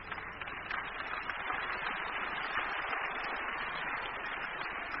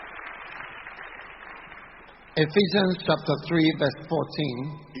Ephesians chapter 3 verse 14.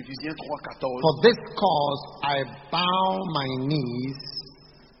 Éphésiens 3, For 14. this cause I bow my knees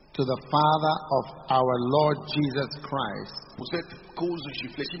to the Father of our Lord Jesus Christ, Pour cette cause, je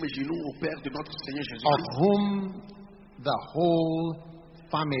fléchis mes genoux au Père de notre Seigneur of Jésus-Christ, whom the whole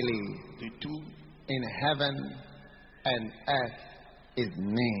family de tout, in heaven and earth is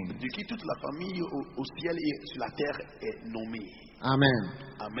named. de qui toute la famille au ciel et sur la terre est nommée. Amen.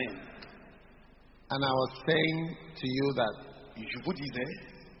 Amen. And I was saying to you that Et je vous disais,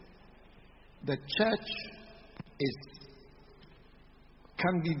 the church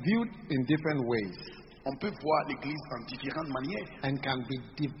can be viewed in different ways on peut voir l'Église en différentes manières. and can be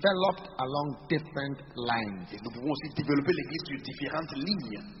developed along different lines. Et nous pouvons aussi développer l'Église sur différentes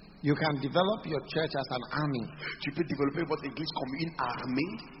lignes. You can develop your church as an army, Tu peux développer votre Église comme une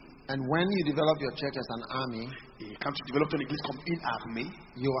armée. and when you develop your church as an army, Et quand tu développes ton Église comme une armée,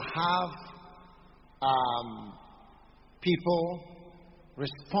 you have people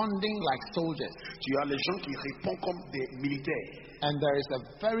responding like soldiers. tu as les gens qui répondent comme des militaires. And there is a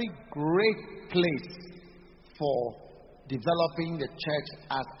very great place for developing the church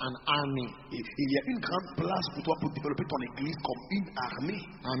as an army. Et il y a une grande place pour toi pour développer ton Église comme une armée.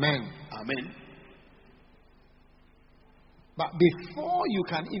 Amen. Amen. But before you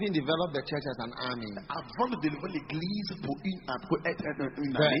can even develop the church as an army, Avant de développer l'Église pour être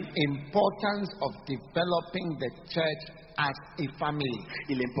une the armée, importance of developing the church as a family.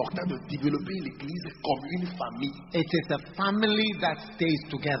 il est important de développer l'Église comme une famille. It is a family that stays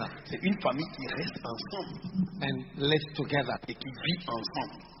together C'est une famille qui reste ensemble and lives together. et qui vit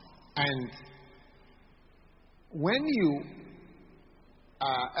ensemble. And when you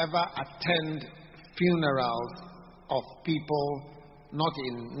ever attend funerals of people not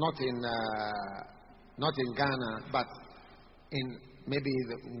in Ghana, but in maybe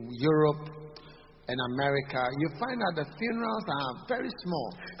Europe and America, you find that the funerals are very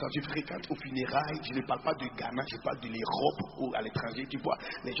small. Quand tu fréquentes aux funérailles, je ne parle pas de Ghana, je parle de l'Europe ou à l'étranger, tu vois,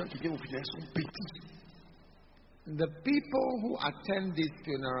 les gens qui viennent aux funérailles sont petits. The people who attend these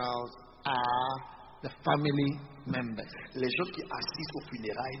funerals are the family members. Les gens qui assistent aux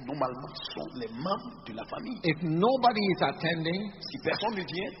funérailles, normalement, sont les membres de la famille. If nobody is attending, Si personne ne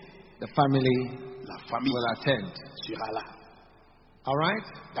vient, the family la famille will attend. sera là. All right?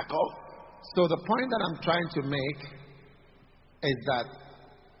 D'accord? So the point that I'm trying to make is that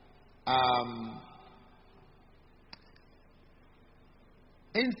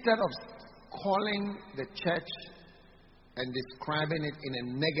instead of calling the church and describing it in a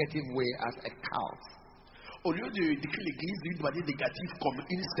negative way as a cult, Au lieu de décrire l'Église d'une manière négative comme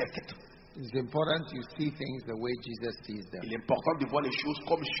une secte, it's important you see things the way Jesus sees them. il est important de voir les choses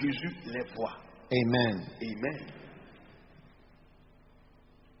comme Jésus les voit. Amen. Amen.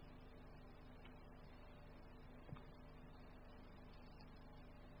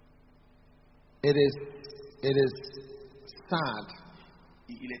 It is sad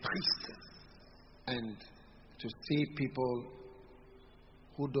Il est triste and to see people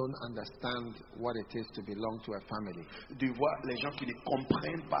who don't understand what it is to belong to a family. de voir les gens qui ne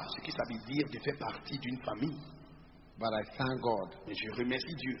comprennent pas ce que ça veut dire de faire partie d'une famille. But I thank God Mais je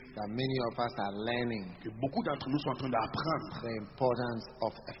remercie Dieu that many of us are learning que beaucoup d'entre nous sont en train d'apprendre the importance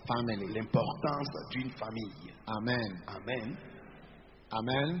of a family. l'importance d'une famille. Amen. Amen.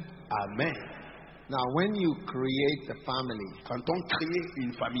 Amen. Amen. Now, when you create the family, Quand on crée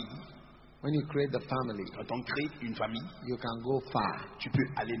une famille, when you create the family, quand on crée une famille, you can go far. tu peux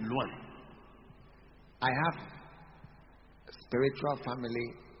aller loin. I have a spiritual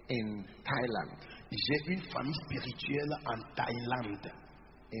family in Thailand. J'ai une famille spirituelle en Thaïlande.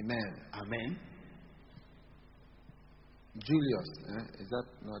 Amen. Amen. Julius, is that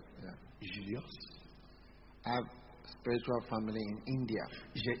not? Yeah. Julius. I have spiritual family in India.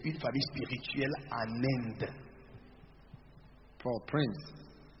 J'ai une famille spirituelle en Inde. Paul Prince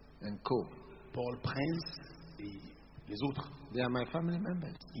and co. Paul Prince et les autres, They are my family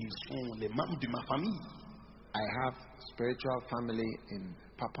members. ils sont les membres de ma famille. I have spiritual family in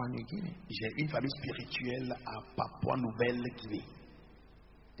Papua New Guinea. J'ai une famille spirituelle à Papouasie-Nouvelle-Guinée.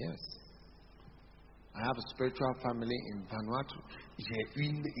 Yes. I have a spiritual family in Vanuatu. J'ai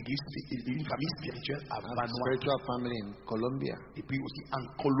une famille spirituelle à I have a Vanuatu spiritual family in Colombia. et puis aussi en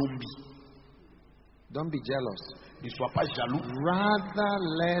Colombie. Don't be jealous. Ne sois pas jaloux, Rather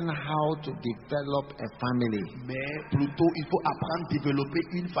learn how to develop a family. mais plutôt il faut apprendre à développer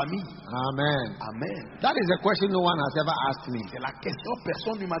une famille. Amen. Amen. That is a question no one has ever asked me. C'est la question que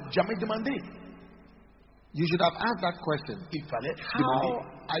personne ne m'a jamais demandé. You should have asked that question. Il fallait How demander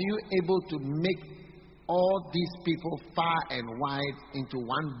are you able to make all these people far and wide into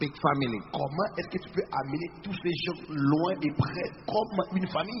one big family? Comment est-ce que tu peux amener tous ces gens loin et près comme une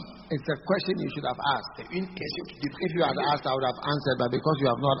famille? It's a question you should have asked. C'est une question qui devrait. If you had asked, I would have answered, but because you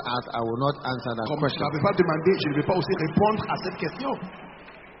have not asked, I will not answer that Comme tu question. n'avais pas demandé, je ne vais pas aussi répondre à cette question.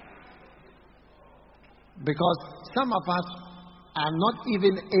 Because some of us are not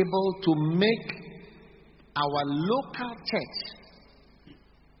even able to make our local church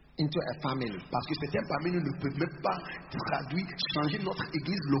into a family. Parce que certains parmi nous ne peuvent même pas traduire, changer notre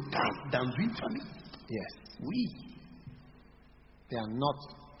église locale dans une famille. Yes. Oui, They are not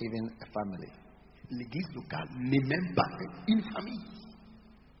even a family. l'église locale n'est même pas une famille.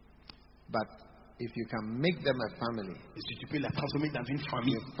 But if you can make them a family, Et si tu peux la transformer dans une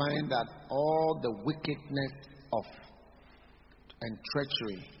famille, you find that all the wickedness of and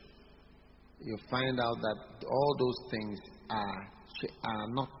treachery, you find out that all those things are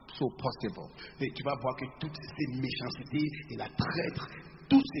not so possible. et tu vas voir que toutes ces méchancetés et la traître,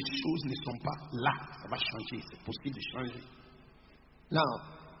 toutes ces choses ne sont pas là. Ça va changer, c'est possible de changer. Now,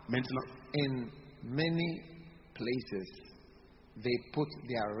 Maintenant, in many places, they put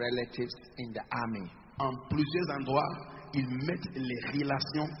their relatives in the army. en plusieurs endroits, ils mettent les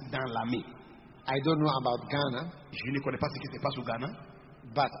relations dans l'armée. I don't know about Ghana, Je ne connais pas ce qui se passe au Ghana,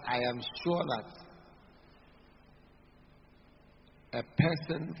 but I am sure that a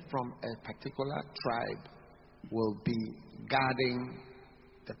person from a particular tribe will be guarding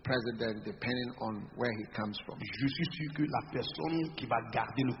the president depending on where he comes from. je suis sûr que la personne qui va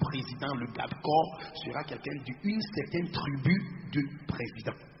garder le président, le garde-corps, sera quelqu'un d'une certaine tribu du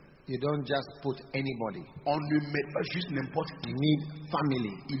président. You don't just put anybody. On ne met pas juste n'importe qui. You need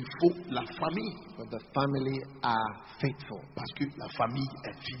family, Il faut la famille, but the family are faithful. parce que la famille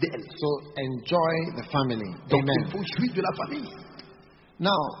est fidèle. So enjoy the family. Donc il Amen. faut jouir de la famille.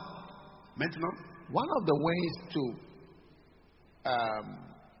 Now, Maintenant, one of the ways to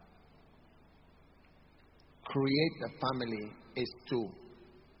create a family is to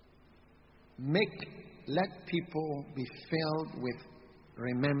let people be filled with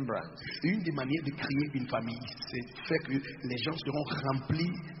remembrance. une des manières de créer une famille, c'est faire que les gens seront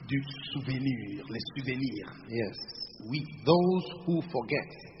remplis de souvenirs, les souvenirs. Yes. Oui, Those who forget.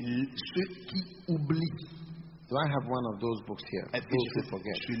 ceux qui oublient. Do I have one of those books here? Est-ce que Those who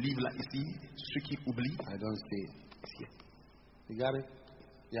forget. ce livre-là ici, ceux qui oublient, I don't see it. You got it?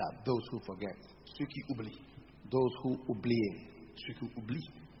 Yeah, those who forget. ceux qui oublient, Those who oublient. ceux qui oublient,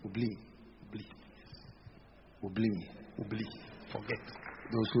 Oublie. oublient, Oublie. oublient, forget.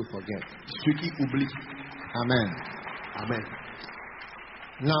 Those who forget. Ceux qui oublient. Amen. Amen.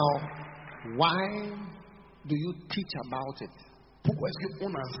 Now, why do you teach about it? Pourquoi est-ce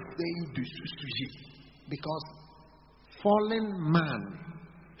qu'on enseigne de ce sujet? Because fallen man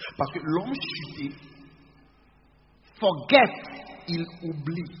Parce que l'homme chuté, forgets. il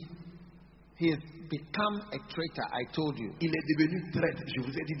oublie. He has become a traitor, I told you. Il est devenu traître. Je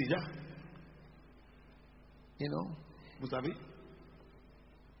vous ai dit déjà. You know, Vous savez,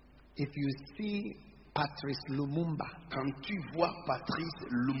 if you see Patrice Lumumba quand tu vois Patrice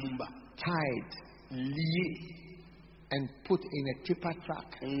Lumumba tied lié, and put in a tipper truck,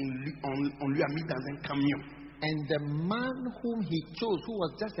 on lui a mis dans un camion. and the man whom he chose, who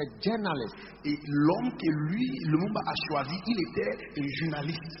was just a journalist, Et l'homme que lui, Lumumba, a choisi, il était un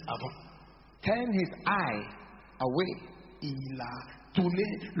journaliste avant. turned his eye away Il a tourné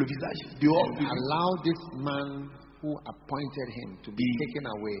le visage dehors and de lui. allowed this man who appointed him to be taken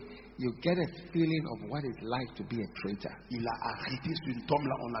away. You get a feeling of what it's like to be a traitor. Il a arrêté cet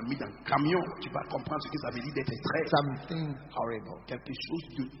homme-là, on l'a mis dans le camion. Tu vas comprendre ce que ça veut dire d'être traître. Something horrible. Quelque chose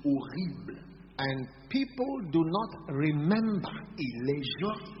de horrible. And people do not remember. Et les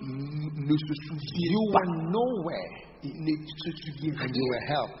gens ne se You souviennent pas. were nowhere Ils ne se souviennent and you rien. were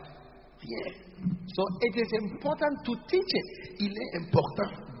helped. So it is important to teach it. Il est important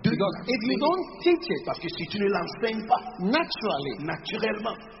de Because if you l'enseigner. don't teach it, Parce que si tu ne l'enseignes pas, naturally,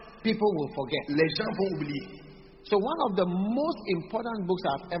 naturellement, people will forget. les gens vont oublier. So one of the most important books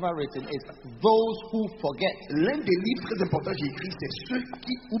I've ever written is Those Who Forget. L'un des livres très importants que j'ai écrit, c'est ceux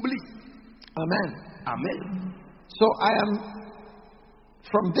qui oublient. Amen. Amen. So I am,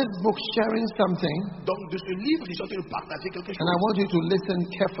 from this book, sharing something, Donc de ce livre, je suis en train de partager quelque and I chose. want you to listen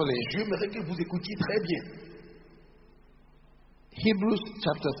carefully. J'aimerais que vous écoutiez très bien. Hebrews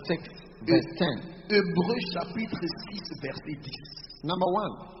chapter 6, verse 10. Hébreux chapitre 6, verset 10. Number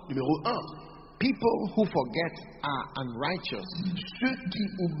 1. Numéro 1. People who forget are unrighteous. Ceux qui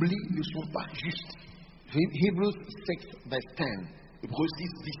oublient ne sont pas justes. Hebrews 6, verse 10. Hébreux 6,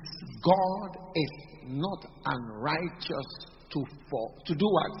 10. God is not unrighteous to do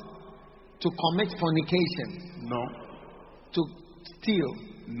what? To commit fornication. Non. To steal.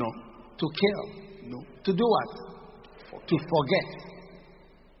 Non. To kill. Non. To do what? To forget.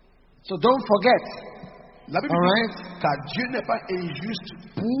 So don't forget. La Bible All dit right? car Dieu n'est pas injuste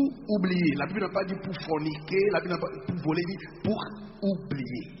pour oublier. La Bible n'a pas dit pour forniquer, la Bible n'a pas dit pour voler, dit pour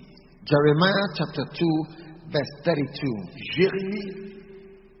oublier. Jeremiah chapter 2, verse 32. Jérémie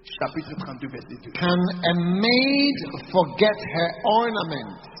chapitre 32 verset 2. Can a maid forget her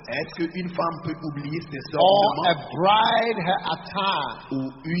ornament, Est-ce qu'une femme peut oublier ses or a ornements bride her attire? ou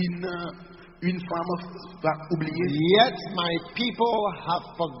une femme va oublier? Yet my people have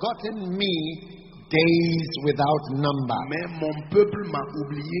forgotten me days without number. Mais mon peuple m'a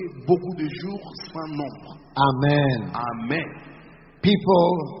oublié beaucoup de jours sans nombre. Amen. Amen.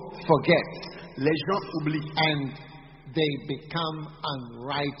 People forget Les gens oublient and they become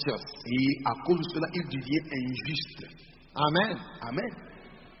unrighteous. et à cause de cela, ils deviennent injustes. Amen. Amen.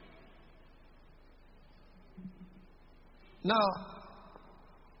 Now,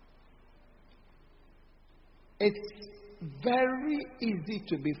 it's very easy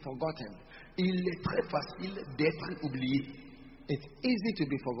to be forgotten. Il est très facile d'être oublié. It's easy to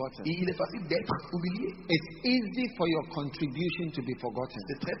be forgotten. Et il est facile d'être oublié. It's easy for your contribution to be forgotten.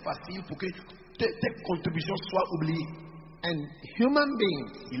 C'est très facile pour que tes contributions soient oubliées. And human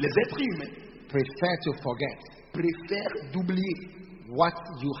beings Et les êtres humains prefer to forget préfèrent d'oublier what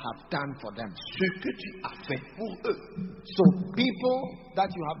you have done for them. ce que tu as fait pour eux. So people that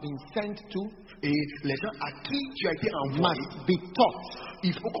you have been sent to Et les gens à qui tu as été envoyé, must be taught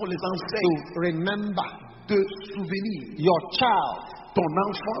il faut qu'on les enseigne to remember. de souvenir. Your child Ton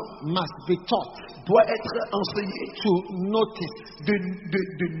enfant must be taught doit être enseigné to notice.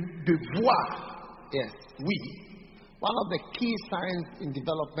 de voir. Yes. Oui. One of the key signs in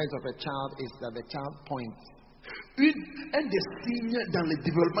development of a child is that the child points. Un des signes dans le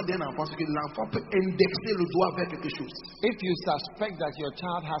développement d'un enfant, c'est que l'enfant peut indexer le doigt vers quelque chose. If you suspect that your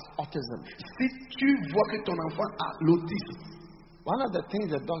child has autism, Si tu vois que ton enfant a l'autisme, one of the things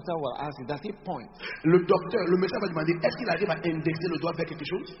the doctor will ask is, does he point? le médecin va demander, est-ce qu'il arrive à indexer le doigt vers quelque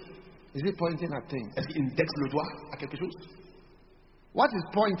chose? Is he pointing at things? Est-ce qu'il indexe le doigt à quelque chose? What is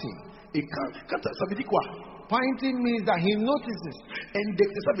pointing? Et quand ça veut dire quoi? Pointing means that he notices.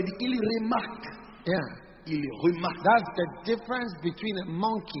 Indexer, ça veut dire qu'il remarque. Yeah. Il remarque. That's the difference between a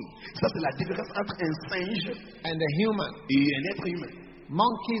monkey Ça, c'est la différence entre un singe and a human. et un être humain.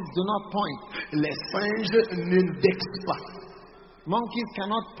 Monkeys do not point. Les singes n'indexent pas. Monkeys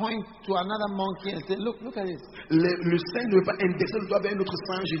cannot point to another monkey and say, look at this. Le singe ne veut pas indexer le doigt vers un autre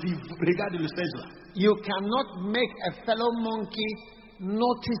singe et dire, regarde le singe là. You cannot make a fellow monkey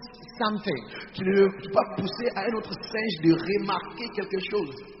notice something. Tu ne peux pas pousser à un autre singe de remarquer quelque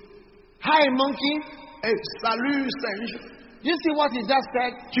chose. Hi, monkey. Hey, salut singe. You see what he just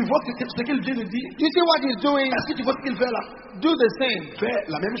said? Tu vois ce qu'il vient de dire? You see what he's doing? Est-ce que tu vois ce qu'il fait là? Do the same. Fais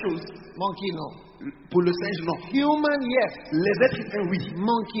la même chose. Monkey, no. Pour le singe, non. Human, yes. Les êtres humains, oui.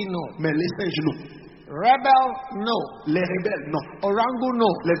 Monkey, no. Mais les singes, non. Rebel, no. Les rebelles, non. Orangu, no.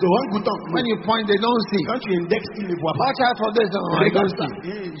 Les orang-outans, non. When you point, they don't see. Quand tu indexes, ils ne voient pas. Watch out for this. Oh, I Regarde don't ça.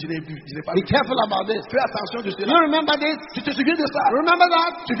 see. Je n'ai pas Be vu. careful about this. Fais attention de You cela. remember this? Tu te souviens de ça? Remember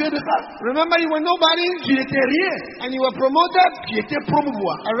that? Tu viens de ça? Remember you were nobody Tu n'étais rien. and you were promoted? Tu étais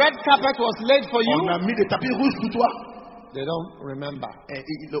promouvoir. A red carpet was laid for you? On a mis des tapis rouges pour toi. They don't remember. Et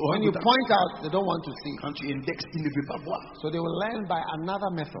When you point out, they don't want to see. quand tu indexes, ils ne veulent pas voir. So they will learn by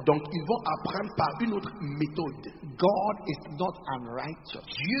another method. Donc, ils vont apprendre par une autre méthode. God is not unrighteous.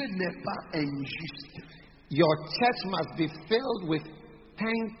 Dieu n'est pas injuste. Your church must be filled with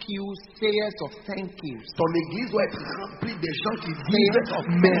thank you, sayers of thank yous. Ton église doit être remplie des gens qui Sayers disent of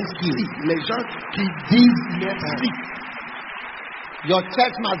merci. Les gens qui disent merci. Your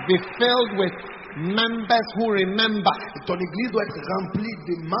church must be filled with members who remember. Ton église doit être remplie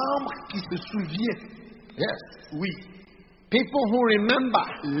de membres qui se souviennent. Yes. Oui. People who remember.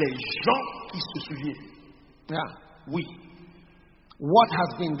 Les gens qui se souviennent. Yeah. Oui. What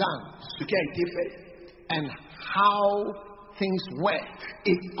has been done Ce qui a été fait and how things were.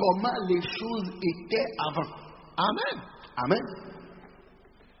 et comment les choses étaient avant. Amen. Amen.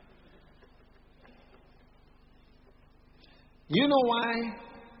 You know why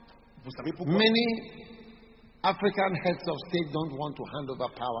Vous savez pourquoi? many African heads of state don't want to hand over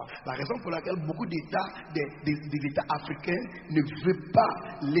power? La raison pour laquelle beaucoup d'États, des États africains ne veulent pas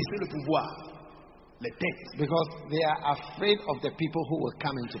laisser le pouvoir, les têtes. Because they are afraid of the people who will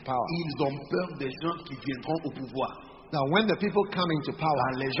come into power. Ils ont peur des gens qui viendront au pouvoir. Now, when the people come into power,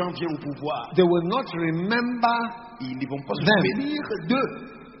 Quand les gens viennent au pouvoir, they will not remember. ils ne vont pas se Them. souvenir d'eux.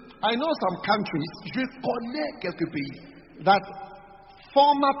 I know some countries Je connais quelques pays that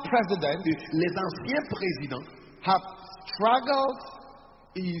former presidents Les anciens présidents, have struggled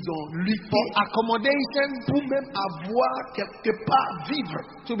ils ont lutté for accommodation, pour même avoir quelque part vivre,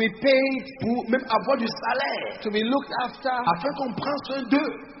 to be paid, pour même avoir du salaire, to be looked after, afin qu'on prenne soin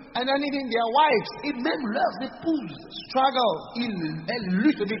d'eux. and then even their wives Et même leurs épouses, struggle elles to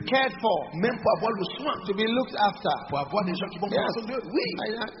luttent be cared for, même pour avoir le soin, to be looked after. pour avoir des gens qui vont prendre soin d'eux. Oui,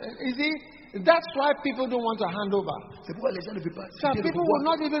 You see, that's why people don't want to hand over. c'est pourquoi les gens ne veulent pas. So céder le people pouvoir. will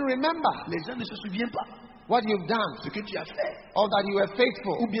not even remember Les gens ne se souviennent pas what you've done, ce que tu as fait, or that you were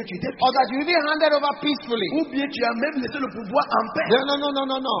faithful, ou bien tu étais or that you even handed over peacefully. ou bien tu as même laissé le pouvoir en paix. No. Non, non,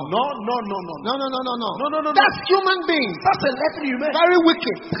 non, non. No. Non. That's human beings. Ça c'est l'être humain, Very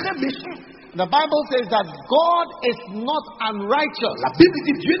wicked. très méchant. The Bible says that God is not unrighteous La Bible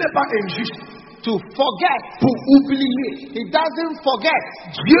dit Dieu n'est pas injuste to forget. pour oublier. He doesn't forget.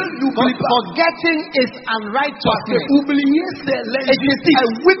 Dieu n'oublie But pas. forgetting is Parce que unrighteousness. oublier c'est It is l'injustice. a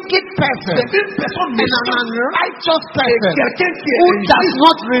wicked person C'est une personne and an méchante. unrighteous Et person quelqu'un qui who est does injuste,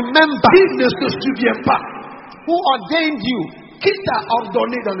 not remember qui ne se souvient pas. who ordained you, Qui t'a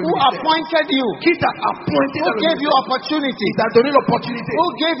ordonné dans le who ministère? appointed you, Qui t'a appointé who dans le gave you ministère? opportunity, Qui t'a donné l'opportunité? who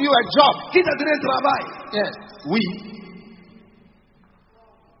gave you a job. Qui t'a donné le travail? Yes. Oui.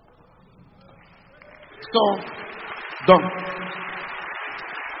 So Donc,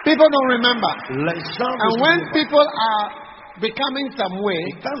 people don't remember. les gens ne And se when souviennent people are becoming some pas. way,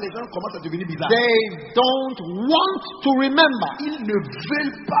 Et quand les gens commencent à devenir bizarres, they don't want to remember. ils ne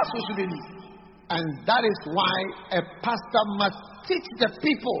veulent pas se souvenir. And that is why a pastor must teach the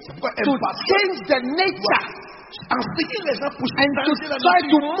people pourquoi un to pasteur change the nature Enseigner les gens pour and to changer la try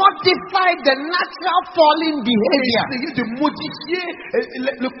to nature. modify the natural falling behavior. Essayer de modifier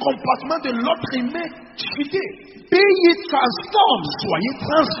le comportement de l'autre humain chuté. Be ye transformed Soyez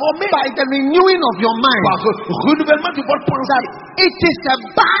transformés by the renewing of your mind. par le renouvellement de votre pensée. It is a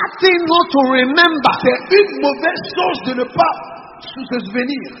bad thing not to remember C'est une mauvaise chose de ne pas se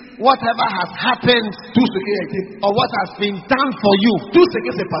souvenir whatever has happened tout ce qui a été, or what has been done for you tout ce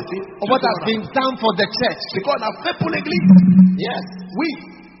qui s'est passé, or what has been done for the church. ce qu'on a fait pour l'église. Yes. Oui.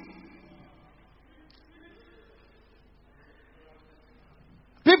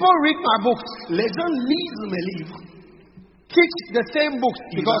 People read my books, Les gens lisent mes livres teach the same books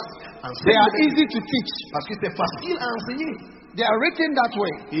because they are easy to teach. parce que c'est facile à enseigner. They are written that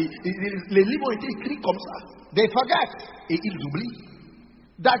way. Et les livres ont été écrits comme ça. They forget Et ils oublient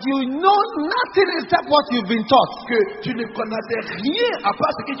that you know nothing except what you've been taught. que tu ne connaissais rien à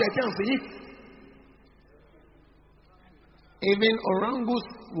part ce qui t'a été enseigné. Even Orangus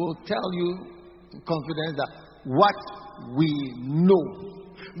will tell you in confidence that what we know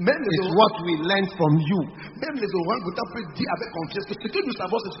Même les, is what we learned from you. même les orang-outans peuvent dire avec confiance que ce que nous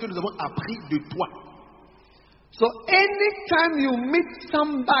savons, c'est ce que nous avons appris de toi. So anytime you meet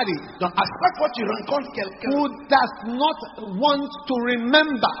somebody Donc, à chaque fois que tu rencontres quelqu'un who does not want to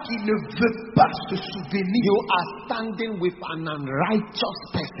remember, qui ne veut pas se souvenir, you are standing with an unrighteous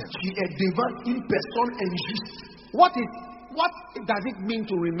person. tu es devant une personne injuste. What does it mean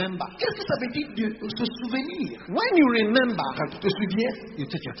to remember? Qu'est-ce que ça veut dire de se souvenir? When you remember, Quand tu te souviens, you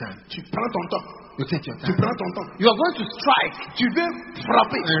take your time. tu prends ton temps. You take your Tu time. prends ton temps. You are going to strike. Tu veux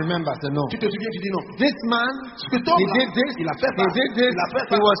frapper. And remember, say no. Tu te souviens, tu dis non. This man, Ce homme he là, did this, il a fait he ça. did this, Il a fait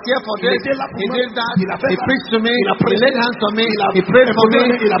ça. he was here for Il this, était là pour he moi. did that, Il a fait he ça. preached to me, Il a he prêché. laid hands on me, Il a he prayed for me,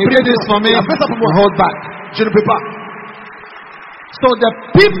 il a he prié did this pour for moi. me, Il a fait ça pour moi. hold back. Je ne peux pas. So the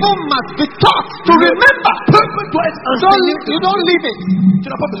people must be taught to remember. Le peuple doit être enseigné. You don't leave it. Tu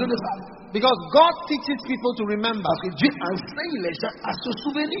n'as pas besoin de ça. Because God teaches people to remember. Parce que Dieu enseigne les gens à se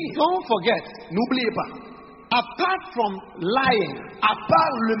souvenir. Don't forget, N'oubliez pas. apart from lying, À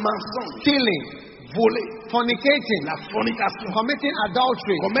part le mensonge, stealing, voler, fornicating, la fornication, committing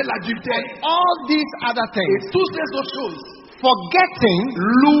adultery, commettre l'adultère all these other et things, toutes ces autres choses, forgetting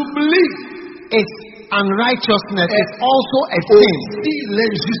l'oubli is unrighteousness. It's also a sin. aussi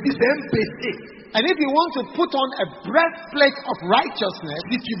l'injustice est un péché. And if you want to put on a breastplate of righteousness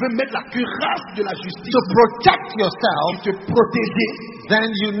Si tu veux mettre la cuirasse de la justice to protect yourself, pour te protéger, then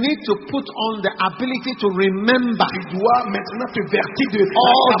you need to put on the ability to remember tu dois maintenant te vertir de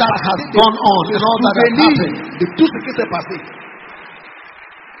all la that has capacité gone on de and all that has souvenir happened. de tout ce qui s'est passé.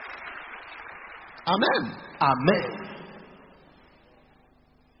 Amen. Amen.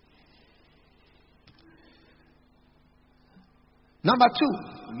 Number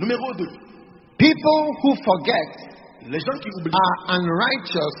 2, Numéro 2. people who forget Les gens qui oublient. are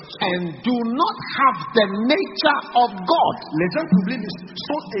unrighteous and do not have the nature of God. Les gens qui oublient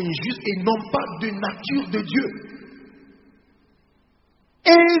sont injustes et n'ont pas de nature de Dieu.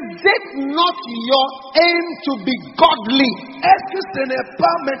 Is it not your aim to be godly? Est-ce que ce n'est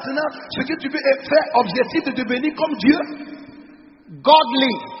pas maintenant ce que tu veux faire objectif de devenir comme Dieu?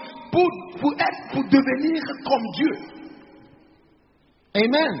 Godly. Pour devenir comme Dieu.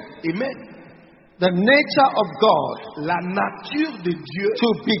 Amen. Amen. The nature of God, la nature de Dieu,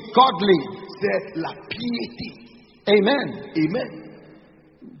 to be godly, c'est la piété. Amen. Amen.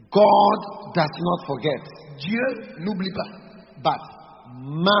 God does not forget. Dieu n'oublie pas. But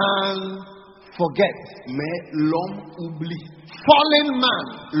man forgets. Mais l'homme oublie. Fallen man.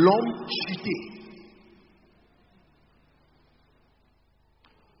 L'homme chuté.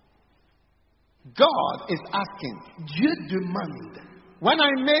 God is asking. Dieu demande. When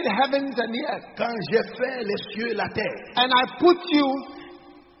I made heavens and the earth, quand j'ai fait les cieux et la terre, and I put you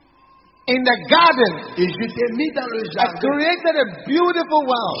in the garden, et je t'ai mis dans le jardin, I created a beautiful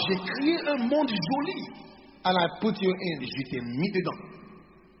world, j'ai créé un monde joli, and I put you in, et je t'ai mis dedans.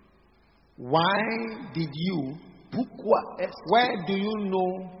 Why did you? Pourquoi est-ce? Where do you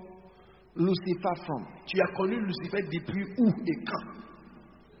know Lucifer from? Tu as connu Lucifer depuis où et quand?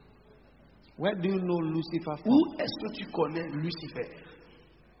 Where do you know Lucifer from? Où est-ce que tu connais Lucifer?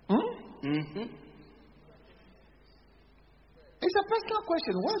 It's a personal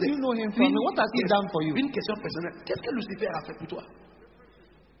question. Where do you know him from? What has he done for you? Une question personnelle. Qu'est-ce que Lucifer a fait pour toi?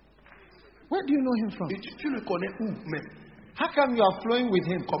 Where do you know him from? Et tu le connais où même? How come you are flowing with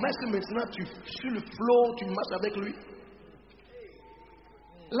him? Comment est-ce que maintenant sur le flow, tu marches avec lui?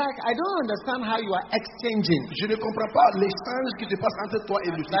 Like, I don't understand how you are exchanging. Je ne comprends pas l'échange qui se passe entre toi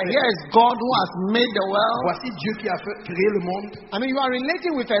et Lucifer. Like, here is God who has made the world. Voici Dieu qui a créé le monde. I mean, you are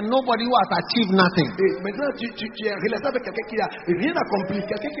relating with a nobody who has achieved nothing. Et maintenant, tu es relaté avec quelqu'un qui a rien accompli,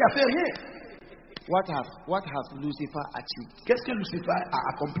 quelqu'un qui a fait rien. What has Lucifer achieved? Qu'est-ce que Lucifer a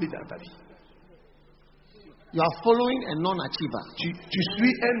accompli dans ta vie? You are following a non-achiever. Tu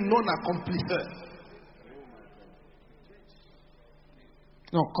suis un non-accomplisseur.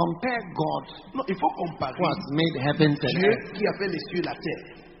 No, compare God. Non, il faut comparer. Who has made heavens and Dieu earth. qui a fait les cieux et la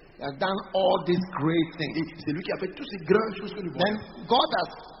terre. He has done all these great things. C'est lui qui a fait toutes ces grandes choses que nous voyons. Then God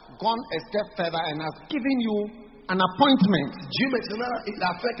has gone a step further and has given you an appointment. Dieu maintenant, il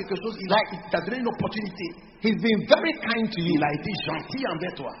a fait quelque chose. Il t'a donné une opportunité. He's been very kind to you. Il a été gentil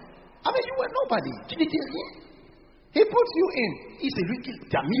envers toi. I mean, you were nobody. Tu n'étais rien. He put you in. C'est lui qui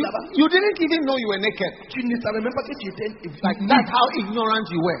t'a mis là-bas. You didn't even know you were naked. Tu ne savais même pas que tu étais. Like, that's how ignorant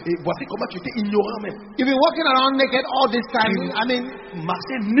you were. Et voici comment tu étais ignorant même. You've been walking around naked all this time. I mean,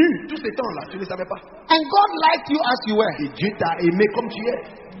 marcher nu tout ce temps-là, tu ne savais pas. And God liked you as you were. Et Dieu t'a aimé comme tu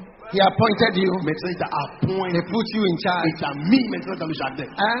es. He appointed you. Maintenant, il t'a appointé. He put you in charge. Il t'a mis maintenant dans le jardin.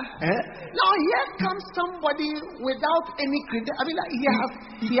 Now here comes somebody without any credit. I mean, like,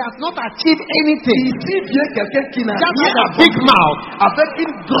 he has not achieved anything. Ici vient quelqu'un qui n'a just rien a big mouth, avec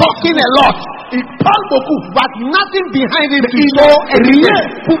une talking a lot. Il parle beaucoup, but nothing behind him to il show n'a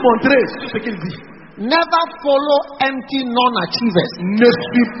rien pour montrer ce qu'il dit. Never follow empty non-achievers. Ne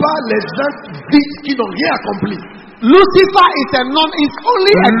suis pas les gens qui n'ont rien accompli. Lucifer is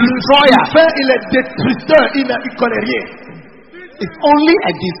only a destroyer. Lucifer, il est destructeur, il ne connaît rien. It's only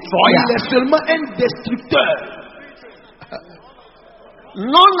a destroyer. Il est seulement un destructeur.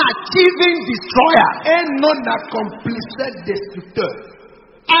 Non-achieving destroyer. Un non-accomplisseur destructeur.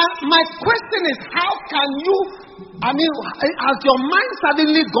 And my question is, how can you, has your mind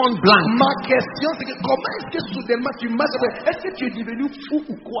suddenly gone blank? Ma question c'est que comment est-ce que soudainement tu marches? Est-ce que tu es devenu fou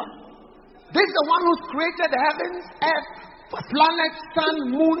ou quoi? This is the one who's created the heavens, earth, planets,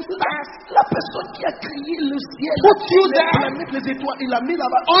 sun, moon, stars. La personne qui a créé le ciel, put you les there, planètes, les étoiles, il a mis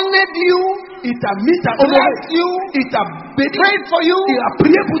là-bas. Honored you, il t'a mis, t'a honoré, you, il t'a béni, prayed for you, il a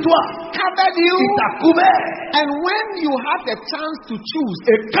prié pour toi, covered you, il t'a couvert. And when you had the chance to choose,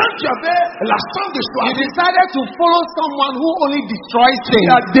 et quand tu avais la chance de choisir, you decided to follow someone who only destroys things.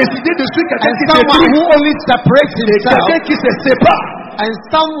 Tu as décidé de suivre quelqu'un qui someone who only separates himself. Quelqu'un qui se sépare. And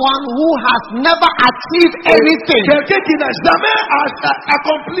someone who has never achieved anything. Quelqu'un qui n'a jamais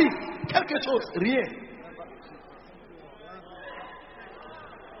accompli quelque chose, rien.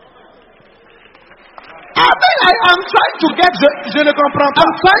 I'm trying to get. Je ne comprends pas.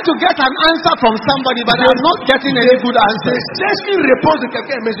 I'm trying to get an answer from somebody, but I'm not getting any good answer. Je cherche une réponse de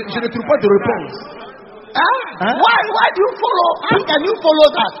quelqu'un, mais je ne trouve pas de réponse. Why do you follow? How can you follow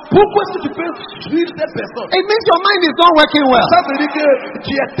that? Pourquoi est-ce que tu peux suivre cette personne? It means your mind is not working well. Ça veut dire que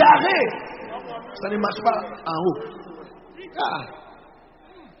tu es taré. Ça ne marche pas en haut.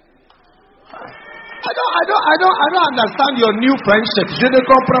 I don't understand your new friendship. Je ne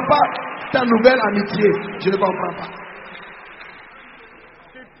comprends pas ta nouvelle amitié. Je ne comprends pas.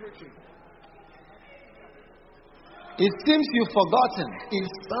 It seems you've forgotten. Il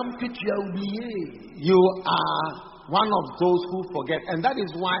semble que tu as oublié. You are one of those who forget. And that is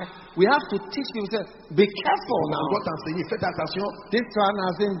why we have to teach you. Be careful On now. doit t'enseigner. Faites attention. This one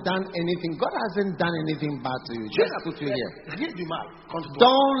hasn't done anything. God hasn't done anything bad to you. Dieu Just n'a put you fait here. rien du mal contre toi.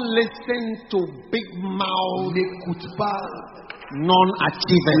 Don't listen to big mouth N'écoute pas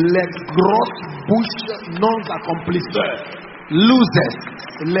non-achievers, les grosses bouches non accomplisseurs, losers,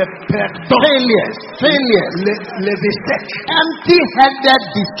 les perdants, failures, les échecs, empty-headed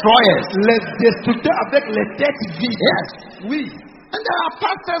destroyers. les destructeurs avec les têtes vides. Yes. Oui. And there are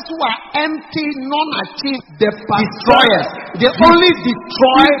pastors who are empty, non-achieved Des destroyers. They only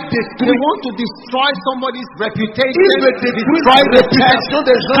destroy. They want to destroy somebody's reputation, Ils veulent détruire destroy la the church, réputation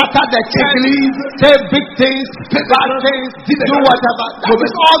des gens, scatter the church, l'église, say big things, bad things, do whatever. That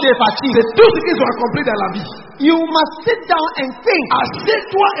is all they've achieved. C'est tout ce qu'ils ont accompli dans la vie. You must sit down and think.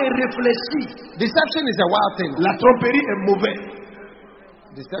 Assieds-toi et réfléchis. Deception is a wild thing. La tromperie est mauvaise.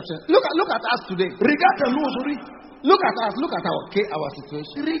 Deception. Look at us today. Regarde-nous aujourd'hui. Look at us. Look at our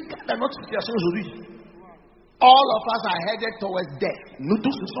situation. Regarde notre situation aujourd'hui. All of us are headed towards death. Nous tous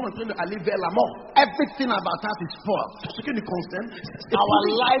nous sommes en train d'aller vers la mort. Everything about us is spoiled. Tout ce qui nous concerne, Our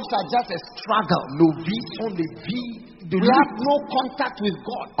lives are just a struggle. nos vies sont des vies de We have no contact with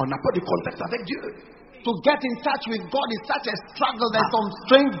God. On n'a pas de contact avec Dieu. To get in touch with God is such a struggle. There's some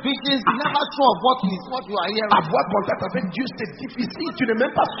strange visions. You never sure of what you are hearing. Avoir contact avec Dieu, c'est difficile. Tu n'es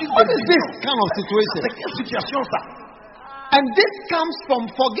même pas sûr. What is this kind of situation? C'est quelle situation ça? And this comes from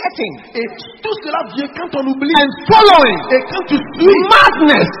forgetting Et tout cela vient quand on oublie. and following Et quand tu suis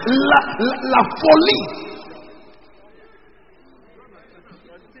madness. la folie.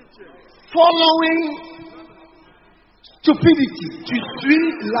 Following stupidity. Tu suis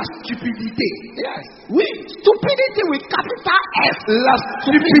la stupidité. Yes. Oui. Stupidity with capital S. La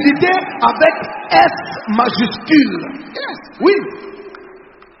stupidité avec S majuscule. Yes. Oui.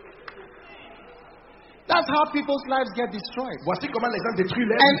 That's how people's lives get destroyed. Voici comment les gens détruisent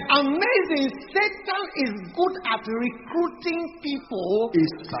leur And vie. amazing, Satan is good at recruiting people Et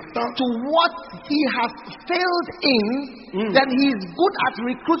Satan, to what he has failed in. Then he is good at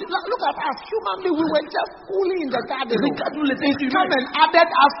recruiting. Look at us, human beings. We were just fooling in the garden. regarde-nous les He's êtres come humains. and added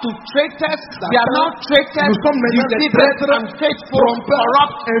us to traitors. We are now traitors, Nous sommes maintenant des deceivers, traîtres, unfaithful, trompeurs,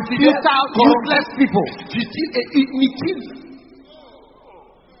 corrupt, infidèles, futile, corrompus, useless people. futiles et inutiles.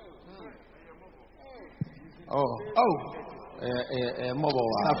 Oh, Oh,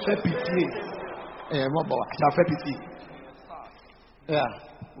 ça fait pitié. Ça fait pitié. Yeah.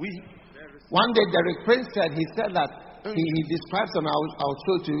 Oui. One day Derek Prince said that he describes, and I'll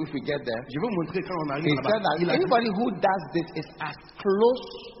show it to you if we get there. Je vais vous montrer quand on He arrive said là-bas. that anybody who does this is as close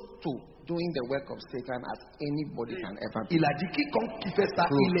to doing the work of Satan as anybody can ever be. Il a dit quiconque qui fait ça,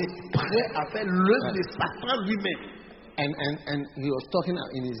 il est prêt à faire l'œuvre de Satan lui-même. And he was talking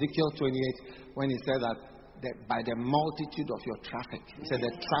in Ezekiel 28 when he said that by the multitude of your traffic. He said the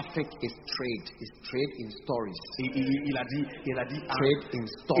traffic is trade in stories. Et il a dit Trade in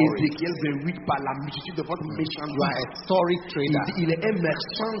stories. Ézéchiel 28 par la multitude de votre méchandise. You are a story trader. Il est un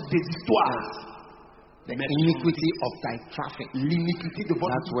marchand des histoires. The iniquity of thy traffic. L'iniquité de That's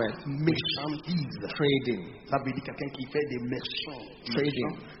votre where méchandise. trading. Ça veut dire quelqu'un qui fait des marchands.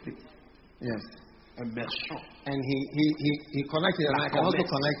 Trading. Yes. Un marchand. And he connected, and I can also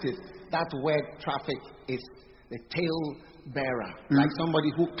connect it. That word traffic is the tail bearer, like somebody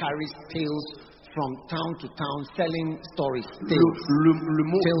who carries tales from town to town, selling stories. Le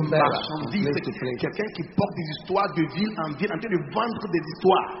mot Tail bearer, marchandise, place to c'est place. quelqu'un qui porte des histoires de ville en ville, en train de vendre des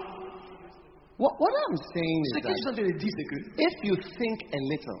histoires. What I'm saying Ce is que je suis en that train de dire, c'est que if you think a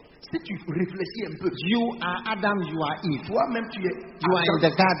little, si tu réfléchis un peu, you are Adam, you are Eve. toi-même tu es You are in the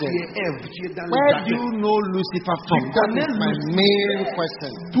garden. tu es Ève, tu es dans le Where do jardin. you know Lucifer from? That is my main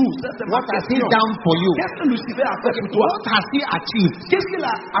question. Tout ça, c'est ma What has he question. done for you? Qu'est-ce que Lucifer a fait pour toi? What has he achieved? Qu'est-ce qu'il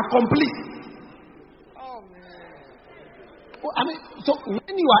a accompli? I mean, so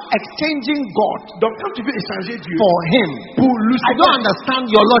when you are exchanging God Donc quand tu veux échanger Dieu for him, pour I Lucifer, don't understand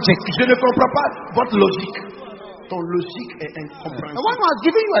your logic. je ne comprends pas votre logique. Ton logique est The incompréhensible. one who has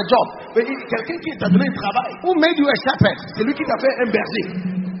given you a job, Mais quelqu'un qui t'a donné un travail, who made you a shepherd, c'est lui qui t'a fait un berger,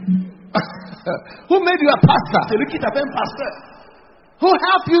 who made you a pastor, c'est lui qui t'a fait un pasteur, who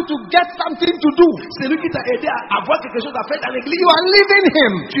helped you to get something to do. c'est lui qui t'a aidé à avoir quelque chose à faire dans l'église. You are leaving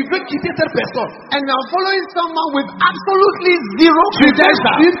him Tu veux quitter cette personne. and you are following someone with absolutely zero Tu veux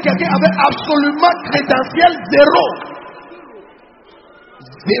credentials. suivre quelqu'un avec absolument crédentiel zéro.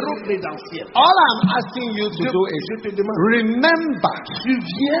 Zéro crédentiel. All I'm asking you to do is Je te demande, remember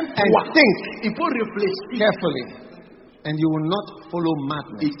souviens-toi. and think Il faut réfléchir. carefully, and you will not follow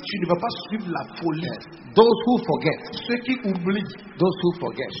madness. Et tu ne vas pas suivre la folie. Those who forget. Ceux qui oublient. Those who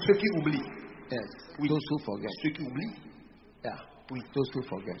forget. Ceux qui oublient. Yes. Oui. Those who forget. Ceux qui oublient. Yeah. Oui. Those who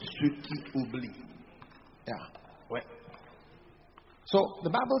forget. Ceux qui oublient. Yeah. Ouais. So the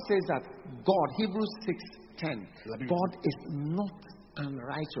Bible says that God, Hebrews 6:10, La Bible. God is not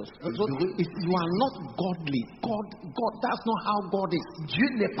unrighteous. So if you are not godly, God, that's not how God is. Dieu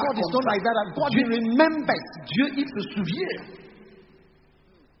n'est pas God is comme not ça. like that. God Dieu, remembers. Dieu, il se souvient.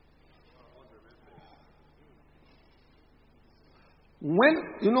 When,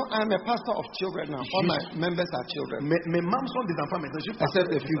 you know, I'm a pastor of children now. All my members are children. Mes membres sont des enfants maintenant. Je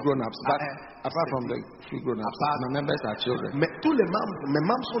Except a few grown-ups. But Ah, apart from the few grown-ups, my members are children. Mais tous les membres, mes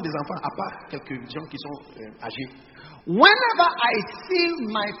membres sont des enfants, à part quelques gens qui sont âgés. Whenever I see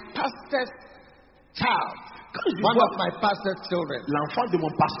my pastor's child, one of my pastor's children, L'enfant de mon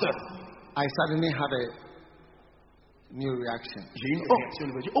pasteur, I suddenly have a new reaction. j'ai une réaction.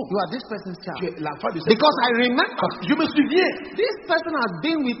 Je me dis, oh, You are this person's tu child. es l'enfant de cette Because I personne. remember Je me souviens, this person has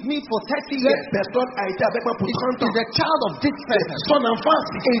been with me for 30 cette years. personne a été avec moi pour 30 Is ans. a child of this person. Son enfance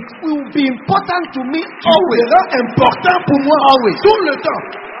It will be important to me always. sera important pour moi Always. tout le temps.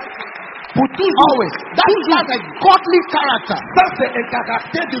 Pour toujours. Always. That's a godly character. Ça, c'est un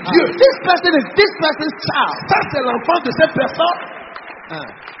caractère de Dieu. This person is this person's child. Ça, c'est l'enfant de cette personne.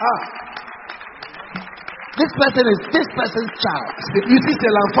 This person is this person's child. Celui-ci,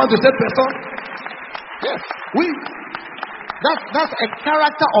 c'est l'enfant de cette personne. Yes. Oui. That's a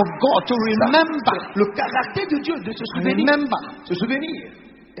character of God to remember. Le caractère de Dieu, de se souvenir. Remember. Se souvenir.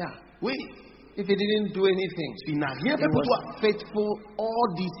 Yeah. Oui. If he didn't do anything, Il n'a rien he fait pour toi. was faithful all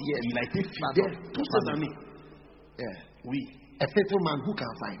these years. Il a été fidèle toutes ces années. Yeah. Oui. A faithful man who can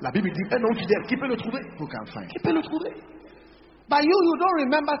find. La Bible dit un homme fidèle, qui peut le trouver? Who can find. Qui peut le trouver? But you don't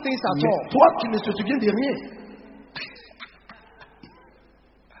remember things at Mais all. toi, tu ne te souviens de rien.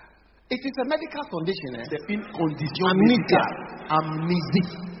 It is a medical condition. Eh? C'est une condition Amnesia. médicale. Amnésie.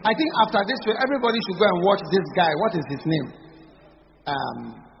 I think after this, everybody should go and watch this guy. What is his name?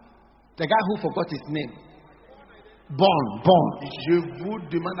 The guy who forgot his name. Born. Je vous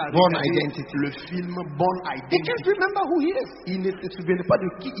demande à Born regarder Identity. le film Born He Identity. can't remember who he is. Il ne se souvient pas de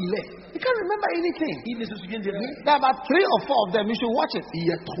qui il est. He can't remember anything. Il ne se souvient de rien. There are about 3 or 4 of them. You should watch it. Il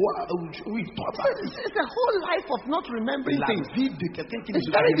y a trois parties. It's a whole life of not remembering La things. vie de quelqu'un qui ne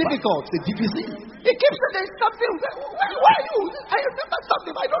It's se very souvient pas. difficult. C'est difficile. He keeps saying there's something. Why are you? I remember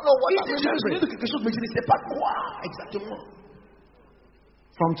something. I don't know what Il I'm dit, je me souviens remembering. de quelque chose, mais je ne sais pas quoi exactement.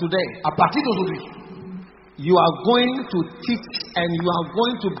 From today, À partir d'aujourd'hui, you are going to teach and you are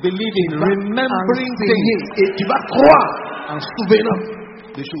going to believe in remembering things. et tu vas croire en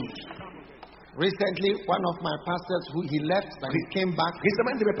souvenant des choses. Recently, one of my pastors, who he left, but he came back.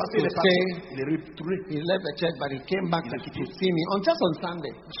 Récemment, il devait passer To les passer. Il est retourné. He left the church, but he came back to see me just on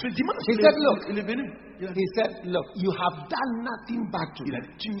Sunday. Ce dimanche, He il said, est- look, il est venu. He said, look, you have done nothing bad to Il me. a dit,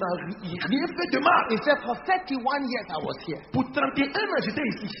 tu n'as rien fait de mal. He said, for 31 years I was here. Pour 31 ans, j'étais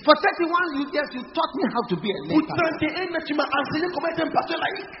ici. For 31 years you taught me how to be a lay Pour pastor. 31 ans, tu m'as enseigné comment être un pasteur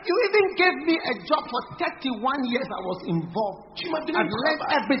laïque. You even gave me a job for 31 years I was involved. Tu m'as donné I've un learned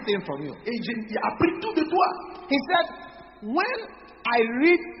travail. everything from you. Et j'ai appris tout de toi. He said, when I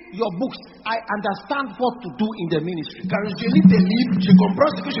read your books, I understand what to do in the ministry. Quand je lis tes livres, je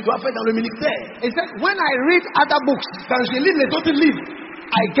comprends ce que je dois faire dans le ministère. He said, when I read other books, Quand je lis les autres livres,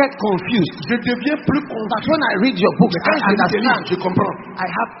 I get confused. je deviens plus But confus. when I read your books, Mais quand I je lis tes livres, understand. je comprends. I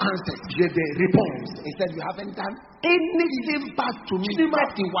have answers. J'ai des réponses. He said, you haven't done anything bad to me Tu m'as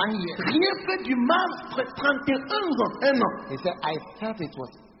 31 years. rien fait du mal après 31 ans, un an. He said, I felt it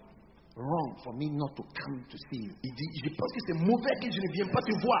was wrong for me not to come to see you. Il dit, je pense que c'est mauvais que je ne vienne pas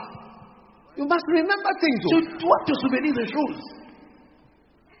te voir. You must remember things. Tu Oh. dois te souvenir des choses.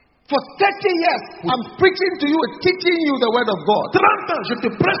 For 30 years, I'm preaching to you, teaching you the word of God. 30 ans, je te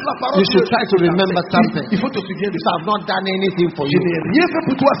prêche la parole. You should try to remember something. Il faut te souvenir de If ça. I've not done anything for Je you, n'ai rien fait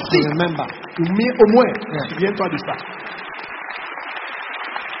pour toi. Si, remember. mais au moins, Yeah. souviens-toi de ça.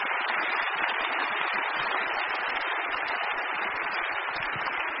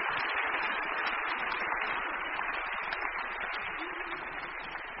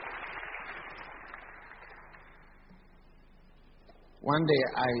 One day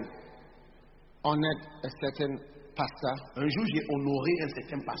I honored a certain pastor Un jour, j'ai honoré un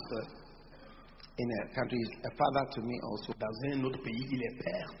certain pasteur in a country, a father to me also. dans un autre pays. Il est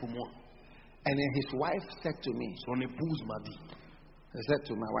père pour moi. And then his wife said to me, Son épouse m'a dit. he said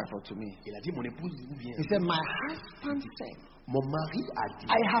to my wife or to me, Il a dit, mon épouse, d'où vient? he said, my husband said, Mon mari a dit,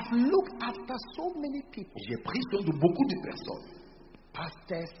 I have looked after so many people. j'ai pris soin de beaucoup de personnes.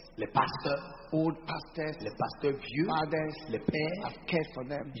 pastors, Les pasteurs, old pastors, les pasteurs vieux, fathers, les pères, I've cared for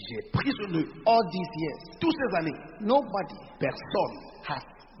them. j'ai pris soin d'eux. All these years, Toutes ces années, nobody personne has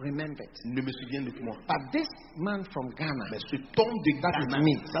remembered. ne me souvient de moi. But this man from Ghana, Mais ce homme de That is Ghana,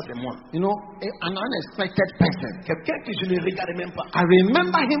 me. ça c'est moi. you know, an unexpected person. Quelqu'un que je ne regardais même pas. I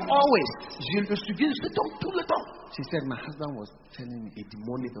remember him always. Je me souviens de cet homme tout le temps. She said, my husband was telling me. Et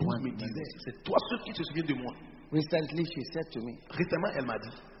mon The épouse one me who disait, did c'est toi ceux qui te souviens de moi. Recently, she said to me, Récemment, elle m'a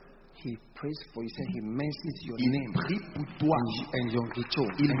dit, he prays for you. He said he mentions your il name prie pour toi. and Yom Kicho.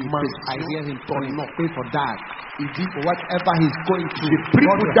 Il And he prays. mentionne I hear him ton praying. nom. Pray for Dad. Il dit, whatever he's going through, Je prie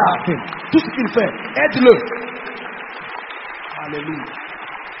God pour will Dad. help him. Tout ce qu'il fait, aide-le. Alléluia.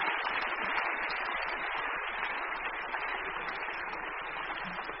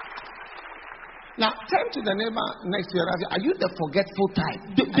 Now, turn to the neighbor next to you and ask, are you the forgetful type?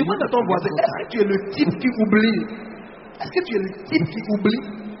 Demande à ton voisin, est-ce que tu es le type qui oublie? Est-ce que tu es le type qui oublie?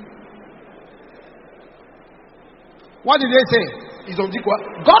 What did they say? Ils ont dit quoi?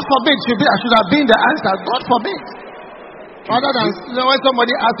 God forbid I should have been the answer. God forbid. Rather than when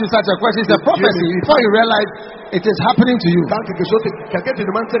somebody asks you such a question, it's a prophecy. Before you realize it is happening to you. Quand quelqu'un te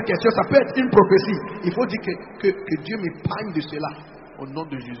demande cette question, ça peut être une prophétie. Il faut dire que Dieu m'épargne de cela. Au nom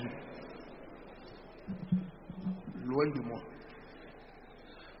de Jésus. Loin de moi.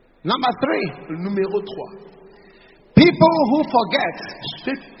 Number 3. Numéro 3. People who forget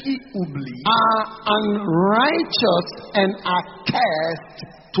Ceux qui oublient are unrighteous and are cursed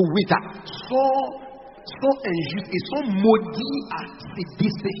to wither. sont injustes et sont maudits à se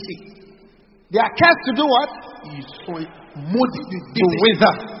dessécher. They are cursed to do what? Ils sont maudits de To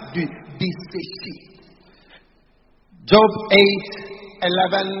wither. de dessécher. Job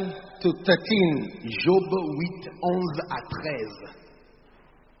 8:11 to 13. Job 8, 11 à 13.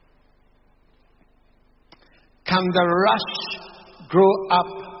 Can the rush grow up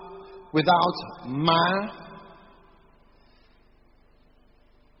without mire?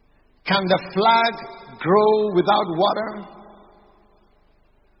 Can the flag grow without water?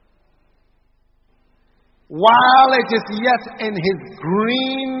 While it is yet in his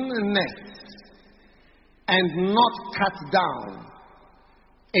greenness and not cut down,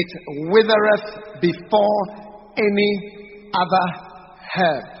 it withereth before any other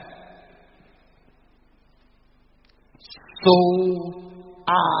herb. So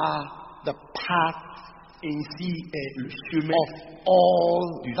are the paths Ainsi est le chemin of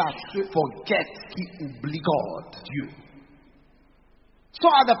all that forget qui oublie God. Dieu. So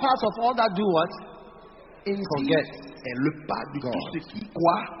are the paths of all that do what? Ainsi Forget est le pas de God. tous ceux qui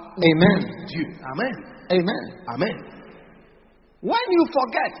croient Amen. Dieu. Amen. Amen. Amen. When you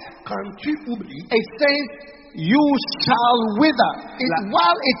forget, Quand tu oublies, it says, you shall wither.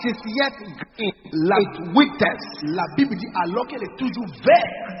 While it is yet green, it withers. la Bible dit alors qu'elle est toujours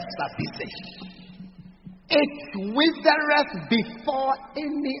verte, ça dessèche. It withereth before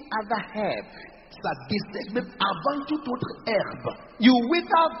any other herb. Ça dessèche même avant toute autre herbe. You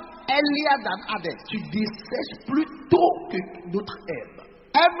wither earlier than others. Tu dessèches plus tôt que d'autres herbes.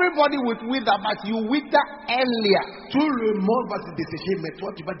 Everybody would wither, but you wither earlier. Tout le monde va se dessécher, mais toi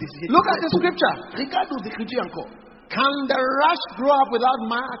tu vas dessécher. Look at the tôt. scripture. Regarde aux Écritures encore. Can the rush grow up without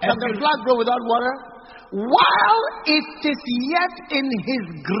mire? Can the flag grow without water? While it is yet in his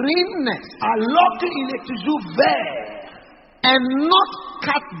greenness Alors qu'il est toujours vert and not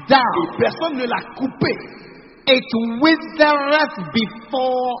cut down, et personne ne l'a coupé, it withereth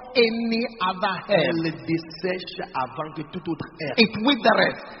before any other herb. elle dessèche avant que toute autre herbe. It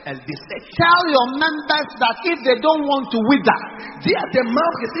withereth. Elle dessèche. Tell your members that if they don't want to wither Dis à tes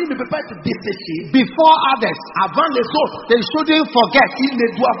membres que s'ils ne peuvent pas être desséchés before others, avant les autres, they shouldn't forget. ils ne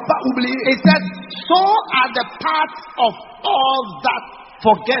doivent pas oublier. It said, so are the paths of all that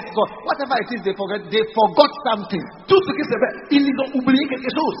forget God. Whatever it is they forget, they forgot something. Tout ce qui se fait, ils ont oublié quelque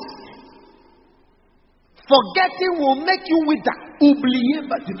chose. Forgetting will make you wither. Oublier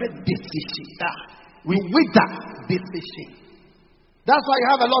va te faire dessécher. We wither. Dessécher. That's why you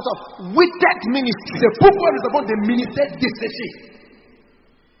have a lot of withered ministries. C'est pourquoi nous avons des ministères desséchés.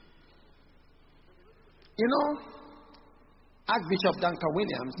 You know, Archbishop Duncan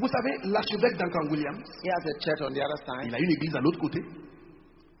Williams, Vous savez, l'archevêque Duncan Williams, he has a church on the other il side. a une église à l'autre côté.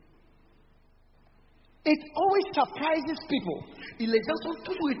 It always surprises people Et les gens sont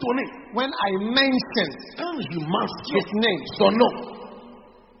toujours étonnés when I mention quand je his mentionne name son nom.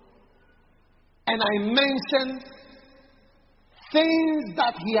 and I mention things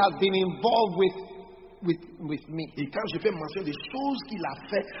that he has been involved with me. Et quand je fais mention des choses qu'il a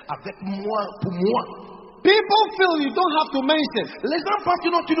fait avec moi, pour moi, People feel you don't have to mention. les gens pensent que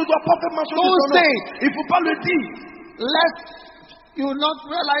non, tu ne dois pas faire mention de Don't son nom. say. Il ne faut pas le dire. Let's you will not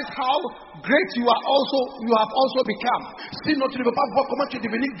realize how great you have also become. Sinon, tu ne veux pas voir comment tu es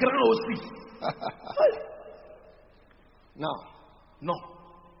devenu grand aussi. No. Non.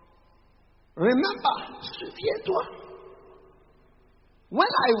 Remember, Souviens-toi. when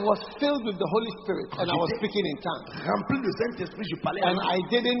I was filled with the Holy Spirit and I was speaking in tongues, Rempli de Saint-Esprit, je parlais and I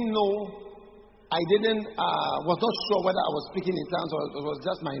was not sure whether I was speaking in tongues or it was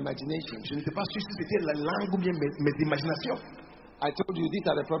just my imagination. Je n'étais pas sûr si c'était la langue ou bien mes imaginations. I told you these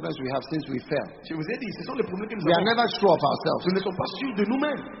are the problems we have since we fell. Je vous ai dit, ce sont les problèmes que nous We are avons. never sure of ourselves. Nous ne sommes pas sûrs de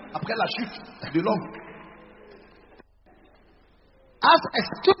nous-mêmes après la chute de l'homme. As a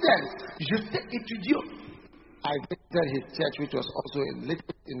student, J'étais étudiant. I visited his church, which was also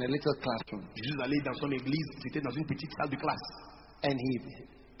in a little classroom, Je suis allé dans son église, c'était dans une petite salle de classe. and he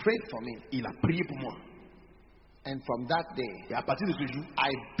prayed for me. Il a prié pour moi. And from that day, Et à partir de ce jour, I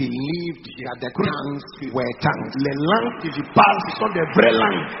believed that the tongues were tongues. les langues que je parle, ce sont des vraies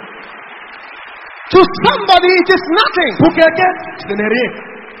langues. To somebody, it is nothing. Pour quelqu'un, ce n'est rien.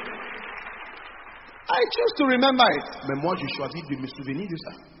 I choose to remember it. Mais moi, je choisis de me souvenir de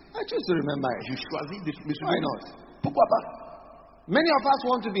ça. I choose to remember it. Je choisis de me Why souvenir. not? Pourquoi pas? Many of us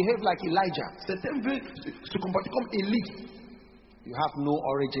want to behave like Elijah. Certains veulent se comporter comme Élie. You have no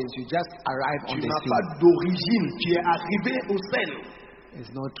origins. You just arrive on Tu the n'as scene. pas d'origine. Tu es arrivé au sel.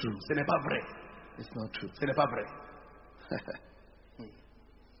 It's not true. Ce n'est pas vrai. It's not true. Ce n'est pas vrai.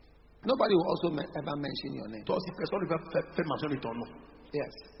 Nobody will also ever mention your name. Toi aussi, personne ne va faire mention de ton nom.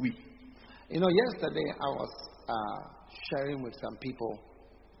 Yes. Oui. You know, yesterday I was sharing with some people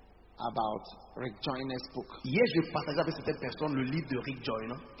about Rick Joyner's book. Hier, je partageais avec certaines personnes le livre de Rick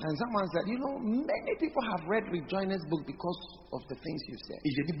Joyner. And someone said, you know, many people have read Rick Joyner's book because of the things you said. Et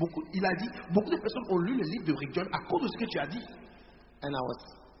j'ai dit il a dit, beaucoup de personnes ont lu le livre de Rick Joyner à cause de ce que tu as dit. And I was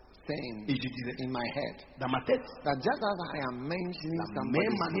saying Et je disais, in my head dans ma tête, that just as I am mentioning de la somebody,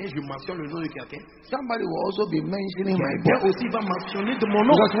 même manière, je mentionne le nom de quelqu'un. somebody will also be mentioning my Quelqu'un book. aussi va mentionner de mon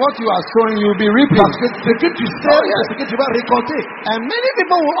nom. Because what you are sowing, you'll be reaping. Parce que ce que tu sais, c'est ce que tu vas récolter. And many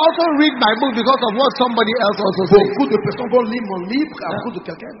people will also read my book because of what somebody else also says. Beaucoup de personnes vont lire mon livre à cause de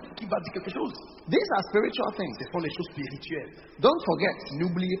quelqu'un qui va dire quelque chose. These are spiritual things. Ce sont les choses spirituelles. Don't forget,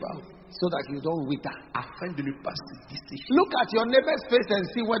 N'oubliez pas, so that you don't wither. afin de ne pas se dessécher. Look at your neighbor's face and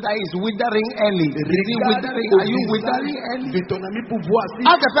see whether he's withering early. Is he Regarde withering? au Are you visage withering early? de ton ami pour voir si.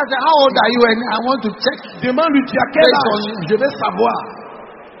 Ask the person, how old are you? And I want to check. Demande-lui, tu as quel Based âge? Je vais savoir.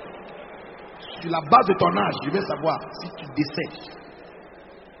 Sur la base de ton âge, je vais savoir si tu dessèches.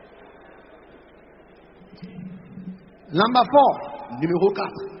 Number 4. Numéro 4.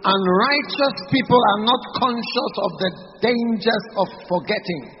 Unrighteous people are not conscious of the dangers of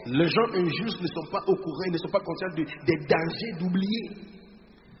forgetting. Les gens injustes ne sont pas au courant, ils ne sont pas conscients des dangers d'oublier.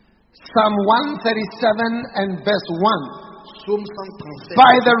 Psalm 137 and verse 1. Psaume 137.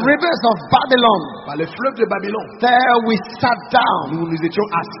 By the rivers of Babylon, Par le fleuve de Babylone, there we sat down. nous étions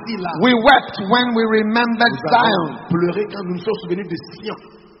assis là. We wept when we remembered Nous Zion. avons pleuré quand nous nous sommes souvenus de Sion.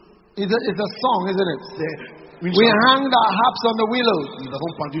 It's a song, isn't it? C'est une We chanson. hanged our harps on the willows. Nous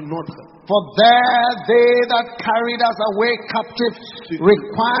avons pendu notre. For there they that carried us away captive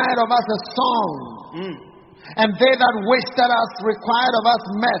required of us a song. And they that wasted us required of us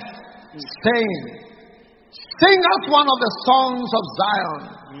mirth, saying, sing us one of the songs of Zion.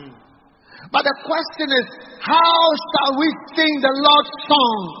 But the question is, how shall we sing the Lord's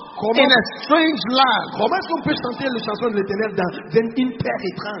song in a strange land? Comment est-ce qu'on peut chanter les chansons de l'Éternel dans une terre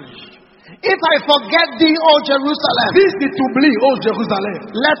étrange? If I forget thee, O Jerusalem, Si je t'oublie, ô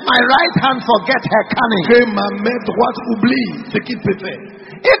Jérusalem, let my right hand forget her cunning. que ma main droite oublie ce qu'il peut faire.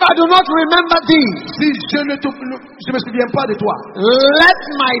 If I do not remember thee, Si je ne me souviens pas de toi, let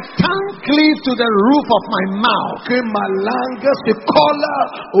my tongue cleave to the roof of my mouth. que ma langue se colle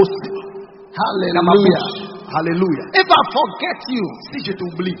à ma Hallelujah. bouche. Alléluia. If I forget you, Si je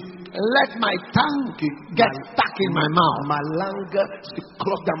t'oublie, let my tongue get stuck in my mouth. ma langue se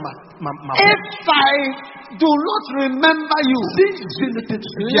cloche dans ma bouche. If I do not remember you, Si je ne te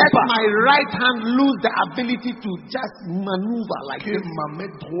souviens let pas, my right hand lose the ability to just maneuver like que this. ma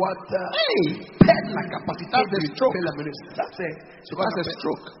main droite Hey, perd la capacité That's a de stroke. faire la menace. Ça, c'est quoi that's ça a fait?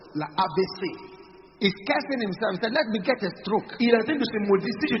 stroke. La ABC. He's cursing himself. He said, let me get a stroke. Il est en train de se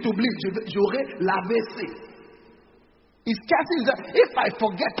maudire. Si je t'oublie, j'aurai l'AVC. He's cursing himself. If I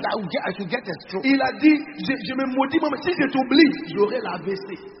forget, I should get a stroke. Il a dit, je me maudis moi, mais si je t'oublie, j'aurai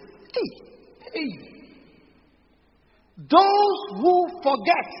l'AVC. Hey. Those who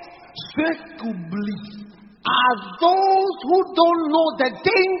forget, Ceux qui oublient, are those who don't know the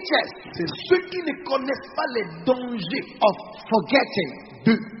dangers C'est ceux qui ne connaissent pas les dangers of forgetting.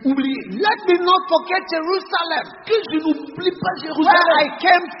 de oublier. Let me not forget Jerusalem, Que je n'oublie pas where Jérusalem, I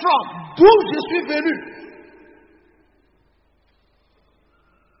came from. d'où je suis venu.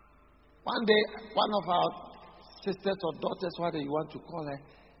 One day, one of our sisters or daughters, whatever you want to call her,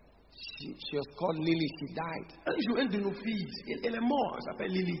 she was called Lily. She died. Un jour, une de nos filles, elle est morte, elle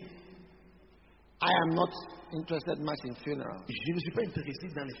s'appelle Lily. I am not interested much in funerals. Je ne suis pas intéressé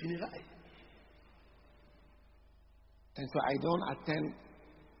dans les funérailles. And so I don't attend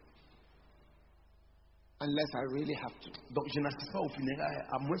unless I really have to. Donc je n'assiste pas aux funérailles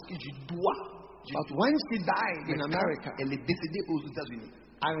à moins que je dois. But when she died in Mais quand America, elle est décédée aux États-Unis.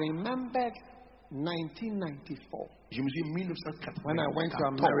 I remembered 1994 Je me suis en 1994. when I went to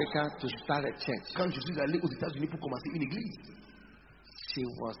America to start a church. Quand je suis allé aux États-Unis pour commencer une église, She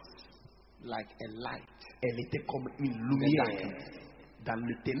was like a light. elle était comme une lumière dans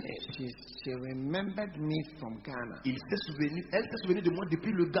le ténèbre. She remembered me from Ghana. Elle s'est souvenue de moi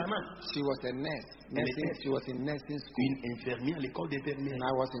depuis le Ghana. She was a nurse. She was in nursing school. Une infirmière à l'école d'infirmière. And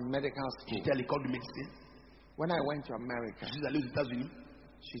I was in medical school. J'étais à l'école de médecine. When I went to America, Je suis allé aux États-Unis.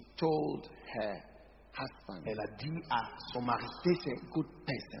 she told her husband, Elle a dit à son mari, this is a good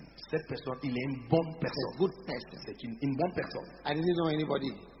person. cette personne, il est une bonne It's a personne. good person. C'est une bonne personne. I didn't know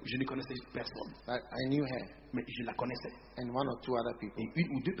anybody, Je ne connaissais personne, but I knew her mais je la connaissais. and one or two other people. Et une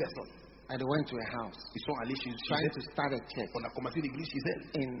ou deux personnes, And they went to a house ils sont allés chez trying elle. to start a church On a commencé une église chez elle,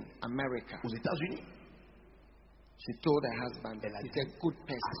 in America. aux États-Unis. She told her husband, Elle a he's dit a good à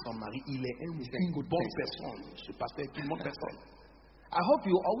person. son mari, il est une good bonne person. personne. Ce pasteur est une bonne personne. I hope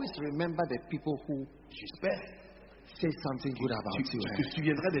you always remember the people who J'espère. say something good about Tu you. te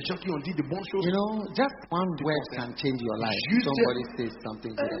souviendras des gens qui ont dit de bonnes choses. You know, just one word can change your life. Juste Somebody says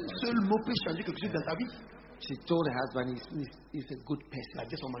something good Un about seul mot peut changer quelque chose dans ta vie. you. She told her husband, he's a good Elle a person.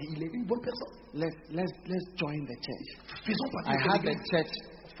 dit à son mari, il est une bonne personne. Let's join the church. Faisons I partie had de a l'église. church,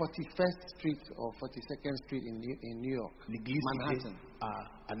 41st Street or 42nd Street in New York, L'église Manhattan.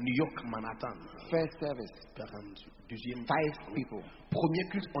 à New York, Manhattan. First service, 42e. 5 people. Premier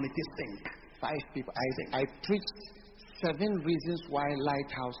culte, on était 5. 5 people. I preached 7 reasons why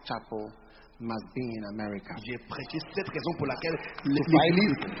Lighthouse Chapel must be in America. J'ai prêché 7 raisons pour lesquelles five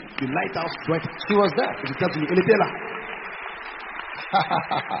l'église de Lighthouse doit être She was there. aux États-Unis. Elle était là.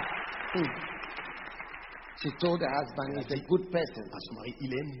 She told her husband, he's a good person. À son mari,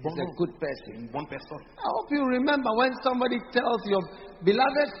 il est une He's bonne, a good person. une bonne personne. I hope you remember when somebody tells your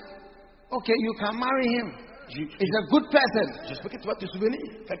beloved, okay, you can marry him. He's a good person. J'espère que tu vas te souvenir.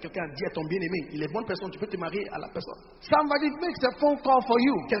 Quand quelqu'un dit à ton bien-aimé, il est bonne personne, tu peux te marier à la personne. Somebody makes a phone call for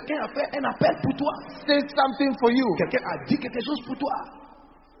you, Quelqu'un a fait un appel pour toi. says something for you. Quelqu'un a dit quelque chose pour toi.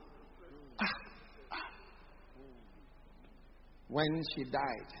 When she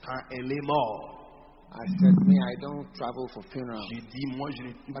died, Quand elle est morte, I said, me, I don't travel for funerals. j'ai dit, moi, je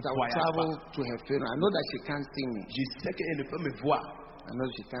ne But I will voyage travel pas. to her funeral. I know that she can't see me. Je sais qu'elle ne peut me voir. I know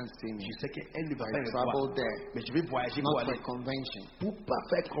she can't see me. Je sais qu'elle ne va I pas me travel voir. there, Mais je vais voyager not pour for aller, a convention, pour pas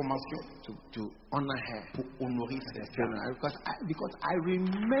faire convention, to honor her pour honorer cette femme. funeral. Because I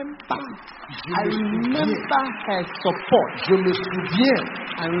remember souviens. her support. Je me souviens,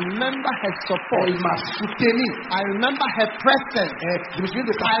 I remember her support. elle m'a soutenu. I remember her presence. Je me souviens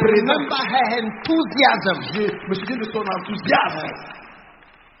de sa I présence. remember her enthusiasm. Je me souviens de son enthousiasme.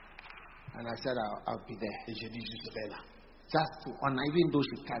 And I said, I'll be there. Et j'ai dit, je serai là. Just to honor, even though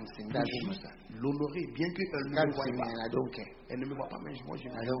she can't sing. Doesn't Juste matter. l'honorer, bien qu'elle ne Can't me voie sing pas. and I don't care. Elle ne me voit pas, mais moi, je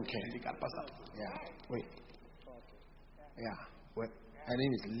I don't care. ne regarde pas ça. Yeah. Oui. Yeah. Ouais. Her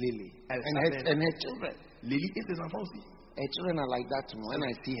name is Lily. Elle And s'appelle- her children. Lily et ses enfants aussi. Her children are like that too. When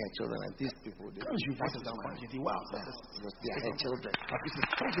I see her children and these people, Quand je vois ses that's enfants, my- je dis, waouh, ça, because they are her children. parce que ce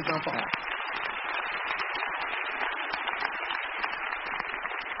sont ses enfants.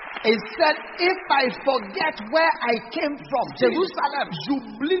 It said, if I forget where I came from, Jerusalem,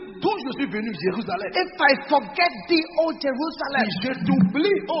 J'oublie d'où je suis venu, Jérusalem. if I forget thee, O Jerusalem, Si je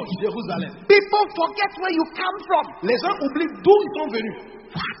t'oublie, oh Jérusalem. people forget where you come from. Les gens oublient d'où ils sont venus.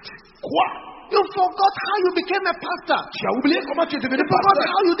 Quoi? You forgot how you became a pastor. Tu as oublié comment tu es devenu You forgot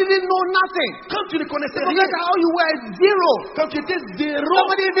pasteur. how you didn't know nothing. Quand tu ne connaissais You rien, forgot how you were zero. quand tu étais zéro,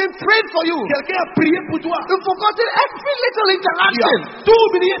 Nobody even prayed for you. quelqu'un a prié pour toi. You forgot every little Tu interaction. as tout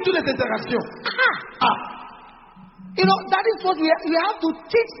oublié, toutes les interactions. Ah, You know, that is what we have to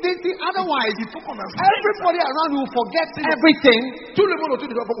teach this thing. Otherwise, il faut qu'on enseigne. everybody around will forget everything, Tout le monde autour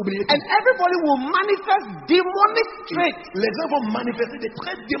de toi va oublier. and everybody will manifest demonic traits. Les gens vont manifester des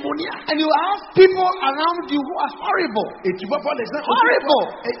traits démoniaques. And you have people around you who are horrible. Et tu vas voir les gens Horrible.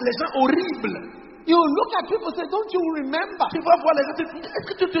 et les gens horribles. You look at people and say, don't you remember? Tu vas voir les gens, est-ce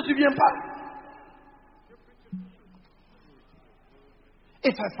que tu ne te souviens pas?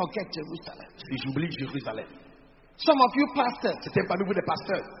 If I forget Jerusalem. Si j'oublie Jérusalem. Some of you pastors, C'était parmi vous des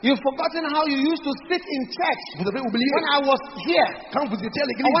pasteurs. you've forgotten how you used to sit in church. Vous avez oublié When I was here, quand vous étiez à or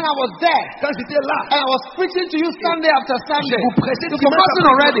l'église, when I was there, quand j'étais là, and I was preaching to you Sunday after Sunday. vous prêchez You've dimanche forgotten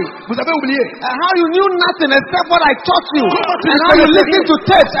après already. dimanche. Vous avez oublié. And how you knew nothing except what I taught you. Comment tu And ne how you connaissais listened rien? to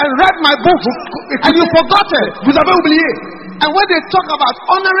tapes and read my books. And you've forgotten. Vous avez oublié. And when they talk about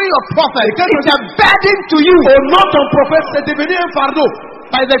honoring your prophet, quand it's on a burden to you. Honore ton prophète, c'est devenu un fardeau.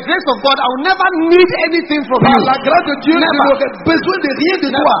 By the grace of God, I will never need anything from Par you. la grâce de Dieu, je Never. n'aurai besoin de rien de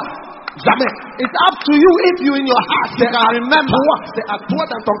toi. Jamais. It's up to you if you in your heart you can remember. Toi, c'est à toi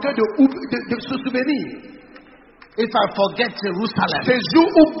dans ton cœur de se souvenir. If I forget Jerusalem, C'est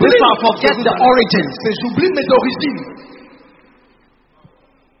j'oublie if I forget the origins, c'est j'oublie mes origines.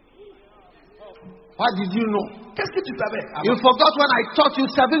 what did you know? Qu'est-ce que tu savais? You forgot when I taught you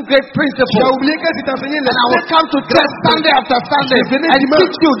 7 great Tu as principles. oublié que si t'enseignais And I will come to church Sunday after Sunday Je venais and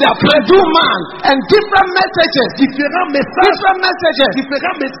dimanche. teach you the Purdue man and different messages, différents messages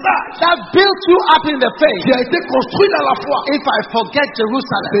that built you up in the faith. qui a été construit dans la foi. If I forget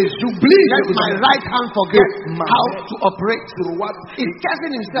Jerusalem, Et j'oublie let my Jérusalem. right hand forget Ma how main to operate. He's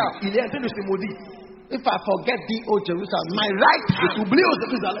cursing himself. Il est en train de se maudire. If I forget thee, O Jerusalem, my right hand J'oublie au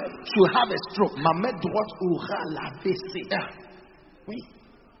Jérusalem. should have a stroke. Ma main droite aura l'AVC. Oui.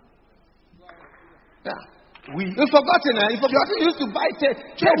 Yeah. Oui. You've forgotten, eh? You've forgotten you used to buy tape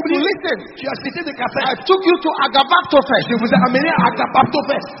to listen. Tu as cité des I cassettes. took you to Agabaptofest. Je vous ai amené à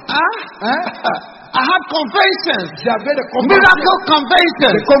Agabaptofest. I had conventions, J'avais des conventions. miracle conventions.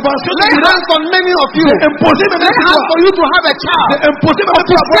 Des conventions de Lay miracles. hands on many of you. J'ai imposé mes Lay mains hands sur for toi. you to have a child. J'ai imposé mes mains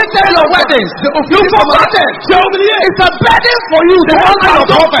sur toi. Officiated your weddings. J'ai You officié ton forgot mariage. it. J'ai oublié. It's a burden for you to honor your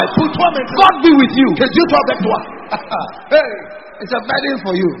prophet. Pour toi maintenant. God be with you. Que Dieu soit avec toi. Hey, it's a burden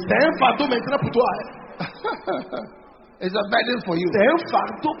for you. C'est un fardeau maintenant pour toi. It's a burden for you. C'est un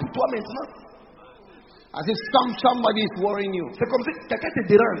fardeau pour toi maintenant. As if somebody is worrying you. C'est comme si quelqu'un te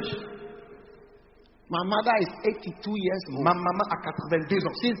dérange. My mother is 82 years old. Ma maman a 82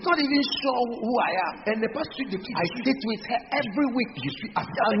 ans. She's not even sure who I am. Elle n'est pas sûre de qui I je suis. sit with her every week. Je suis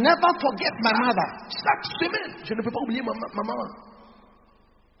assis I'll avec never forget my mother. chaque semaine. Je ne peux pas oublier ma maman.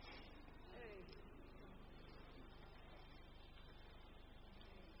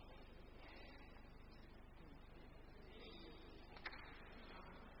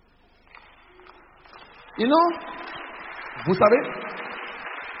 You know, Vous savez,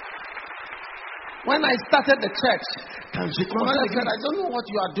 when I started the church, quand j'ai my commencé mother à said, l'église, I don't know what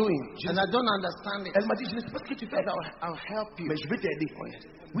you are doing, and I don't understand it. elle m'a dit, je ne sais pas ce que tu fais, But I'll help you. mais je vais t'aider. Oh, yes.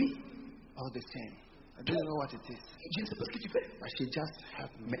 Oui, All the same. I don't know what it is. je ne sais pas ce que tu fais. But she just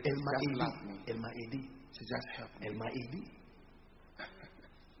helped me. Mais elle m'a Just aidé. loved me. Elle m'a aidé. She just helped me. Elle m'a aidé.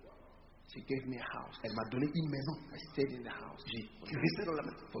 She gave me a house. Elle m'a donné une maison. I stayed in the house J'ai resté dans la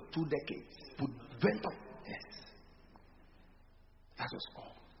maison for 2 decades. pour 20 ans. Yes. That was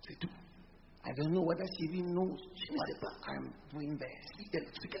all. C'est tout. I don't know whether she even knows Je ne sais pas. what I'm doing there. Ce qu'elle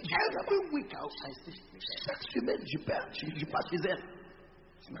fait, Every week I stay with her. chaque semaine, je passe chez elle.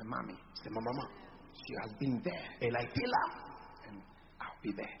 It's my mommy. C'est ma maman. She has been there, Elle a été là. and I'll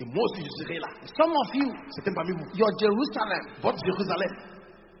be there. Et moi aussi, je serai là. Some of you, C'était parmi vous. your Jerusalem, Votre Jérusalem,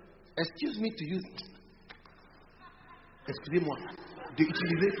 excuse me to use, excusez-moi,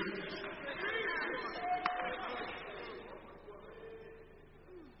 d'utiliser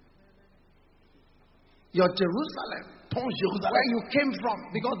your Jerusalem, ton where Jérusalem. you came from,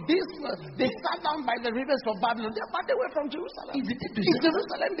 because they sat down by the rivers of Babylon, but they were from Jerusalem. Ils étaient de It's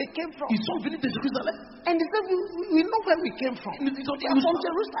Jerusalem they came from. Ils sont venus de Jérusalem. And they said, we know where we came from. Ils ont dit, We are from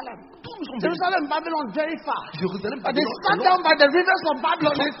Jerusalem. Tous nous sommes venus. Jerusalem, Babylon, very far. Jérusalem, But they Babylone, sat alors, down by the rivers of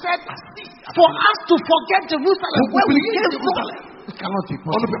Babylon and said, assis, for us to forget Jerusalem, Pour where we oublier came Jérusalem. from. It cannot be on ne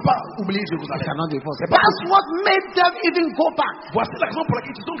possible. peut pas oublier It Jérusalem. cannot be possible. C'est pas That's what made them even go back. Voici la raison pour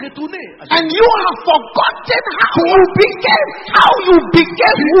laquelle ils sont retournés. And you have forgotten how you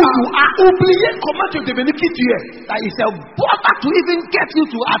became who you are. Oublié comment tu es devenu qui tu es. That is a bother to even get you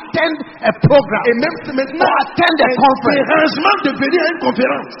to attend a program Et même si maintenant, or attend a conference. dérangement de venir à une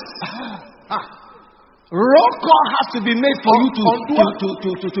conférence. Roll call has to be made for you on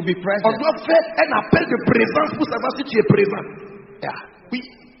to be On present. doit faire un appel de présence pour savoir si tu es présent. Yeah. Oui.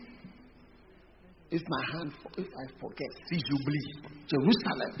 If I forget Si j'oublie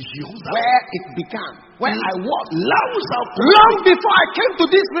Jerusalem, Jérusalem, where it began, where I was, là où ça a long before I came to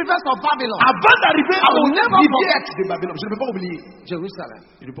these rivers of Babylon, avant d'arriver I will aux never rivières forget de Babylone, je ne peux pas oublier. Jerusalem.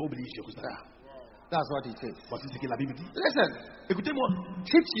 Je ne peux pas oublier Jérusalem. That's what it says. Voici ce que la Bible dit. Listen, Écoutez-moi.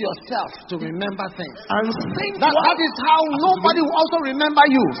 teach yourself to remember things. Enseigne-toi. That is how nobody will also remember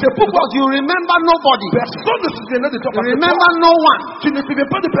you. C'est pourquoi Because you remember nobody. personne ne se souviendra de toi. You Parce que remember no one. tu ne te souviens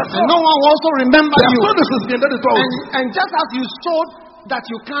pas de And personne. no one will also remember you. Personne ne se souviendra de toi. And just as you showed that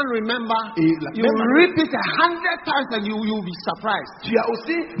you can't remember, Et la you même manière- repeat 100 times and you will be surprised. Tu as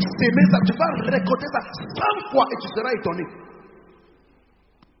aussi aimé ça. Tu vas récolter ça 100 fois et tu seras étonné.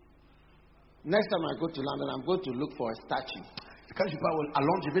 Next time I go to London, I'm going to look for a statue. Quand je pars à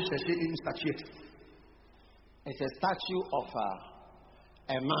Londres, je vais chercher une statuette. It's a statue of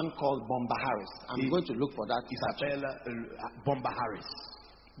a man called Bomba Harris. I'm going to look for that Il statue. s'appelle Bomba Harris.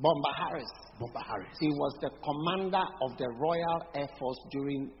 Bomba Harris. Bomba Harris. He was the commander of the Royal Air Force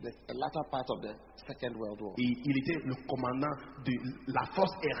during the latter part of the Second World War. Et il était le commandant de la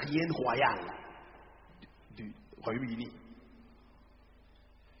force aérienne royale du Royaume-Uni.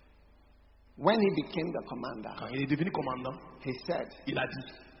 When he became the commander, Quand il est devenu commandant, he said, il a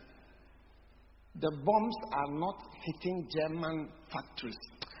dit, the bombs are not hitting German factories.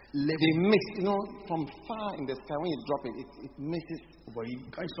 les They miss, from far in the sky, when you drop it, it misses. vous voyez,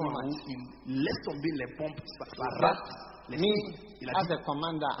 quand ils sont en haut, ils laissent tomber les bombes, ça But rate. Les me, cibles. Il a as dit, a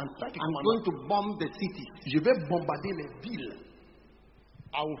commander, en tant que I'm commandant, going to bomb the city. je vais bombarder les villes.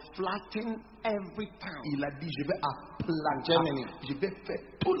 I will flatten every town. Il a dit, je vais aplatir. Germany. Je vais faire,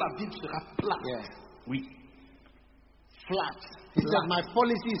 toute la ville sera plate. Yes. Oui. Flat. He said, my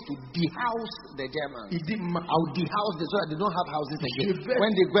policy is to dehouse the Germans. Il dit, I'll dehouse them so that they don't have houses again. Je vais-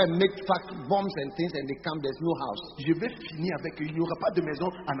 When they go and make bombs and things and they come, there's no house. je vais finir avec eux. Il n'y aura pas de maison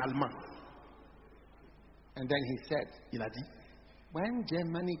en allemand. And then he said, Il a dit, when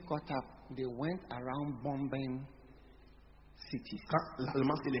Germany got up, they went around bombing cities. quand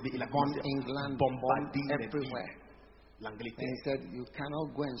l'allemand s'est levé, il a Bomb commencé à England, bombarder bomb les everywhere. villes. And L'Angleterre. he said, you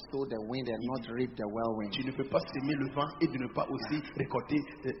cannot go and sow the wind and not reap the whirlwind. Tu ne peux pas semer le vent et de ne pas aussi récolter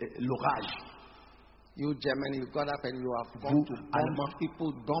l'orage. You Germany, you got up and you have gone Vous, to bomb Allemands,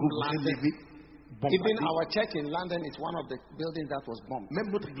 people, Vous bomb vous êtes London. levé, Even bombardé. our church in London is one of the buildings that was bombed. Même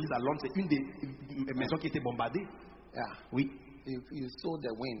notre église à Londres, c'est une des maisons qui a été bombardée. Yeah. Oui. You sow the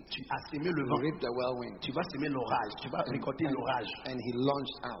wind, Tu as semé le you vent. reap the whirlwind. Tu vas semer l'orage. Tu vas récolter l'orage. And he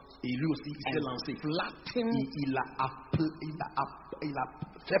launched out. Et lui aussi, il s'est lancé. Flatten, Il a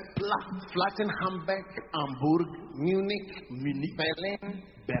fait plat flatten Hamburg, Hambourg, Munich, Munich, Berlin,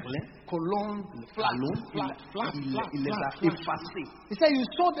 Berlin, Cologne, flat, Londres. flat, flat, Il flat, les a flat, flat. effacés. He said, you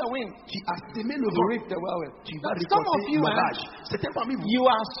sow the wind, Tu as semé le you vent. reap the whirlwind. Tu vas But some of récolter you, l'orage. C'était parmi vous. you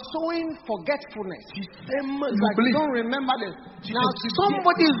are sowing forgetfulness. Tu sèmes It's like you l'oubli. don't remember this. Tu Now te souviens.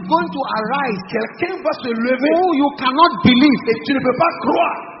 somebody is going to arise Quelqu'un va se lever who you cannot believe et tu ne peux pas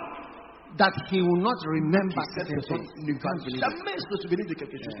croire that he will not remember que cette certain personne things. ne You va can't believe it. jamais se souvenir de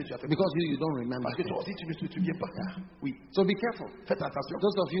quelque chose que tu as fait. Because you don't remember. Parce que toi aussi, tu ne te souviens pas. Oui. So be careful. Faites attention.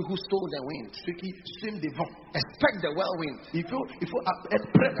 Those of you who stole the wind, Ceux qui sèment des vents. expect the whirlwind. Il faut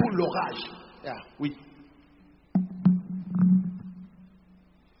être prêt pour l'orage. Yeah. Oui.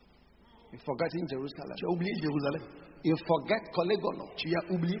 You're forgetting Jerusalem. Tu as oublié Jérusalem. You forget Kolegono, Tu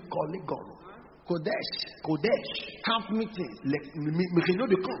as oublié Corlegon, Kodesh, Kodesh, camp meetings, les réunions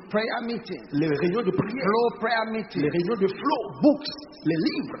de camp, prayer meetings, les réunions de prière, flow prayer les meetings, réunions de flow, books, les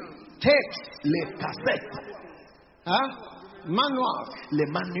livres, tapes, les cassettes, manuals. les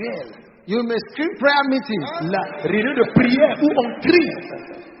manuels, You may scream prayer meetings. la réunion de prière où on crie,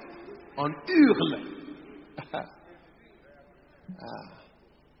 on hurle.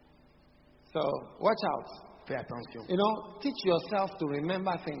 So watch out. Fais attention. Teach yourself to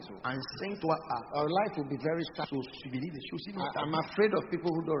remember things. Enseigne-toi à Our life will be very sad. se souvenir des choses. Sinon, I'm afraid of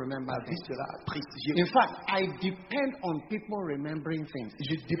people who don't remember ta vie things. sera triste. In fact, I depend on people remembering things.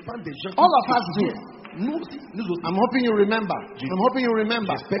 Je dépends des gens. All of us do. Nous aussi, nous aussi. I'm hoping you remember. I'm hoping you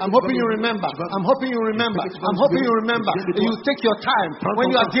remember. I'm hoping you remember. I'm hoping you remember. I'm hoping you remember. You take your time. When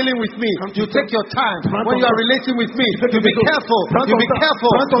you are dealing with me, you take your time. When you are relating with me, you be careful. You be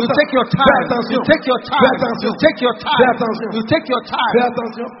careful. You take your time. You take your time. You take your time. You take your Fais time.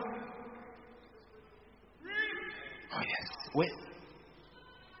 attention. Oh yes. Oui.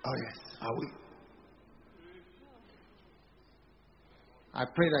 Oh yes. Ah oui. I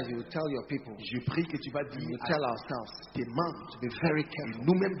pray that you will tell your people. Je prie que tu vas dire You à tell ourselves. tes membres To be very careful.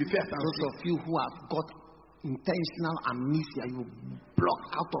 nous-mêmes de faire Those attention. of you who have got intentional amnesia, you block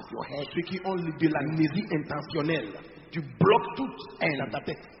out of your head. Ceux qui ont de l'amnésie intentionnelle, tu bloques tout dans ta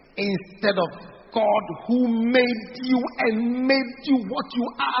tête. Instead of God who made you and made you what you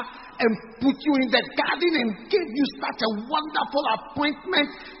are and put you in the garden and gave you such a wonderful appointment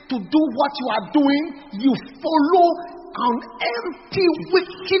to do what you are doing, you follow an empty,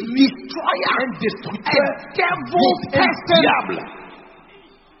 wicked destroyer, Un destructeur, a devil un person. diable.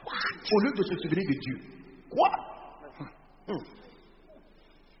 Au lieu de se souvenir de Dieu. Quoi?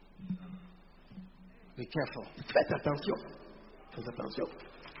 Be careful. Faites attention. Faites attention.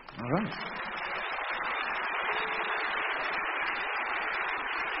 All right.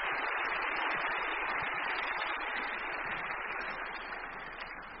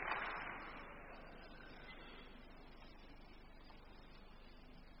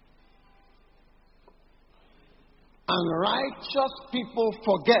 Unrighteous people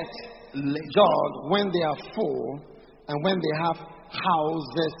forget God when they are full and when they have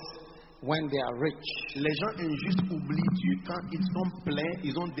houses when they are rich. Les gens injustes oublient Dieu quand ils sont pleins,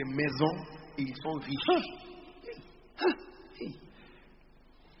 ils ont des maisons et ils sont riches.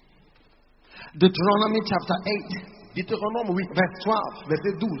 Deuteronomy chapter 8, Deutéronome 8, verse 12.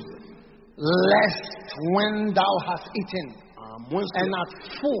 verset 12. Lest when thou hast eaten À moins que, and art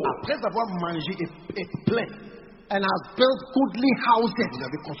full après avoir mangé et plein, and hast built goodly houses vous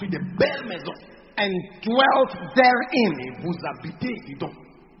avez construit des belles maisons and dwelt therein, et vous habitez dedans.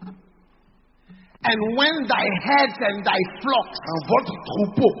 and when thy herds and thy flocks Quand votre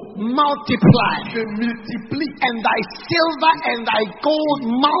troupeau multiply, se multiplie, and thy silver and thy gold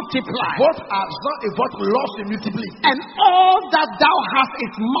multiply, votre argent et votre l'or se multiplient, and all that thou hast is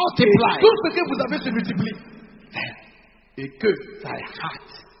et multiplied, tout ce que vous avez se multiplie, et que thy heart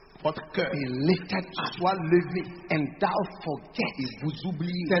votre cœur be lifted up, soit levé, and thou forget et vous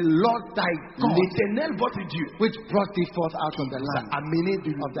oubliez the Lord thy God, l'Éternel votre Dieu, which brought thee forth out of the vous a land amené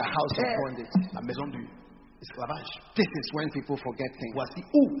de of the house of terre, bondage. la maison du esclavage. This is when people forget things. Voici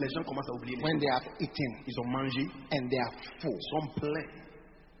où les gens commencent à oublier les When choses. they have eaten Ils ont mangé, and they are full, ils sont pleins,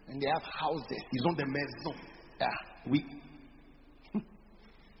 and they have houses. ils ont des maisons. Yeah. Oui,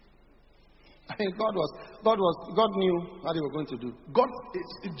 I think God knew what they were going to do.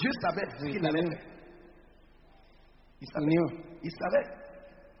 Dieu savait ce qu'il allait faire. Il He savait. knew. Il savait.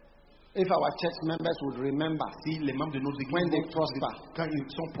 If our church members would remember Si les membres de nos églises, when they vont- prosper, quand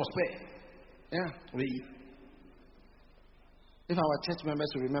ils sont prospères, yeah. oui, If our church members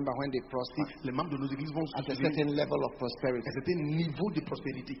would remember when they prosper si les membres de nos églises vont se at a souvenir certain level of à prosperity, un certain niveau de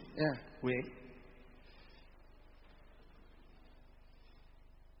prospérité. yeah. Oui.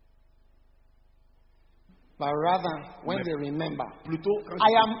 But rather when they remember, Plutôt, quand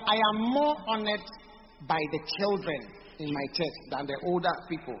I am more honored by the children in my church than the older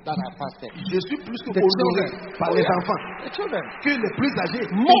people that are pastored. je suis plus que The honoré children. par Oh, les yeah. enfants The children. que les plus âgés.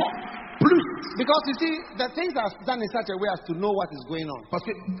 More. Plus. Because you see, the things are done in such a way as to know what is going on. Parce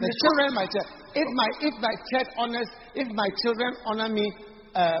que The children in my church, if my church honors, if my children honor me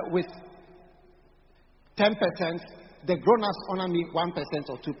with 10%, the grown-ups honor me 1%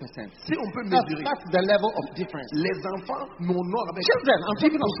 or 2%. si on peut mesurer, That's the level of difference. les enfants m'honorent avec Children, I'm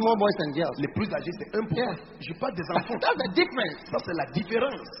talking of small boys and girls. les plus âgés, c'est 1%. Yeah. Je parle des enfants. That's the difference. Ça, c'est la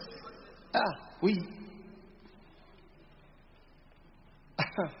différence. Ah. Oui.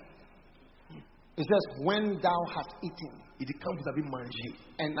 It says, when thou hast eaten Il dit quand vous avez mangé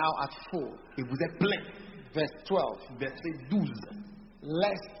and thou art full, et vous êtes plein. verse 12, Verset 12.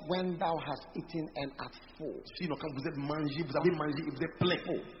 lest when thou hast eaten and art full, Sinon, quand vous êtes mangé, vous avez mangé et vous êtes plein.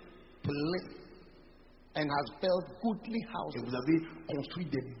 Plein. and hast built goodly Et houses. vous avez construit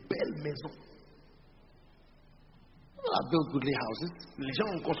des belles maisons. People have built goodly houses. Les gens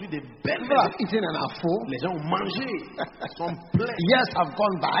ont construit des belles People have maisons. eaten and are full. Les gens ont mangé, sont pleins. Years have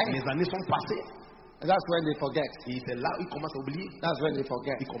gone by. Les années sont passées. And that's when they forget. Et c'est là où ils commencent à oublier. That's when they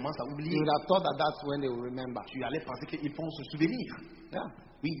forget. Ils commencent à You oublier. would have thought that that's when they will remember. Tu allais penser qu'ils vont se souvenir. Yeah.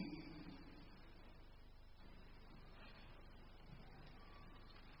 Oui.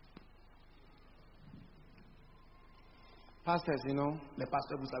 Pastors, you know, Les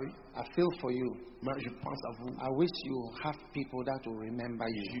pasteurs, vous savez, I feel for you. moi je pense à vous. I wish you have people that will remember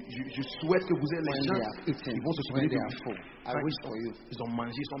you Je souhaite que vous ayez when les they gens have eaten, qui vont se when souvenir they de are vous. full. I Quand wish for you. ils ont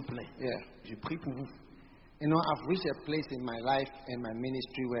mangé, ils sont pleins. Yeah. Je prie pour vous. You know, I've reached a place in my life and my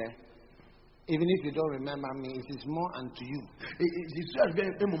ministry where even if you don't remember me, it is more unto you. Et je suis arrivé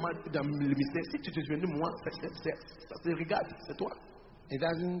à un moment dans le ministère. Si tu te souviens de moi, ça se regarde, c'est toi. It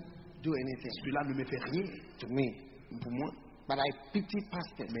doesn't do anything Celui-là ne me fait rien to me. pour moi. But I pity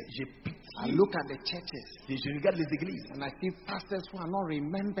pastors. Mais j'ai I pitié. look at the churches Et je regarde les églises. and I see pastors who are not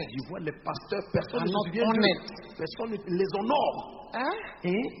remembered. Je vois les pasteurs, personne Are ne not se souvient honored. d'eux. Personne ne les honore. Huh?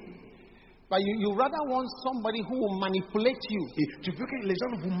 Hein? But you rather want somebody who will manipulate you, Et tu veux que les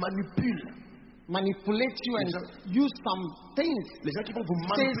gens vous manipulent. manipulate you and use some things, Les gens qui vont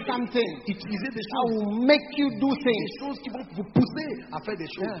vous say manipuler. something Utiliser des that choses. will make you do Des things. choses qui vont vous pousser à faire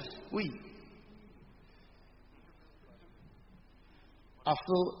des choses. Oui. I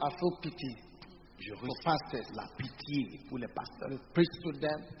feel pity Je for ressens pastors. la pitié pour les pasteurs. Preach to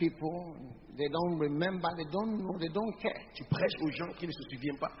them, people, they don't remember, they don't know, they don't care. Tu prêches aux gens qui ne se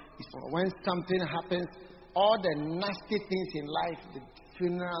souviennent pas. Ils sont When something happens, all the nasty things in life, the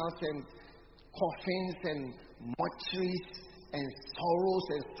funerals and coffins and mortuaries and sorrows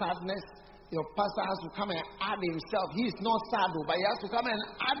and sadness, your pastor has to come and add himself. He is not sad, but he has to come and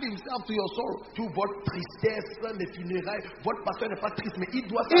add himself to your sorrow. toute votre tristesse, les funérailles. Votre pasteur n'est pas triste, mais il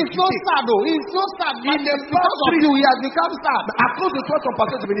doit He's not s'ajouter. sad, though. He's not sad. But Il n'est pas because of triste. you, he has become sad. À cause de toi, ton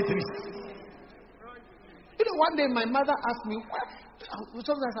pasteur est devenu triste. You know, one day my mother asked me, what?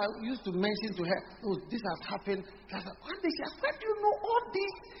 Sometimes I used to mention to her, oh, this has happened. One day she asked, where do you know all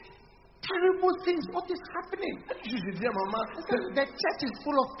these terrible things? What is happening? Je dis à maman, The church is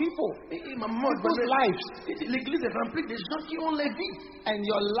full of people. et maman, People's lives. l'église est remplie de gens qui ont les vies. And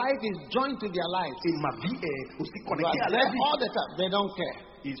your life is joined to their lives. Et ma vie est aussi You connectée are à leur there vie. all the time. They don't care.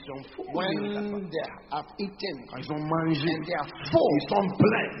 Ils sont fous. When they have eaten Quand ils ont mangé, and they are full. ils sont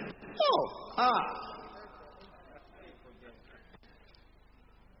pleins. Oh, Ah,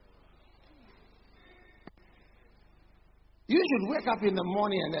 you should wake up in the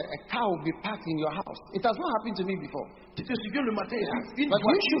morning and a car will be parked in your house. It has not happened to me before. tu te souviens le matin, une But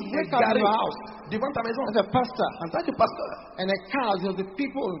you should voiture est wake up in garée your house devant ta maison. as a pastor. En tant que pasteur, And a car, the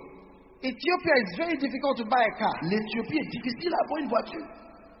people. Ethiopia is very difficult to buy a car. l'Éthiopie est difficile à avoir une voiture.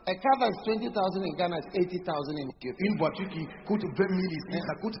 A car that's 20,000 in Ghana is 80,000 in Ethiopia. Une voiture qui coûte 20 000 ici,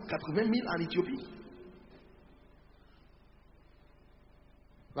 ça coûte 80 000 en Éthiopie.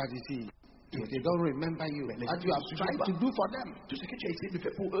 But you see, if they don't remember you, Mais les what gens you ne have se souviennent tried to pas. do for them, Tout ce que tu as essayé de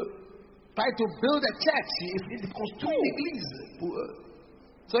faire pour eux, try to build a church. j'ai essayé de construire une église pour eux.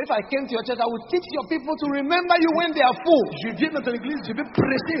 So if I came to your church, I would teach your people to remember you when they are full. Je viens dans ton église, je vais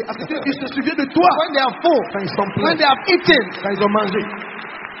prêcher à ce qu'ils se souviennent de toi When they are full. quand ils sont When pleins, they have eaten. quand ils ont mangé.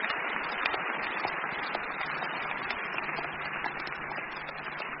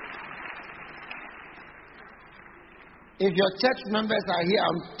 If your church members are here,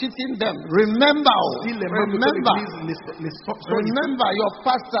 I'm teaching them. Remember, Si les membres de remember, l'église sont remember your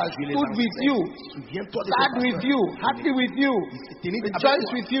pastor je les stood with you, souviens-toi de sad ton with pasteur. you, happy with you, Tenez avec rejoice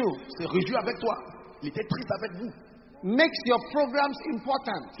toi. with you. Se réjouit avec toi. Il était triste avec vous. Makes your programs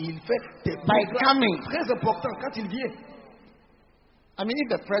important. Il fait des By programmes coming. très importants quand il vient. I mean, if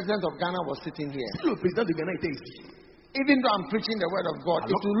the president of Ghana was sitting here, Si le président de Ghana était ici, even though I'm preaching the word of God,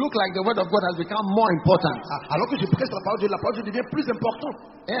 it will look like the word of God has become more important. alors que je prêche la parole de Dieu devient plus important.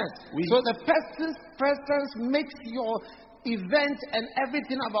 Yes. Oui. So the presence makes your event and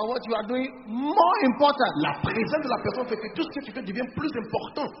everything about what you are doing more important. La présence de la personne fait que tout ce que tu fais devient plus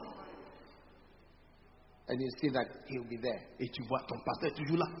important. And you see that he'll be there. Et tu vois, ton pasteur est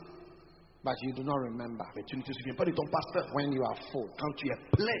toujours là. But you do not remember Mais tu ne te souviens pas de ton pasteur. when you are full. Quand tu es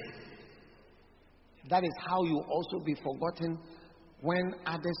plein, That is how you also be forgotten when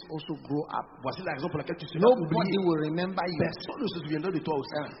others also grow up. voici la raison pour laquelle tu seras Nobody oublié. will remember you. Personne ne se souviendra de toi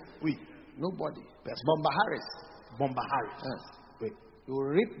aussi. Oui. Nobody. Personne. Bomba Harris. Bomba Harris. Yes. Oui. You will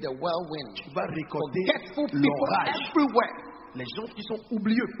reap the whirlwind. Tu vas récolter Forgetful people l'orage. everywhere. Les gens qui sont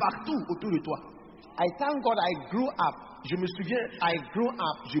oublieux partout autour de toi. I thank God I grew up. Je me souviens, I grew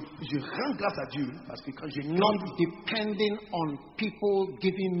up je rends grâce à Dieu parce que quand j'ai not grandi, depending on people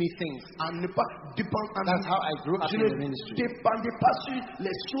giving me things. à ne pas dépendre, That's how I grew up je in the ne ministry. dépendais pas sur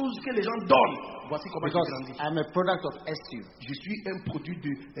les choses que les gens donnent. Voici comment j'ai Because grandi. I'm a product of SU. Je suis un produit de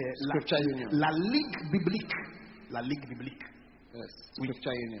Scripture Union. la Ligue biblique. La Ligue biblique. Yes.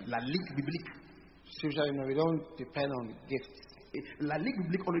 Scripture Union. La Ligue biblique. Scripture Union, we don't depend on gifts. Et la Ligue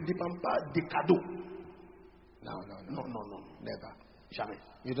biblique, on ne dépend pas des cadeaux. No. Non, non, non. Never. Jamais.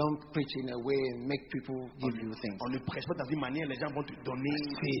 You don't preach in a way and make people give you things. On ne prêche pas dans une manière, les gens vont te donner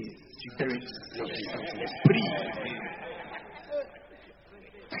Spirit. l'esprit.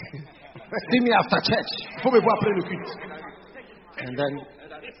 See me after church. Il faut me voir après le culte.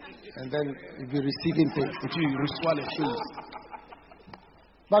 And then you'll be receiving things. Et tu reçois les choses.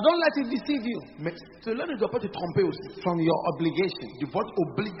 But don't let it deceive you Mais cela ne doit pas te tromper aussi from your obligation de votre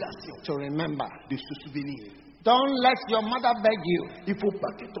obligation to remember. de se souvenir. Don't let your mother beg you. Il ne faut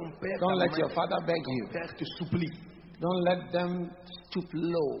pas que ton père, Don't ta let your mère, father beg ton you. père te supplie. Don't let them stoop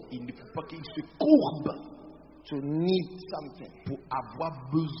low Il ne faut pas qu'il se courbe to need something. pour avoir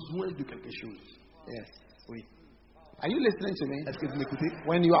besoin de quelque chose. Yes. Oui. Are you listening to me? Est-ce que vous m'écoutez?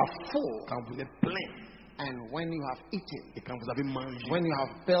 When you are full Quand vous êtes plein and when you have eaten, et quand vous avez mangé, when you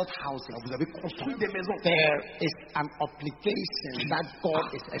have built houses, quand vous avez construit des maisons, there is an obligation that God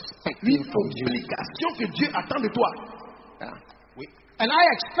is expecting une from you. obligation que Dieu attend de toi. Yeah. Oui. And I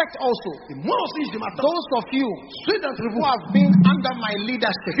expect also Et moi aussi, je m'attends. those of you Ceux d'entre who vous have been under my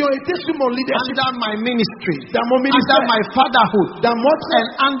leadership, qui ont été sous mon leadership, under my ministry, dans mon under ministère, my fatherhood, dans mon and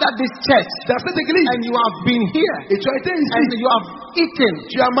under this church, dans cette église, and you have been here, et tu as été ici, and you have eaten,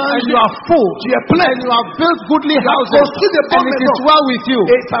 tu as mangé, and you are full, tu es plein, and you have built goodly tu as houses, construit des and bonnes it is maisons, well with you.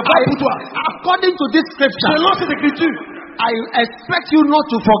 et ça va pour toi. According to this scripture, Selon cette écriture, I expect you not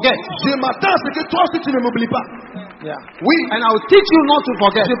to forget. je m'attends à ce que toi aussi tu ne m'oublies pas. Yeah. Oui, And I will teach you not to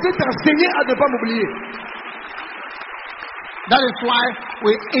forget. je peux t'enseigner à ne pas m'oublier. That is why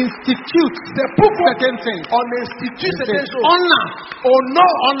we institute C'est pourquoi certain things. on institue certaines choses. Honor, Honor,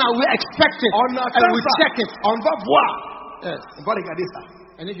 honor, we expect it, on and attend we ça. check it. On va voir. Yes. On va regarder ça.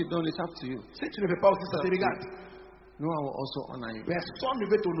 And if you don't, it's up to you. Si tu ne fais pas aussi, ça te regarde. No one will also honor you. Personne ne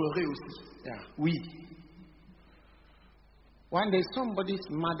veut t'honorer aussi. Yeah. Oui. One day, somebody's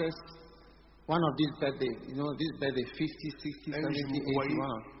mother's, one of these birthdays, this birthday, 50, 60, Un 70, jour, 80, vous voyez,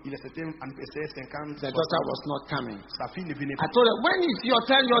 one. il a c'était anniversaire 50. The daughter was not coming. Sa fille ne venait I pas. told her, when it's your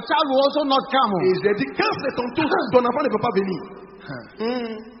turn, your child will also not come. Et je lui ai dit, quand c'est ton tour, ton enfant ne peut pas venir.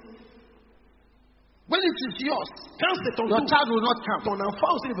 When it is yours, Quand c'est ton your tour, child will not come. ton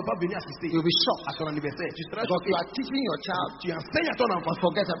enfant aussi ne peut pas venir assister You'll be shocked. à son anniversaire. Tu seras Because choqué. you are teaching your child Tu enseignes à ton enfant to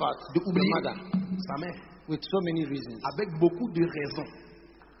forget about de the oublier mother sa mère with so many reasons. avec beaucoup de raisons.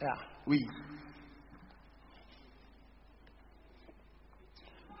 Yeah. Oui.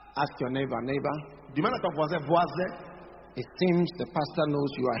 Ask your neighbor, Demande à ton voisin, it seems the pastor knows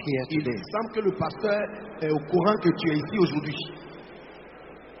you are here il today. semble que le pasteur est au courant que tu es ici aujourd'hui.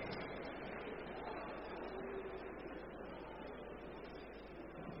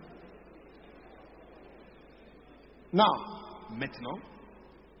 Now, Maintenant,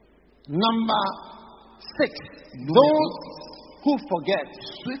 number 6. Numéro Those who forget,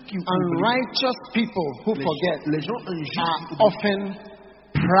 ceux qui oublient, unrighteous people who forget, les gens injustes are qui oublient, often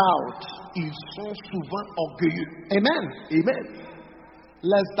proud. ils sont souvent orgueilleux. Amen. Amen.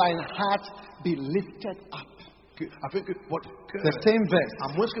 Lest thine heart be lifted up. Afin que votre The cœur, same verse. à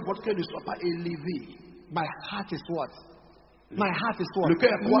moins que votre cœur ne soit pas élevé. My heart is what? My heart is what? Le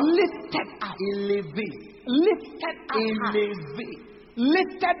cœur est quoi? Lifted up. Élevé. Lifted up heart. Élevé.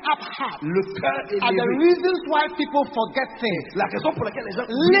 Lifted up heart. Le cœur Are the élevé. reasons why people forget things. La raison pour laquelle les gens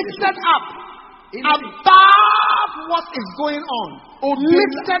oublient les Lifted choses. up Élevé. above what is going on. Au-delà.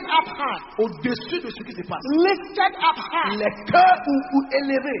 Lifted up heart. Au-dessus de ce qui se passe. Lifted up heart. Les cœurs ou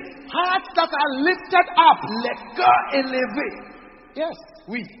élevés. Hearts that are lifted up. Les cœurs élevés. Yes.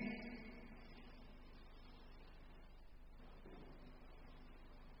 Oui.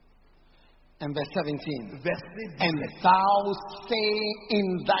 And verse 17. Verset And 17. thou say in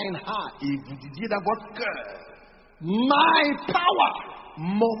thine heart, Et vous disiez dans votre cœur, my power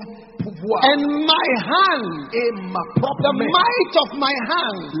mon pouvoir and my hand, et ma propre the main, might of my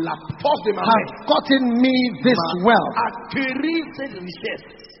hand, la force de ma main, have gotten me this m'a wealth. acquéri cette richesse.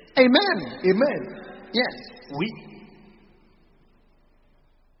 Amen. Amen. Yes. Oui.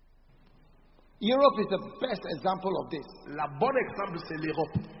 Europe is the best example of this. La bonne exemple, c'est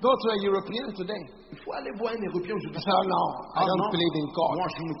l'Europe. Go to a European today. Il faut aller voir un Européen I aujourd'hui. say, oh, no, I don't non. believe in God. Moi,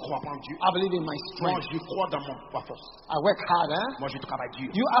 je ne crois pas en Dieu. I believe in my Moi, strength. je crois dans ma force. I work hard, eh? Moi, je travaille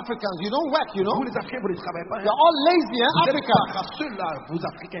dur. You Africans, you don't work, you know. Vous, les Africains, vous ne travaillez pas. You're all lazy, eh? Vous êtes Africa. paresseux, là, vous,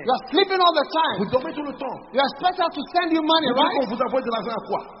 Africains. You're sleeping all the time. Vous dormez tout le temps. You expect us to send you money, Vous voulez right? qu'on vous envoie de l'argent à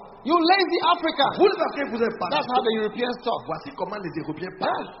quoi? You lazy Africa. Vous, les Africains, vous êtes That's how paresseux. the Europeans talk. Voici comment les Européens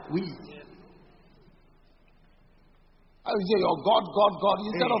parlent. Oui. Oh, you say, your God, God, God.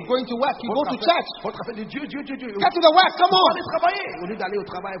 Instead of going to work, you go to church. Votre affaire de Dieu, Dieu, Dieu, Dieu. Get to the work. Come Vous on. allez travailler. Au lieu d'aller au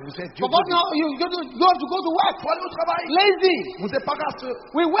travail, vous êtes Dieu. But what now? You have to go to work. Vous allez au travail. Lazy. Vous êtes paresseux.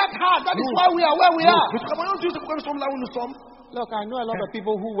 We work hard. That is No. why we are where we are. Nous travaillons Dieu, c'est pourquoi nous sommes là où nous sommes. Look, I know a lot of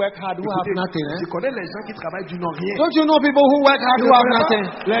people who work hard who have Écoutez, nothing. Eh? je connais les gens qui travaillent du non rien. Don't you know people who work hard who have nothing?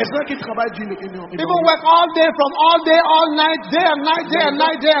 Les gens qui travaillent du non rien. People work all day, from all day, all night, day and night, day and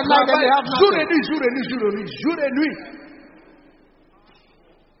night, day and night, and they have Jour et nothing. nuit, jour et nuit, jour et nuit, jour et nuit.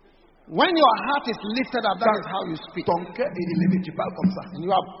 When your heart is lifted up, that is how you speak. Ton cœur est élevé, tu parles comme ça. And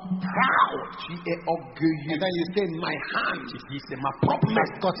you are proud. Tu es orgueilleux. And then you say, my hand Tu dis, c'est ma propre main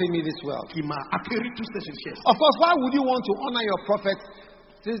has gotten me this wealth. qui m'a acquéri toutes ces richesses. Of course, why would you want to honor your prophet?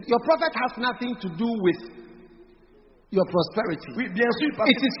 Your prophet has nothing to do with your prosperity. Oui, bien sûr,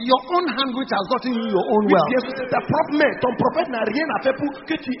 parce It is your own hand which has gotten you your own oui, wealth. bien sûr, c'est ta propre main. Ton prophète n'a rien à faire pour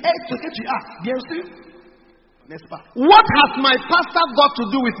que tu aies ce que tu as. Bien sûr. N'est-ce pas? What has my pastor got to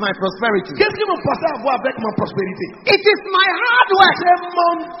do with my prosperity? Qu'est-ce que mon pasteur a à voir avec ma prospérité? It is my hard work. C'est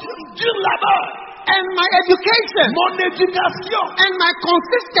mon dur labeur. and my education, mon éducation, and my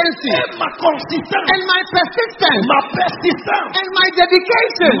consistency, et ma consistance, and my persistence, ma persistance, and my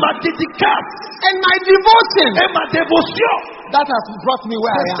dedication, ma dédicace and my devotion, et ma dévotion. that has brought me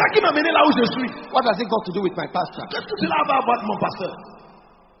where C'est I ça am. qui m'a mené là où je suis. What has it got to do with my pastor? Qu'est-ce que cela va avoir de mon pasteur?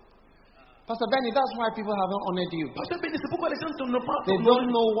 Pastor Benny, that's why people haven't honored you. Pasteur Béni, c'est pourquoi les gens ne t'honorent pas. They don't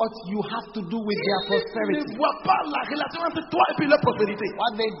know what you have to do with their Ils prosperity. ne voient pas la relation entre toi et puis leur prospérité.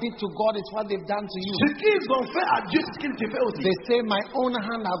 What they did to God is what they've done to you. Ce qu'ils ont fait à Dieu, c'est ce qu'ils te fait aussi. They say, my own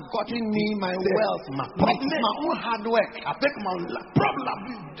hand have gotten me my C'est wealth. ma It's propre my main. own hard work. Avec mon propre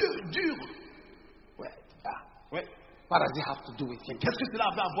labeur dur. Ouais. Ah, ouais. What does it have to do with you? Qu'est-ce que cela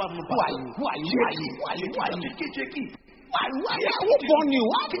va avoir de mon Who are pasteur? you? Who are you? Tu Who es are qui? you? Who are you? Who are you? Tu es qui? Who born you?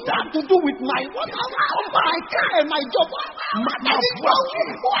 What does it have to do with my car and my job? What does it do?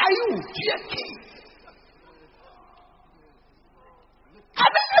 Who are you? Tu es qui? I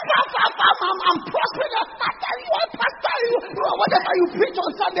mean, I'm prospering. I tell you, I pastor you. Whatever you preach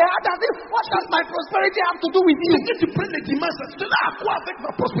on Sunday, what does my prosperity have to do with you? C'est que tu prennes les dimanches, cela a quoi avec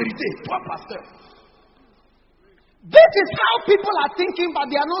ma prospérité? Toi, pasteur. This is how people are thinking, but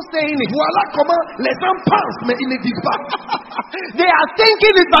they are not saying it. Voilà comment les gens pensent, mais ils ne disent pas. They are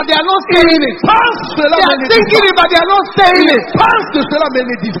thinking it, but they are not saying it. Pensent cela, They mais are ne disent thinking pas. it, but they are not saying it. Pensent de cela, mais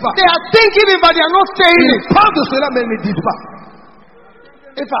ne disent pas. They are thinking it, but they are not saying it. Pensent de cela, mais ne disent pas.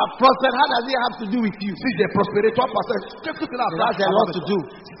 If I prosper, how does it have to do with you? Si j'ai prospéré, toi, pasteur, qu'est-ce que cela a That's a lot to do.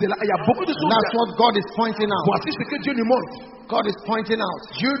 Il y a beaucoup de And choses. that's what God is pointing out. Voici ce que Dieu nous montre. God is pointing out.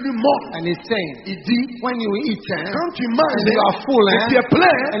 Dieu nous montre. And He's saying, Il dit, when you eat, quand tu manges, and you are full, et tu es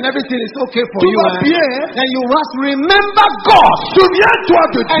plein, and everything is okay for tout you, va bien, then you must remember God souviens-toi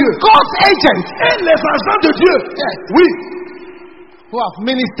de and Dieu God's agents et les agents de Dieu. Yes. Oui, who have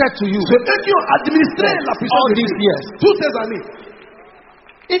ministered to you c'est eux qui ont administré la puissance all de these Dieu years. toutes ces années.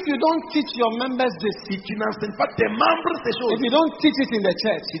 If you don't teach your members this, Si tu n'enseignes pas tes membres ces choses, if you don't teach it in the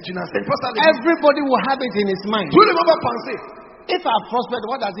church, si tu n'enseignes pas ça à l'église, everybody will have it in his mind. tout le monde va penser, If I prospered,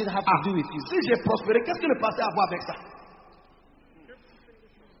 what does it have to do with you? si j'ai prospéré, qu'est-ce que le passé a à voir avec ça?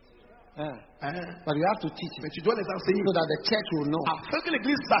 Hein? But you have to teach Mais it tu dois les enseigner so that the church will know afin que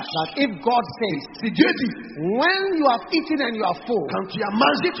l'église sache. that if God says, Si Dieu dit, when you have eaten and you are full, quand tu as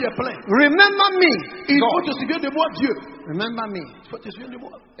mangé, tu es plein. remember me. Il faut God, te souvenir de moi, Dieu. remember me. Il faut te souvenir de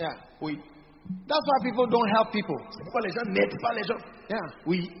moi. Yeah. Oui. That's why people don't help people. C'est pourquoi les gens n'aident pas les gens. Yeah.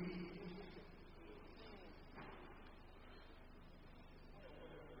 Oui.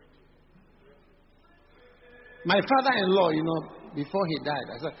 My father-in-law, before he died,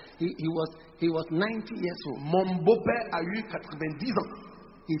 I said he was 90 years old. Mon beau-père a eu 90 ans.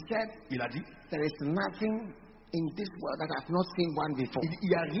 He said, Il a dit, there is nothing in this world that I've not seen one before. il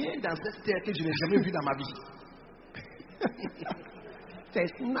n'y a rien dans cette terre que je n'ai jamais vu dans ma vie.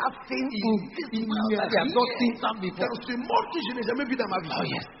 There's nothing in this Il world n'y a that I have not seen rien some before. dans ce monde que je n'ai jamais vu dans ma vie. Oh,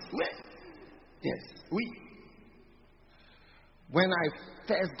 yes. Oui. Yes. Oui. When I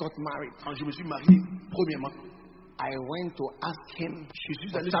first got married, Quand je me suis marié, premièrement, I went to ask him. je suis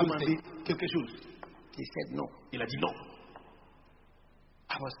for allé something. demander quelque chose. He said no. Il a dit non.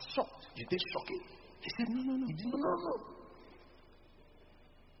 I was shocked. J'étais choqué. He said no, no, no. Il dit non, non, non.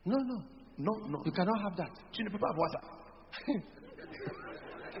 No, no. Non, non. You cannot have that. Tu ne peux pas avoir ça.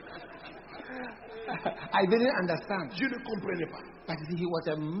 I didn't understand. Je ne comprenais pas. But he was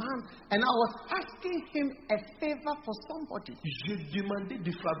a man, and I was asking him a favor for somebody. Je demandais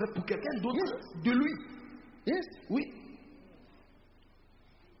du faveur pour quelqu'un d'autre Yes. de lui. Yes, Oui.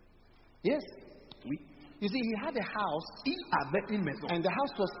 yes. Oui. You see, he had a house, Il avait une maison and the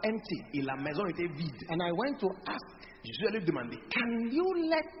house was empty. et la maison était vide. And I went to ask, Je suis allé demander, can you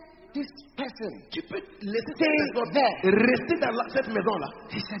let this person tu peux laisser stay cette personne there? rester dans cette maison-là?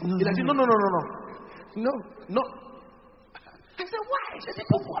 He said, no, Il a dit non, non, non, non, non. no. Non. I said, why? J'ai dit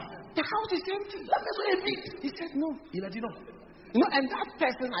pourquoi? The house is empty. La maison est vide. He said, no. Il a dit non. No, and that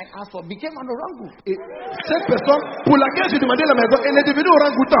person I asked for became an orangu. Et cette personne pour laquelle j'ai demandé la maison, elle est devenue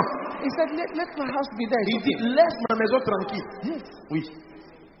orang-outan. He said, let my house be there. Il It's dit okay. laisse ma maison tranquille. Yes. Oui.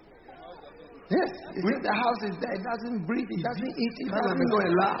 Yes. He said, the house is there. It doesn't breathe. It doesn't eat. It Quand la doesn't maison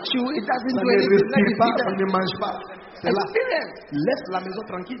est là, chew. It doesn't ça do ne anything. Let respire it pas, be ça there. ne mange pas. C'est là. Experience. Laisse la maison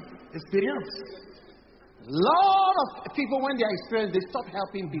tranquille. Expérience. Lot of people, when they are experienced, they stop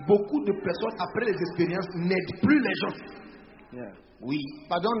helping people. Beaucoup de personnes, après les expériences, n'aident plus les gens. Yeah. Oui.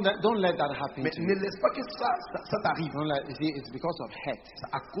 But don't let that happen Mais to ne you. laisse pas que ça t'arrive. Don't let, you see, it's because of hurt.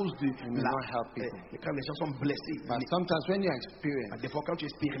 C'est à cause de may not help people. quand les gens sont blessés. But sometimes when you are experienced, Des fois, quand tu es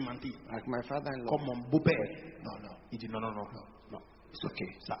expérimenté, like my father-in-law, comme mon beau-père, non, non, il dit non, non, non, non, non, it's okay.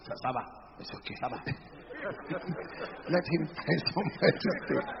 ça va, It's okay. ça va. Let him find somewhere to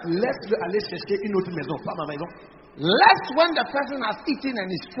stay. Laisse-le aller chercher une autre maison, pas ma maison. Lest when the person has eaten and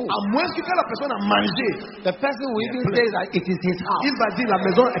is full, À moins que quand la personne a mangé, the person will even say that it is his house. il va dire la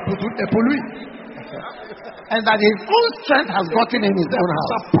maison est pour lui. And that his own strength has gotten in his own Sa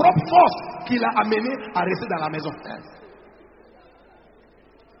house. propre force qui l'a amené à rester dans la maison.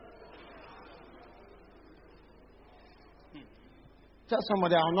 Tell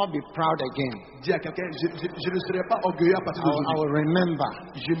somebody, I will not be proud again. Dis à quelqu'un, je ne serai pas orgueilleux à partir I d'aujourd'hui. will remember.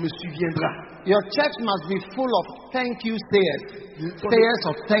 Je me souviendrai. Your church must be full of thank you sayers. Sayers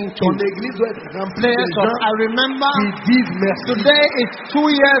of thank you. Ton église doit être remplie de Sayers of gens I remember. qui disent merci. Today is 2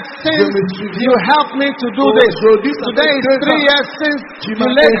 years since Je me souviens. you helped me to do this. Aujourd'hui, ça Today fait is 2 3 ans. years since Tu you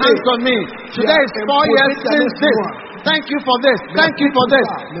m'as laid aidé. hands on me. Today is 4 imposé years ta main since sur this. moi. Thank you for this. Thank you for this.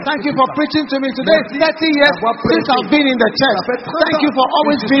 Thank you for preaching to me. Today is 30 years since I've been in the church. Thank you for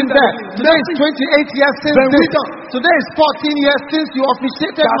always being there. Today is 28 years since this. Today is 14 years since you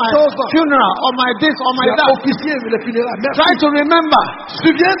officiated my funeral or my this or my Tu as that. officié le funérail. Merci. Try to remember.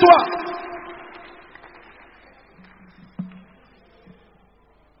 Souviens-toi.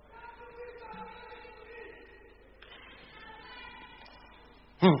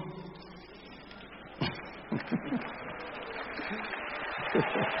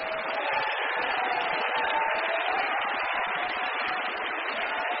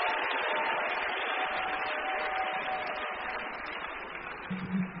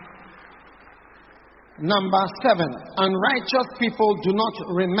 Number 7, unrighteous people do not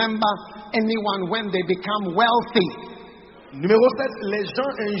remember anyone when they become wealthy. Numéro 7, les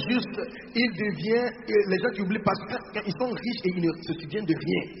gens injustes, les gens qui oublient parce que quand ils sont riches et ils ne se souviennent de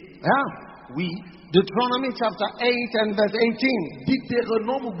rien. Yeah. Oui. Deuteronomy chapter 8 and verse 18.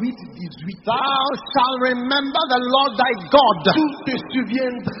 Deutéronome 8:18. Thou shalt remember the Lord thy God. Tu te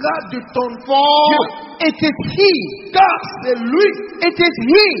souviendras de ton For Dieu. it is He, Car c'est lui, it is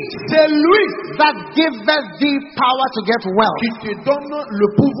He c'est lui that giveth thee power to get wealth, qui te donne le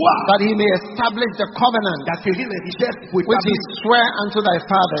pouvoir that He may establish the covenant d'acquérir les richesses pour which He établir sware unto thy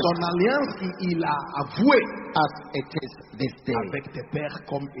fathers, son alliance qu'il a avouée as it is this day. avec tes pères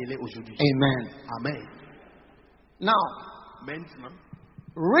comme elle est aujourd'hui. Amen. Amen. Now, Maintenant,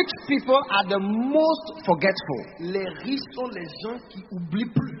 rich people are the most forgetful. les riches sont les gens qui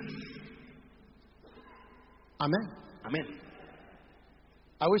oublient plus. Amen. Amen.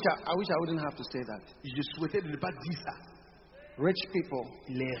 I wish I wouldn't have to say that. Je souhaitais de ne pas dire ça. Rich people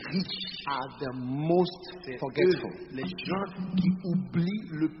Les riches are the most forgetful. les gens qui oublient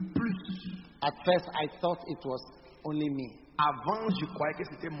le plus. At first, I thought it was only me. Avant, je croyais que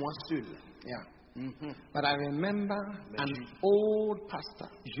c'était moi seul. Yeah. But I remember an old pastor.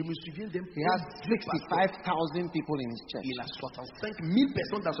 Je me souviens d'un He has 65,000 people in his church. Il a 65 000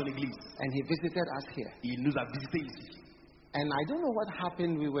 personnes dans son église. And he visited us here. Il nous a visités ici. And I don't know what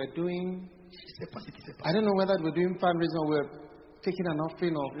happened. We were doing, Je ne sais pas ce qui s'est I passé. don't know whether we were doing fundraising or we were taking an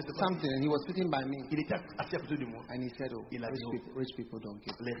offering or something. And he was sitting by me. Il était assis à côté de moi. And he said, oh, Il a dit, rich people don't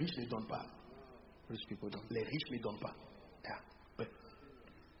give. Les riches ne donnent pas. Rich people don't. Les riches ne donnent pas. Yeah. Ouais.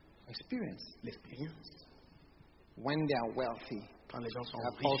 Experience. L'expérience. When they are wealthy, Quand les gens sont they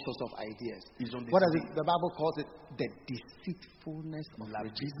have all riches, sorts of ideas. ils ont des What does idées. it? The Bible calls it the deceitfulness of La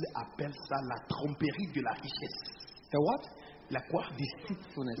riches. Bible appelle ça la tromperie de la richesse. The what? La quoi?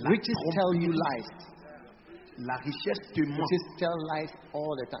 Deceitfulness. La Riches tell you tromperie. lies. La richesse te ment. Riches tell lies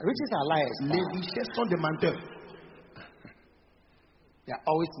all the time. Riches are liars. Les richesses sont des menteurs. They are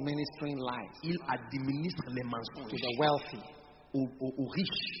always ministering lies Ils administrent les to mensonges the wealthy. aux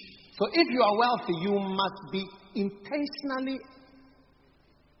riches. So if you are wealthy, you must be intentionally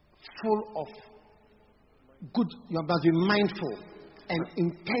full of good. You must be mindful and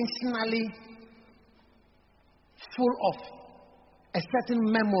intentionally full of a certain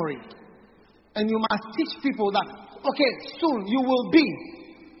memory. And you must teach people that, okay, soon you will be.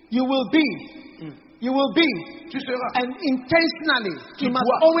 Tu seras. And intentionally, Tu you must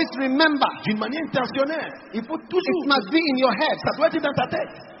dois. always remember. D'une manière intentionnelle. Il faut It toujours. must be in your head. Ça doit être dans ta tête.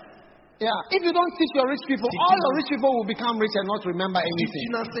 Yeah. If you don't teach your rich people, Si all tu- your rich people will become rich and not remember Si tu anything.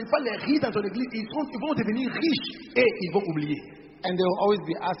 n'enseignes pas les riches dans ton église, ils vont devenir riches et ils vont oublier. And they will always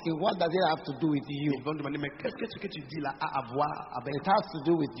be asking, what does it have to do with you? Ils vont demander, mais qu'est-ce que ce que tu dis là a à voir avec. It has to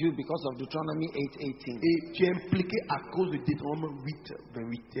do with you because of Deuteronomy 8:18. Et tu es impliqué à cause de Deutéronome 8,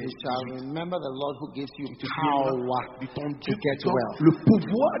 28. You shall remember the Lord who gives you Tu te power souviendras de ton Dieu to get qui donne wealth. le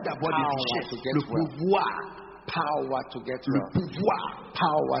pouvoir d'avoir des Power richesses. to get Le wealth. pouvoir. Power to get Le wealth. pouvoir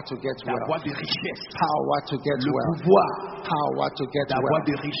Power to get d'avoir wealth. des richesses. Power to get Le wealth. pouvoir Power to get d'avoir wealth.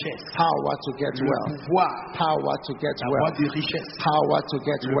 des richesses. Power to get Le wealth. pouvoir Power to get d'avoir wealth. des richesses. Power to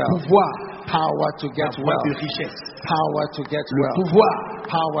get Le wealth. pouvoir Power to get d'avoir des wealth. richesses. Power to get Le wealth. pouvoir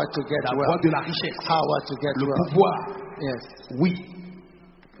Power to get d'avoir wealth. de la richesse. Power to get Le wealth. pouvoir. Yes. Oui.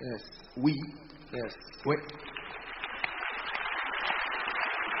 Yes. Oui. Yes. Oui.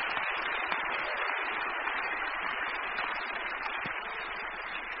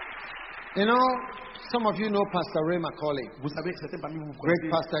 You know, some of you know Pastor Ray Macaulay, Vous savez, certains parmi vous great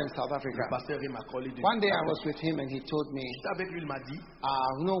connaissez pastor in South le Africa. pasteur Ray Macaulay. One day I was with him and he told me, J'étais avec lui, il m'a dit,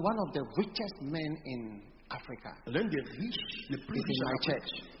 you know, one of the richest men in Africa l'un des riches, le plus is riche in en my Afrique,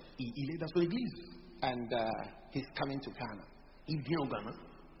 church, il est dans son église. and he's coming to Ghana. Il vient au Ghana.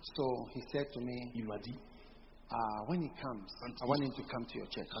 So he said to me, Il m'a dit, when he comes, I want him to come to your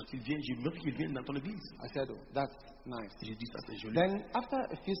church. quand il vient, je veux qu'il vienne dans ton église. I said, oh, that's nice. J'ai dit, ça c'est joli. Then after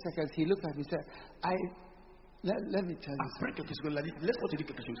a few seconds, he looked at me and said, let me tell you Après something. quelque chose, il a dit, laisse-moi te dire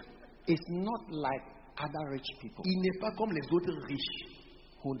quelque chose. It's not like other rich people Il n'est pas comme les autres riches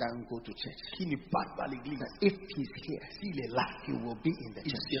who don't go to church. qui ne partent pas à l'église. If he's here, S'il est là, he will be in the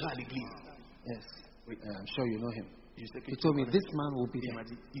il church. sera à l'église. Yes. I'm sure you know him. Je sais que He tu told me connais. this man will be Il there. m'a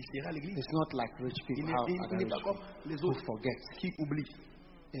dit, il sera à l'église. It's not like rich Il people, n'est how il other n'est rich pas comme people les who autres forget. qui oublient.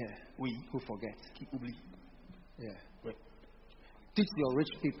 Yeah, Oui, who forget. qui oublient. Yeah. Oui. Teach your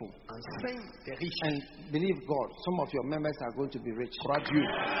rich people Enseigne tes riches. and believe God. Some of your members are going to be rich. Crois Dieu.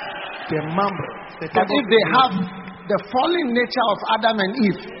 Tes membres. But if they have the fallen nature of Adam and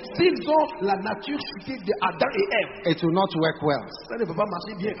Eve, S'ils ont la nature chutée de Adam et Ève, it will not work well. ça ne peut pas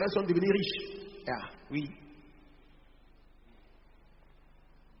marcher bien quand ils sont devenus riches. Yeah. Oui.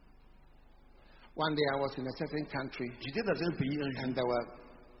 One day I was in a certain country J'étais dans un pays, un and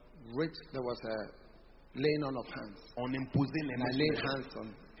jour, there was a laying on of hands. on imposait les And I mains. laid sur les gens. hands on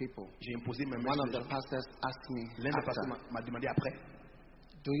people. J'ai imposé mes mains One sur of les the gens. pastors asked me, L'un des pasteurs after, m'a demandé après,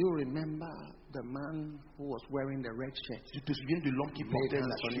 do you remember the man who was wearing the red shirt? tu te souviens de l'homme qui Laid portait hands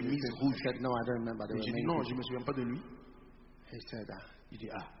la on him. chemise He rouge? said, no, I don't remember. There were J'ai dit many non, people. je ne me souviens pas de lui. He said, Il dit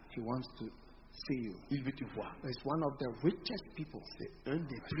he wants to see you. il veut te voir. He's one of the richest people. C'est un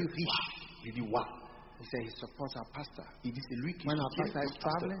des plus riches. J'ai dit waouh. He said he supports our pastor. Il dit c'est lui qui When our soutient pastor is notre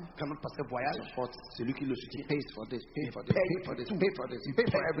pasteur. traveling, Quand notre pasteur voyage, supports. c'est lui qui le He soutient. pays for this, pay Il for this, paye pay for this, tout. pay for this, Il pay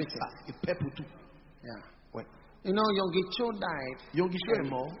for paye pour everything. ça. Il paye pour tout. Yeah. Ouais. You know, Yonggi Cho died. Yonggi Cho est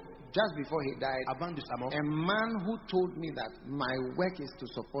mort. Just before he died, Avant de sa mort, a man who told me that my work is to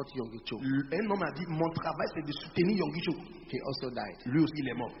support Yonggi Cho, un homme a dit mon travail c'est de soutenir Yonggi Cho. he also died. Lui aussi il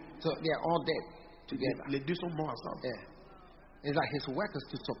est mort. So they are all dead together. Les deux sont morts ensemble. Yeah. It's like his work is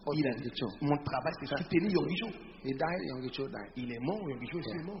to support Il a Yonggi dit Cho. mon travail c'est soutenir Yonggi Cho. He died, Yonggi Cho died. Il est mort, Yonggi Cho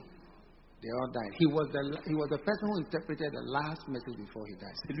aussi est mort. They all died. He was the person who interpreted the last message before he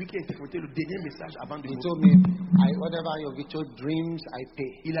died. C'est lui qui a interprété le dernier message avant de He mourir. told me, whatever Yonggi Cho dreams, I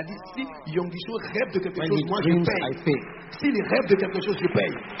pay. Il a dit si Yonggi Cho rêve de quelque When chose, he moi je dreams, paye. I pay. S'il rêve de quelque chose, je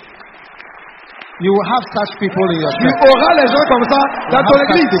paye. You will have such people in your Tu church. auras les gens comme ça You dans will ton have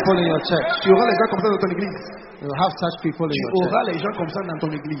such église. people in your church. Tu auras les gens comme ça dans ton église. You will have such people in Tu your church. auras les gens comme ça dans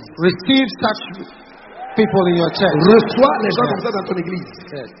ton église. Receive such people in your church. Reçois les gens comme ça dans ton église.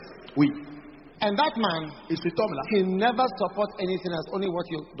 Yes. Oui. And that man, Et cet homme-là, he never supports anything else, only what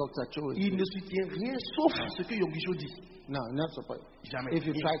your Dr. Cho is il doing. ne soutient rien sauf ce que Yonggi Cho dit. No, not support. Jamais. If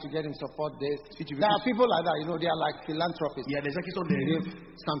you Il try to get him support this, Si tu veux there are que- people like that, they are like philanthropists. y a des gens qui sont They des give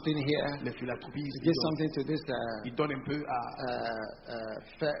something here, les philanthropistes. give something to this Ils donnent un peu à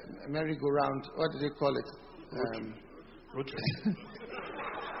merry-go-round. What do they call it? l'autre.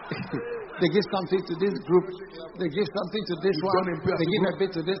 They give something to this group. They give something to this Ils one. donnent un peu à They ce give a groupe,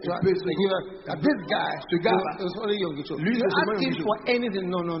 bit to this un one. peu à ce They give this guy. Ce gars-là. It was only Yonggi Cho. Lui, You c'est ask seulement him Yonggi Cho. for anything.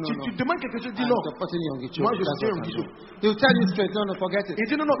 No. Tu demandes quelque chose, dis I'm non. supporting Yonggi Cho. Moi, je That's soutiens what Yonggi I'm Cho. doing. He'll tell you straight, no, forget it. Il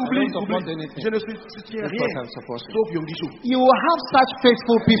dit non, non, I oublie, don't support oublie. anything. Je ne soutiens That's rien what I'm supporting. sauf Yonggi Cho. You will have such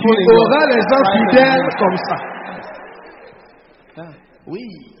faithful Tu people in your auras les gens private fidèles ministry. comme ça. Yeah, Oui,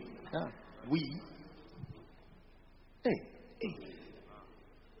 yeah. oui. Hey.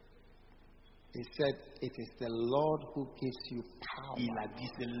 He said, it is the Lord who gives you power Il a dit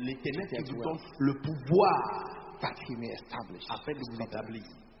c'est l'Éternel qui Yes, vous well. donne le pouvoir that he may establish. afin de vous établir.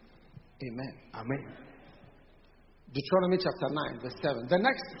 Amen. Amen. Deuteronomy chapter 9, verse 7. The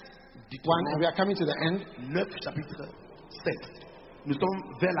next one, and we are coming to the end. 9 chapitre 7. Nous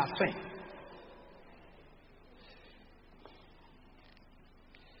sommes vers la fin.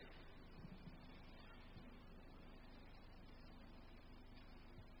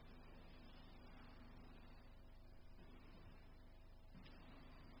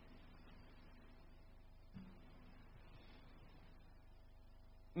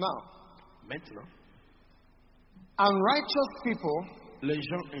 Maintenant, unrighteous people, les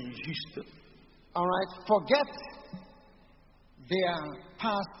gens injustes, all right, forget their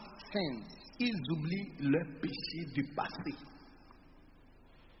past sins ils oublient leurs péchés du passé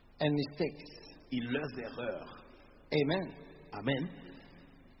and mistakes. et leurs erreurs. Amen. Amen.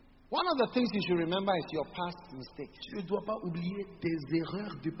 One of the things you should remember is your past mistakes. Tu ne dois pas oublier tes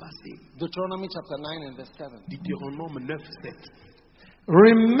erreurs du passé. Deuteronomy chapter 9 and verse 7. Deutéronome 9, 7.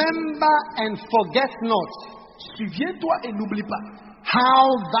 Remember and forget not Souviens-toi et n'oublie pas how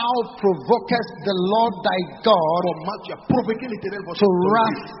thou provokest the Lord thy God comment tu as provoqué l'Éternel votre to Dieu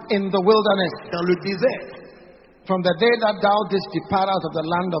wrath in the wilderness, dans le désert. from the day that thou didst depart out of the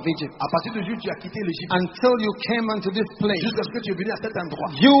land of Egypt, À partir du jour où tu as quitté l'Égypte, until you came unto this place. jusqu'à ce que tu es venu à cet endroit.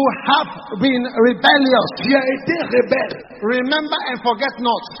 You have been rebellious. Tu as été rebelle. Remember and forget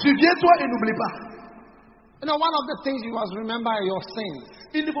not. Souviens-toi et n'oublie pas. You know, one of the things you must remember are your sins.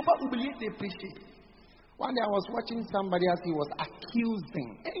 Il ne faut pas oublier tes péchés. One day I was watching somebody as he was accusing.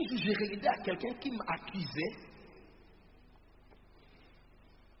 Un jour, j'ai regardé à quelqu'un qui m'accusait.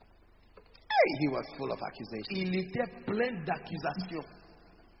 He was full of accusations. Il était plein d'accusations.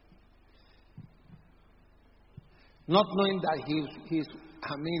 Not knowing that he's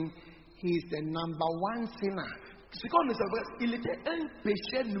the number one sinner. Ce qu'on ne savait pas, il était un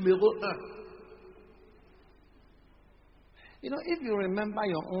pécheur numéro 1. You know, if you remember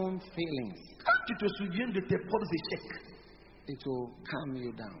your own failings, Quand tu te souviens de tes propres échecs, it will calm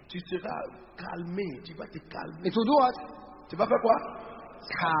you down. tu seras calmé, tu vas te calmer. It will do what? Tu vas faire quoi?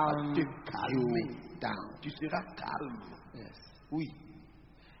 Calm Te you calmer. down. Tu seras calme. Yes. Oui.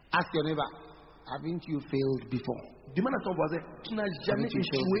 Ask your neighbor, haven't you failed before? Demande à ton voisin, tu n'as jamais Haven't you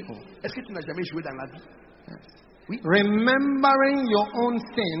failed échoué? before? Est-ce que tu n'as jamais échoué dans la vie? Yes. Oui. Remembering your own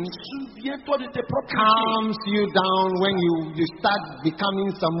sins Souviens-toi de tes propres péchés. calms you down when you start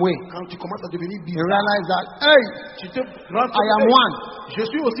becoming some way. Quand tu commences à devenir You bizarre, realize that, hey, tu te rends compte I am que one. je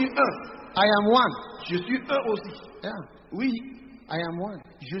suis aussi un. I am one. Je suis un aussi. Yeah, Oui, I am one.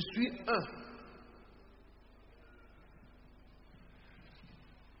 je suis un.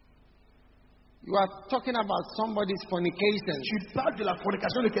 You are talking about somebody's fornication. Tu parles de la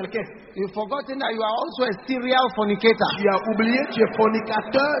fornication de quelqu'un. You've forgotten that you are also a serial fornicator. Tu as oublié, tu es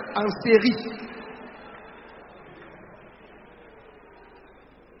fornicateur en série.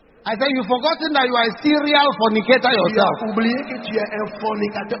 I said you've forgotten that you are a serial fornicator Tu yourself. as oublié que tu es un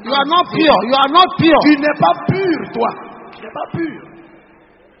fornicateur. You are not pure. You are not pure. Tu n'es pas pur, toi. Tu n'es pas pur.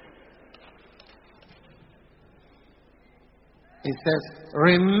 It says,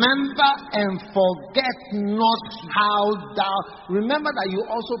 remember and forget not how thou. Remember that you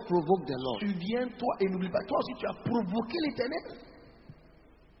also provoked the Lord. Souviens-toi et n'oublie pas, toi aussi tu as provoqué l'Éternel.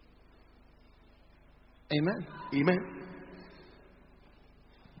 Amen. Amen.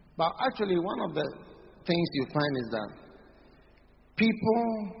 But actually, one of the things you find is that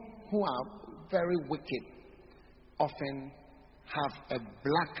people who are very wicked often have a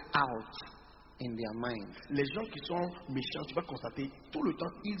blackout in their mind. Les gens qui sont méchants, tu vas constater, tout le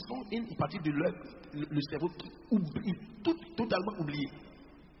temps, ils ont une partie de leur le cerveau qui oublie, totalement oublié.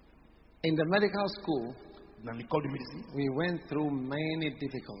 In the medical school, Dans l'école de médecine, we went through many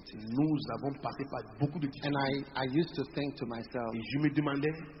difficulties. nous avons passé par beaucoup de difficultés. And I used to think to myself, Et je me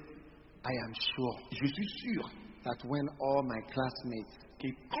demandais, I am sure je suis sûr that when all my classmates que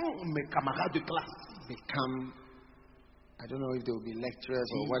quand mes camarades de classe, become, I don't know if they will be lecturers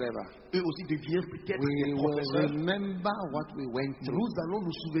or whatever, eux aussi deviennent peut-être we des will professeurs, remember what we went through nous allons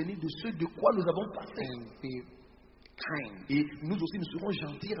nous souvenir de ce de quoi nous avons passé. and be kind. Et nous aussi, nous serons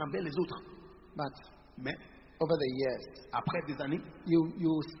gentils envers les autres. But Mais over the years, après des années,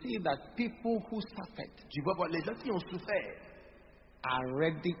 you see that people who suffered tu vas voir les gens qui ont souffert, are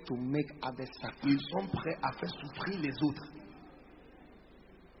ready to make others suffer. ils sont prêts à faire souffrir les autres.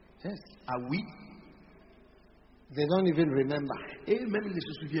 Yes. Ah oui, They don't even remember et même ils ne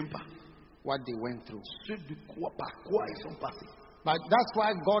se souviennent pas what they went through. ce de quoi, par quoi ils sont passés. But that's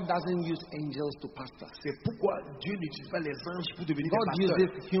why God doesn't use angels to pastor. C'est pourquoi Dieu n'utilise pas les anges pour devenir God des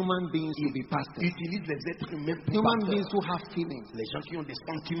pasteurs. uses human beings to be Il pastors. utilise les êtres humains pour Human pasteurs. beings who have feelings Les gens qui ont des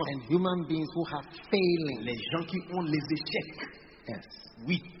sentiments, and human beings who have failings. les gens qui ont les échecs. Yes.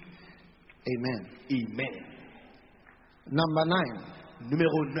 Oui, Amen. amen. Number 9.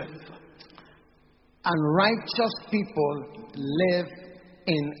 Numéro 9. Unrighteous people live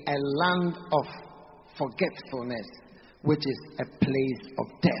in a land of forgetfulness, which is a place of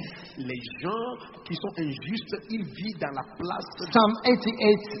death. Les gens qui sont injustes, ils vivent dans la place. Psalm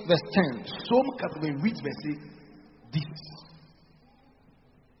 88, verse 10. Psaume 88, verset 10.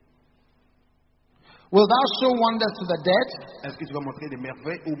 Will thou show wonders to the dead? Est-ce que tu vas montrer des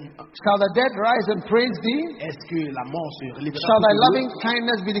merveilles aux... Shall the dead rise and praise thee? Est-ce que la mort se relèvera Shall thy contre eux? loving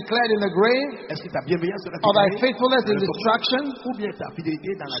kindness be declared in the grave? Est-ce que ta bienveillance sera Or thy déclarée faithfulness dans in le tombeau? destruction? Ou bien ta fidélité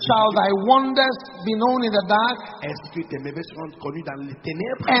dans la Shall destruction? thy wonders be known in the dark? Est-ce que tes merveilles seront connues dans les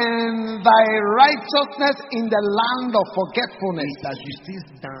ténèbres? And thy righteousness in the land of Et forgetfulness? ta justice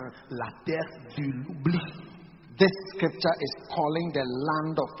dans la terre de l'oubli. This scripture is calling the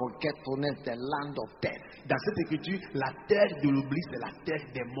land of forgetfulness the land of death. Dans cette écriture, la terre de l'oubli, c'est la terre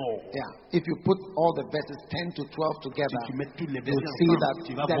des morts. Yeah. If you put all the verses 10 to 12 together, Si tu mets tous les you'll versets see ensemble, that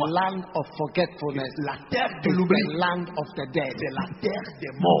tu vas the voir land of forgetfulness la terre de is l'oubli, the land of the dead. c'est la terre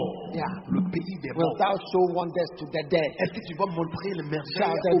des morts. Yeah. Le pays des Will morts. thou show wonders to the dead? Est-ce que tu vas montrer les Shall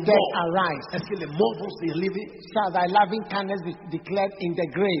merveilles the aux dead morts? arise? Est-ce que les morts vont se relever? Shall thy loving kindness be declared in the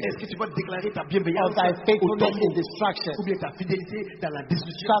grave? Est-ce que tu vas déclarer ta Or bienveillance thy au faithfulness tombeau? in destruction? Ou bien ta fidélité dans la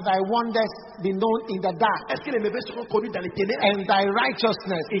destruction? Shall thy wonders be known in the dark? Est-ce que les merveilles seront connues dans les ténèbres? And thy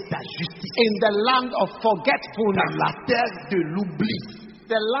righteousness Et ta justice in the land of dans forgetfulness? la terre de l'oubli.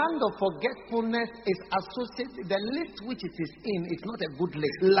 The land of forgetfulness is associated, the list which it is in is not a good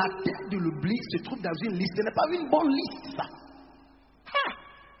list. La terre de l'oubli se trouve dans une liste. Ce n'est pas une bonne liste, ça.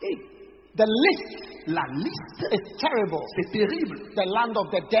 Hey, The list la liste, is terrible. c'est terrible. The land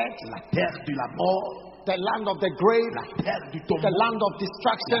of the dead, La terre de la mort, the land of the grave, la terre du the tombeau, land of la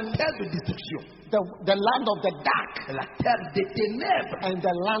destruction, terre de destruction, the land of the dark, la terre des ténèbres and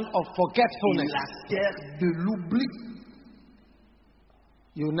the land of et forgetfulness. la terre de l'oubli.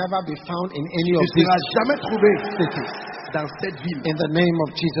 You will never be found in any Tu of ne these seras jamais trouvé cities. dans cette ville. In the name of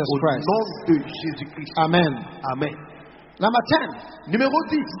Jesus Au Christ. nom de Jésus-Christ. Amen. Amen. Number 10. Numéro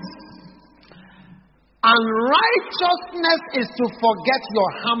 10. Unrighteousness is to forget your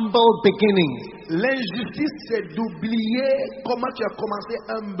humble beginnings. L'injustice, c'est d'oublier comment tu as commencé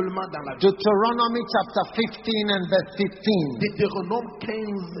humblement dans la vie. Deuteronomy chapter 15 and verse 15. Deutéronome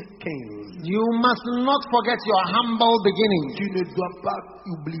 15. You must not forget your humble beginnings. Tu ne dois pas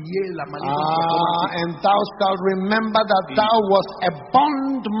oublier la manière dont tu as commencé. And thou shalt remember that thou wast a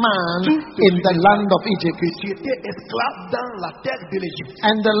bondman in the land of Egypt. Que tu étais esclave dans la terre de l'Égypte.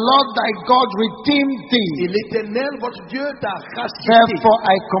 And the Lord thy God redeemed Et thee. l'Éternel, votre Dieu, t'a racheté. Therefore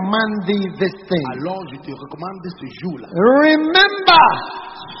I command thee this thing. Alors je te recommande ce jour-là. Remember,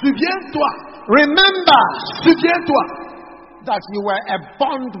 Souviens-toi, souviens-toi that you were a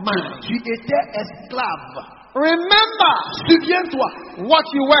bondman. tu étais esclave. Remember Souviens-toi what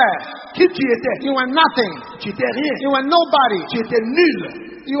you were. qui tu étais. You were nothing. Tu étais rien. You were nobody. Tu étais nul.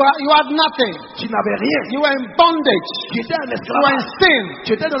 You had nothing. Tu n'avais rien. You were in bondage. Tu étais un You were in esclave. sin.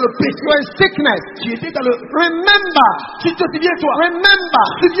 Tu étais dans le You péché. were in sickness. Tu étais dans le... Remember. Tu te souviens-toi. Remember.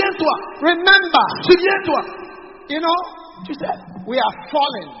 Souviens-toi. Remember. Souviens-toi. You know, Tu sais, we are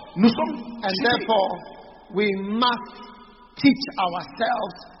fallen. nous sommes... And therefore, we must teach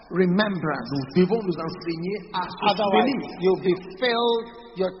ourselves remembrance. Nous devons nous enseigner à se Otherwise, souvenir. you'll be filled,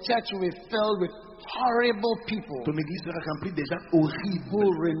 your church will be filled with horrible people Ton église sera remplie de gens who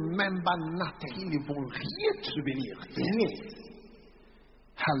horribles remember qui nothing. ne vont rien te souvenir. Yes.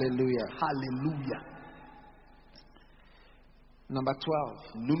 Hallelujah. Alléluia. Number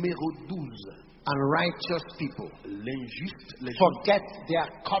 12. Numéro 12. Unrighteous people L'injuste, les gens forget their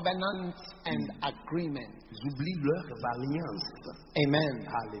covenants and agreements. oublient leurs alliances. Amen.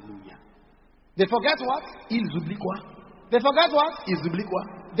 Alléluia. They forget what? Ils oublient quoi? They forget what? Ils oublient quoi?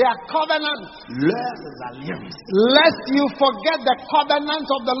 Their covenants. Leurs alliances. Lest you forget the covenant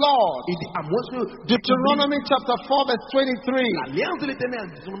of the Lord. Il dit, à moins que Deuteronomy chapter 4 verse 23. l'alliance de l'Éternel,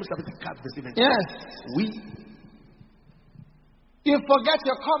 Deutéronome chapitre 4, verset 23. Yes. Oui, You forget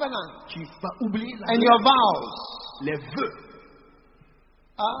your covenant tu vas oublier and your vows. les vœux.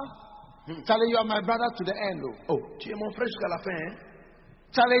 Charlie, you are my brother to the end. Oh, tu es mon frère jusqu'à la fin, hein?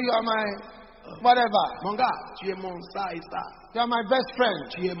 Charlie, you are my whatever. Mon gars, tu es mon ça et ça. You are my best friend.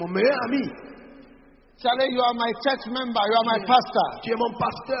 Tu es mon meilleur ami. Charlie, you are my church member. You are my pastor. Tu es mon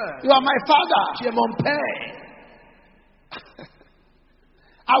pasteur. You are my father. Tu es mon père.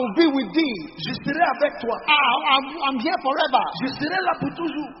 I will be with thee. Je serai avec toi. I'm here forever. Je serai là pour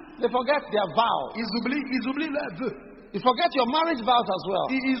toujours. They forget their vows. Ils oublient leurs vœux. You forget your marriage vows as well.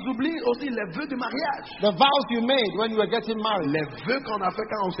 Ils oublient aussi les vœux de mariage. The vows you made when you were getting married. Les vœux qu'on a fait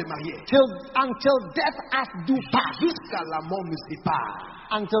quand on s'est marié. Until death us do part. Jusqu'à la mort nous sépare.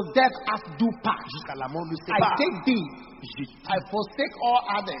 Until death us do part. Jusqu'à la mort nous I sépare. take thee. I forsake all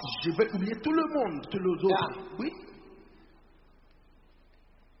others. Je vais oublier tout le monde, tous les autres. Yeah. Oui.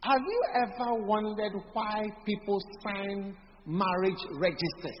 Have you ever wondered why people sign marriage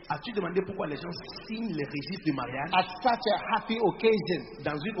registers As-tu demandé pourquoi les gens signent les registres de mariage at such a happy occasion?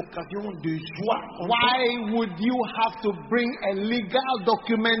 dans une occasion de joie? Why would you have to bring a legal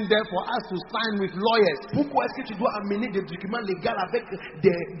document there for us to sign with lawyers? Pourquoi est-ce que tu dois amener des documents légaux avec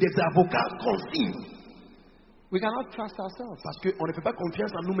des avocats qu'on signe? We cannot trust ourselves. Parce qu'on ne fait pas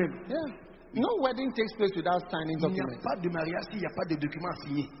confiance en nous-mêmes. Yeah. No wedding takes place without signing Il n'y a documents. pas de mariage s'il n'y a pas de documents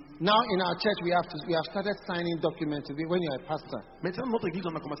signés. Now in our church we have started signing documents when you're a pastor. Maintenant, notre église,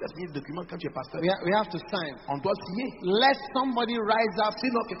 on a commencé à signer des documents quand tu es pasteur. We have to sign. On doit signer. Let somebody rise up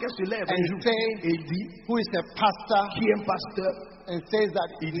Sinon, quelqu'un se lève and un jour say et il dit who is a pastor qui est un pasteur. and says that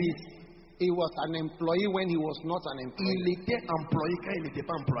Il dit he was an employee when he was not an il employee. était employé quand il n'était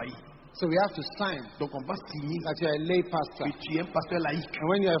pas employé. So we have to sign Donc, on va signer that you're a lay pastor. que tu es un pasteur laïque. And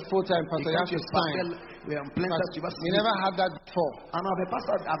when you're a full-time Et pastor, you quand have tu to es sign. pasteur en plein But temps, tu vas we signer. never had that before. On n'avait pas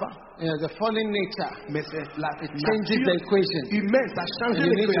ça avant. The fallen nature Mais c'est la changes the equation. humaine, ça change And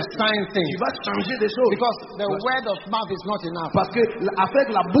you need to l'équation. sign things. Tu vas changer des choses. Because the Tu vas- word of mouth is not enough. Parce que avec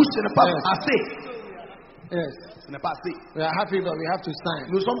la bouche, ce n'est pas Yes. assez. Yes. Ce n'est pas assez. We are happy, but we have to sign.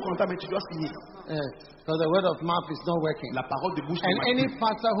 Nous sommes contents, mais tu dois signer. Yes. Because the word of mouth is not working. La parole de bouche And ne marche any plus.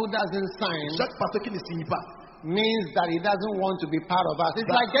 pastor who doesn't sign Chaque pasteur qui ne signe pas, means that he doesn't want to be part of us. It's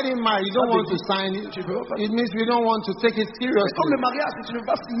That- like getting married. You don't that want to is- sign it. tu veux pas- It means we don't want to take it c'est comme le seriously. mariage, si tu ne veux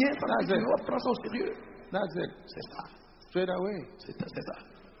pas signer, ça veut That's dire que tu it. dois prendre ça au sérieux. That's it. C'est ça. Straight away. C'est ça.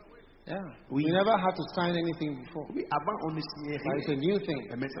 Yeah. Oui. We never had to sign anything before. Oui, avant, on ne signait But it's a rien. new thing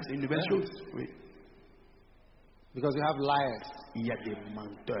Mais maintenant, c'est une nouvelle Yeah. chose. Oui. because we have liars. Il y a des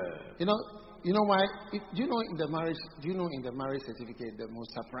menteurs. You know why? Do you know in the marriage certificate the most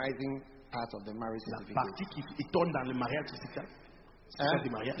surprising part of the marriage La certificate? partie qui étonne dans le mariage, c'est ça. C'est ça du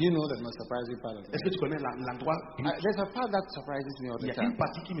mariage. Do you know the most surprising part of it? Est-ce que tu connais l'endroit? There's a part that surprises me all Il y the a une time.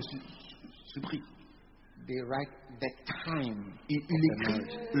 partie qui me surprit. They write the time. Il of the écrit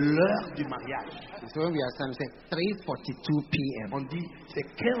marriage. l'heure du mariage. So when we are saying 3:42 p.m. On dit c'est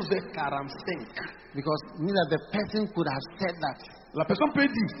 15h45. because it means that the person could have said that La personne peut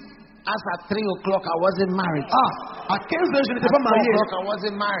dire as at 3 o'clock I wasn't married. à 15h je n'étais At pas 4 marié. o'clock I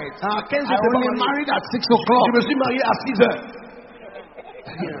wasn't married. À 15h I je n'étais pas only marié. married at 6 o'clock. Je me suis marié à 6h.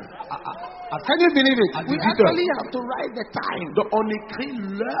 Can you believe it? At We 18 actually have to write the time. Donc on écrit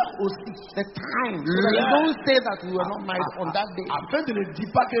l'heure aussi. The time. So that you don't say that we were not married on that day. Afin de ne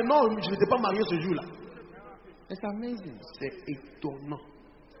dire pas que non, je n'étais pas marié ce jour-là. It's amazing. C'est étonnant.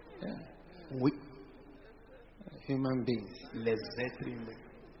 Yeah. Oui, Human beings. les êtres humains.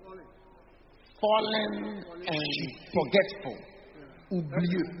 Fallen and forgetful.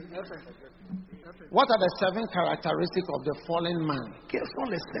 Oublieux. What are the 7 characteristics of the fallen man? Quelles sont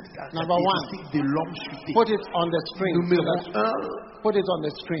les 7 Number one. caractéristiques de l'homme chuté? Put it on the screen. Numéro So that- 1, Put it on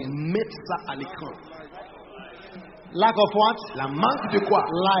the screen. mettre ça à l'écran. Lack of what? La manque de quoi?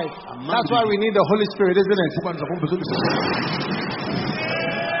 Life. manque That's de why vie. we need the Holy Spirit, isn't it? Pourquoi nous avons besoin de ça?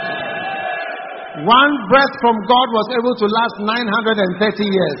 One breath from God was able to last 930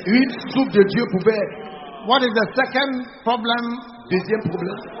 years. Une soupe de Dieu pouvait. What is the second problem? Deuxième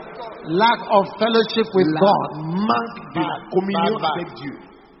problème, Lack of fellowship with la God. manque de la communion bad. avec Dieu.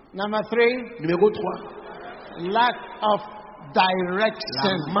 Number 3, Numéro 3, lack of la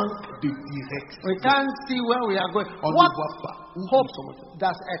direction. manque de direction. We can't see where we are going. On What ne voit pas où hope nous sommes.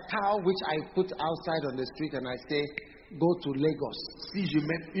 does a cow which I put outside on the street and I say, go to Lagos? Si je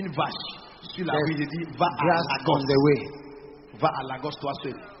mets une vache sur la There's rue, je dis va à grass on Lagos. the way. Va à Lagos toi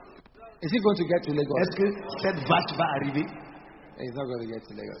seul. Is he going to get to Lagos? Est-ce que cette vache va arriver? He's not going to get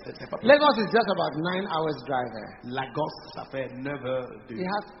to Lagos. C'est pas possible. Lagos is just about 9 hours drive there. Lagos, ça fait 9 heures de. He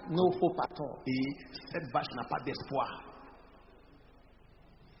has no hope at all. Et cette vache n'a pas d'espoir.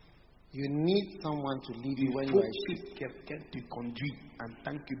 You need someone to lead you when Il you faut are a sheep. que quelqu'un te conduise en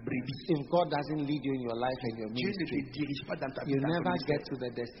tant que brebis. If God doesn't lead you in your life and your Dieu ne ministry, te dirige pas dans ta vie. you dans ton never ministère. get to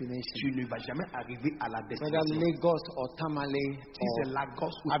the destination. Tu ne vas jamais arriver à la Whether destination. Lagos or Tamale Si c'est or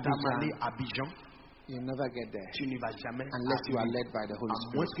Lagos ou Abidjan, Tamale, Abidjan, you never get there tu ne vas jamais unless you are arriver. led by the Holy À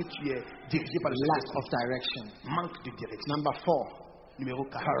moins Spirit. que tu es dirigé par le Lack Saint-Esprit. of direction. Manque de direction. Number 4, Numéro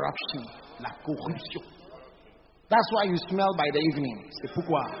 4. corruption. La corruption. That's why you smell by the evening. C'est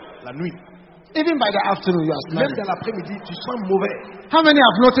pourquoi la nuit, Even by the afternoon, you are même smelling. dans l'après-midi, tu sens mauvais. How many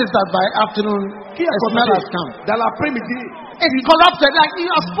have noticed that by afternoon Qui a a smell has constaté? come? Dans l'après-midi, It's corrupted, like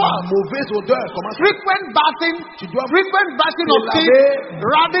you are spoiled. mauvaise odeur commence. Frequent bathing, Tu dois frequent bashing of te teeth, laver,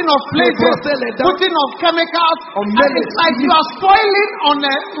 rubbing of places, brosser les dents. putting of chemicals. On And met it's les like you are spoiling on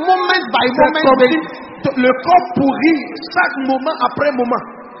a moment by C'est moment comme basis. si le corps pourrit chaque moment après moment.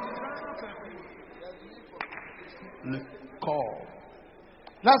 Le corps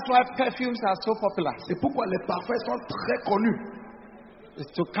That's why perfumes are so popular. C'est pourquoi les parfums sont très connus.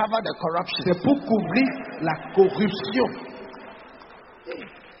 It's to cover the corruption. C'est pour couvrir la corruption.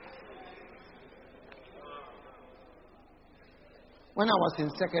 When I was in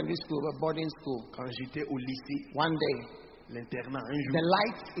secondary school, a boarding school, Quand j'étais au lycée, one day, l'internat, un jour, the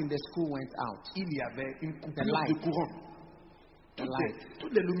lights in the school went out. il y avait une The coupure light. de courant. The light.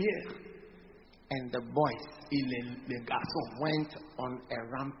 Toutes les lumières. And the boys Et les garçons, went on a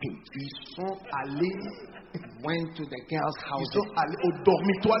rampage. ils sont allés, Went to the girls' ils houses. sont allés au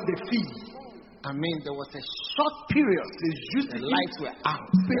dormitoire des filles. I mean, there was a short period. C'est juste The une lights were out.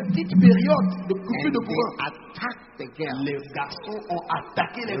 petite période de coupure And de they courant. attacked the girls. Les garçons ont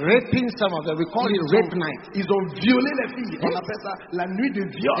attaqué les filles. Raping some of them. We call it rape night. Ils ont violé les filles. On appelle ça la nuit de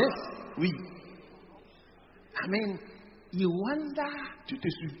viol. Yes. Oui. I mean, you wonder. Tu te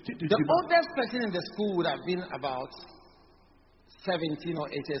The demandes. oldest person in the school would have been about 17 or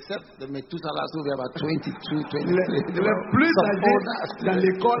 18, except the Methuselah who were about 22, 23. Les plus âgés dans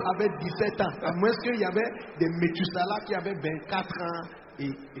l'école avaient 17 ans. À moins qu'il y avait des Methuselah qui avaient 24 ans et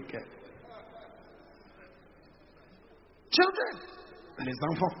quelques. Children. Les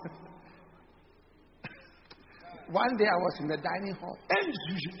enfants. One day I was in the dining hall. Un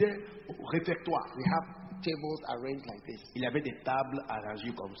jour, j'étais au réfectoire. We have tables arranged like this. Il y avait des tables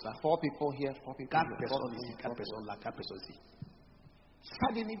arrangées comme ça. 4 people here, 4 people 4 here. personnes ici, 4 personnes là, 4 personnes ici.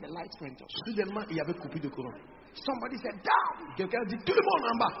 Suddenly the lights went off. Soudainement, il y avait coupure de courant. Somebody said, down. Quelqu'un dit tout le monde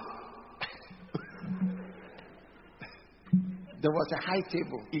en bas. There was a high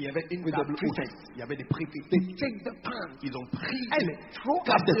table. Il y avait une With the table haute. prefects. Il y avait des préfets. They take the pan Ils ont pris and les throw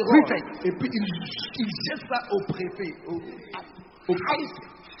at the casseroles prefect. et puis ils jettent ça au préfet. Au Eyes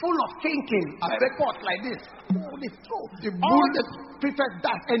full of thinking. Avec- A pot like this. Oh, they throw. They All bully- the prefects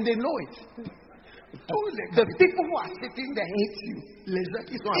that and they know it. tous les The people who are sitting there hate you. les gens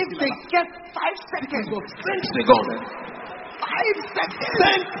qui sont If assis they là-bas, get 5 ils seconds, ont 5 secondes. 5 seconds,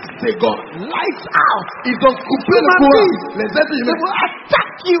 5 secondes. lights out. Ils ont coupé le Human courant. beings. Les êtres They humains. will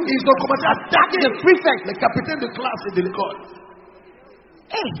attack you. Ils ont commencé à attaquer The prefect. les capitaines de classe et de l'école.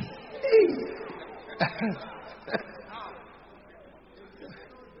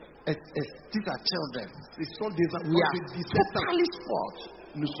 These are children. Ce sont des We enfants are de 17 ans. totally spoiled.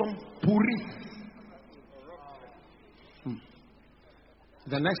 Nous sommes pourris.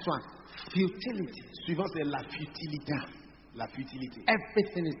 The next one, futility. Suivant, c'est la futilité. La futilité.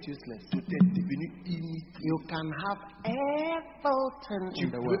 Everything is useless. Tout est devenu inutile. You can have everything Tu in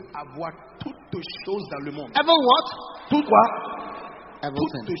the peux world. avoir toutes choses dans le monde. Ever what? Tout quoi?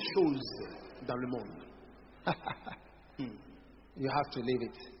 Everything. Toutes choses dans le monde. You have to leave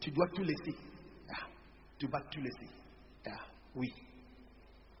it. Tu dois tout laisser. Tu vas tout laisser. Yeah. Oui.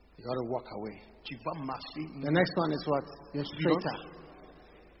 You got to walk away. Tu vas marcher. The next one is what? You're traitor.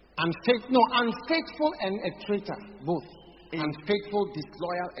 Unfaithful and a traitor. Both. Unfaithful,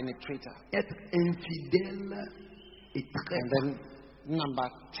 disloyal, and a traitor. Être infidèle et très And then number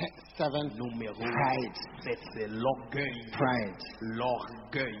 7, numéro pride. 7, c'est l'orgueil. Pride.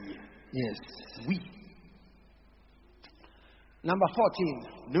 L'orgueil. Yes. Oui. Number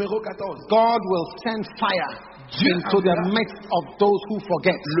 14. Numéro 14. God will send fire Dieu into the enverra midst of those who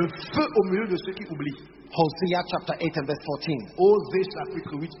forget. le feu au milieu de ceux qui oublient. Hosea chapter 8 and verse 14. Osée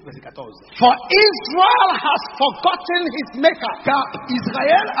chapitre 8, verset 14. For Israel has forgotten his maker Car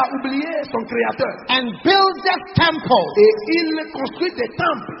Israël a oublié son créateur and buildeth temples, et il construit des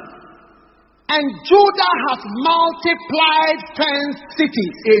temples. and Judah has multiplied fenced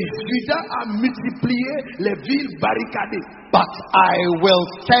cities. Et Judas a multiplié les villes barricadées. But I will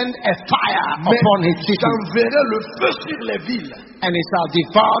send a fire Mais upon his cities, j'enverrai le feu sur les villes. and it shall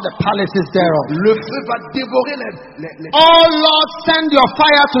devour the palaces thereof. Le feu va dévorer les... Oh Lord, send your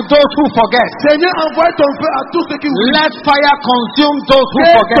fire to those who forget. Seigneur, envoie ton feu à tous ceux qui oublient. Let fire consume those who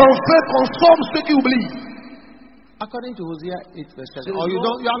Que forget. ton feu consomme ceux qui oublient. According to Hosea 8 verse 7. Or you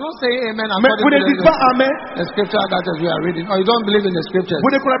are not saying amen Mais vous ne according to dites pas Amen. the scripture that we are reading. Or you don't believe in the scriptures. Vous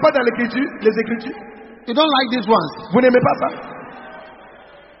ne croyez pas dans l'écriture, les écritures. You don't like these ones. Vous n'aimez pas ça.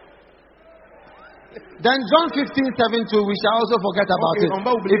 Then John 15:7 we shall also forget about Okay, it. on va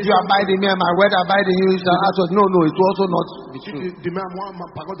oublier If you abide in me and my word abide in you, you shall ask us. No, it will also not be Si true. tu demande à moi, ma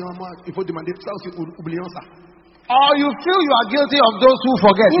parole demande à moi, il faut demander ça aussi, oublions ça. Or you feel you are guilty of those who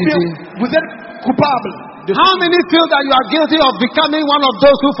forget. Ou You bien, see. vous êtes coupable. De How many feel that you are guilty of becoming one of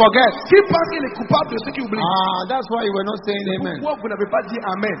those who forget? Qui pense qu'il est coupable de ceux qui oublient? That's why you were not saying amen. Pourquoi vous n'avez pas dit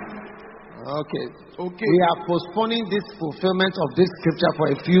Amen? Okay. Ok. We are postponing this fulfillment of this scripture for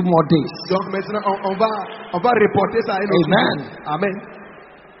a few more days. Donc maintenant, on va reporter ça à un autre Amen. jour. Amen.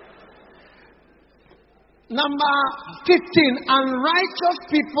 Number 15, unrighteous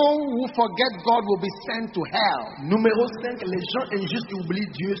people who forget God will be sent to hell. Numéro 5, les gens injustes qui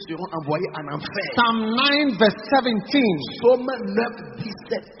oublient Dieu seront envoyés en enfer. Psalm 9 verse 17. Psaume 9,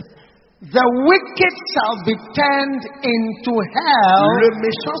 17. The wicked shall be turned into hell, Le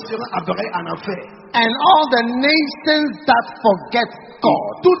méchant sera envoyé en enfer. and all the nations that forget Et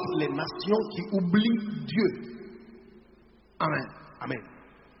God. toutes les nations qui oublient Dieu. Amen. Amen.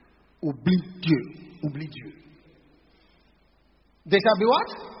 Oublie Dieu. Oublie Dieu. They shall be what?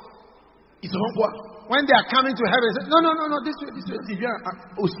 Ils seront quoi? When they are coming to heaven, they say, no, this way, this way. Il vient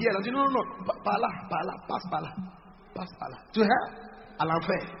au ciel, on dit non, par là, passe par là. Passe par là. To hell. À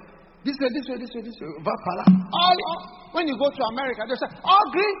l'enfer. This way, this way, this way, this way. Va par là. When you go to America, they say, all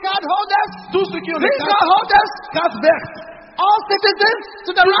green card holders, Tous ceux qui ont green card holders, carte verte. all citizens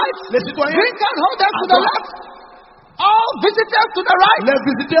to the right, Les citoyens. green card holders to À the droite. left, all visitors to the right. Les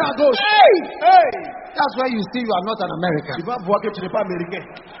visiteurs à gauche. Hey! Hey! That's why you see you are not an American. Tu vas voir que tu n'es pas américain.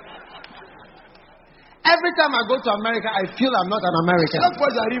 Every time I go to America, I feel I'm not an American. Chaque fois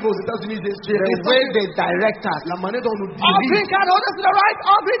que j'arrive aux États-Unis, The way they direct us. la manière dont on nous All green dirige. card holders to the right,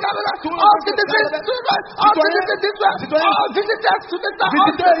 all green card holders, all citizens to the right, all citizens this way, all visitors to the left, all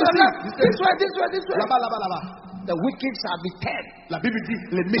Visiteurs to the ici. left, this way, this way, this way. Là-bas, là-bas, là-bas. The wicked shall be turned. La Bible dit,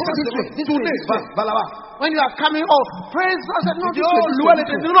 les méchants this way, seront this tournés. way, this way. Va là-bas. When you are coming, praise God, no, Tu dis, this way, this louez way, this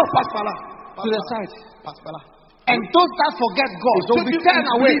way. l'Éternel. Non, passe par là. To the side. Passe par là. And those that forget God, Ceux will be qui turned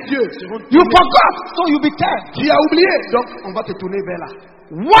away. oublient Dieu seront You tournés. forgot, so you'll be turned. Tu as oublié, donc on va te tourner vers là.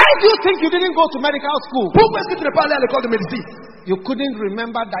 Why do you think you didn't go to medical school? Pourquoi est-ce que tu n'es pas allé à l'école de médecine? You couldn't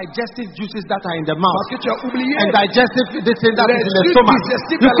remember digestive juices that are in the mouth. Parce que tu as oublié. And digestive this thing that Les is in the sucs stomach.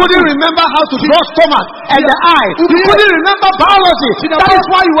 digestifs You dans la couldn't bouche. remember how to draw stomach and the eye. You oublié. couldn't remember biology. Tu n'as That pas- is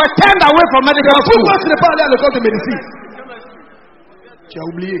why you were turned away from medical school. Pourquoi tu n'es pas allé à l'école de médecine? Tu as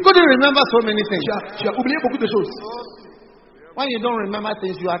oublié. You couldn't remember so many things. Tu as oublié beaucoup de choses. When you don't remember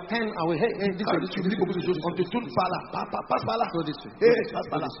things, you are turned away. Hey, this Quand way, tu oublies beaucoup de choses, on te tourne par là. Passe par là. Go this way. Hey, passe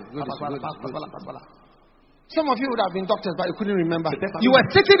par là. Go this way. Passe par là. Passe par là. Passe par là. Some of you would have been doctors, but you couldn't remember. Peut-être You pas. were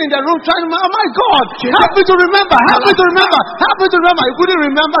sitting in the room trying to remember, oh my God, help me to remember, help me to remember, help me to remember. You couldn't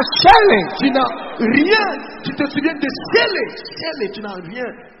remember shelling. Tu n'as rien. Tu te souviens de Shelley. Shelley, tu n'as rien.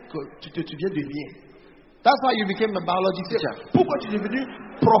 Tu te souviens de rien. That's why you became a biology teacher. Pourquoi tu es devenu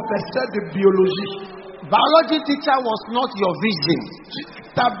professeur de biologie? Biology teacher was not your vision.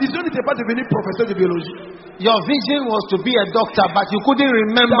 Ta vision n'était pas devenir professeur de biologie. Your vision was to be a doctor, but you couldn't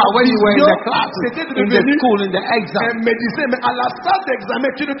remember Ta when you were in the vision, class, c'était de in the devenir school, in the exam. Un médecin, mais à la salle d'examen,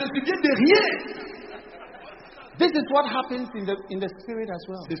 tu ne te souviens de rien. This is what happens in the spirit as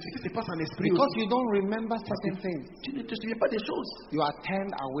well. C'est ce qui se passe en esprit. Because aussi. you don't remember certain things, Tu ne te souviens pas des choses. you are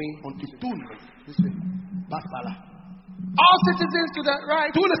turned away. On te tourne. Passe par là. All citizens to the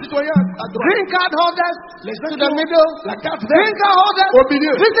right, Tous les citoyens à droite. green card holders Les gens to qui the ont middle, la carte green verte card holders, au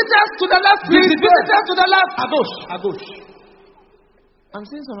milieu. visitors to the left, please, Visiteurs. visitors to the left. À gauche. À gauche. I'm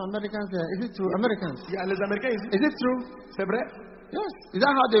seeing some Americans there. Is it true? Americans. Il y a les Américains ici. Is it true? C'est vrai? Yes. Is that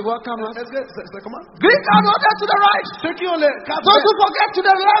how they welcome us? Est-ce que c'est comment? Green card holders to the right. Ceux qui ont les cartes Those who vertes. forget to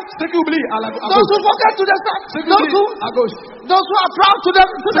the left. Ceux qui oublient à Those gauche. who forget to the side. Ceux qui Those oublient à gauche. who are proud to the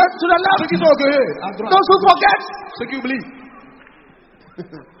left. Ceux qui sont orgueilleux à droite. Those who forget Ceux qui oublient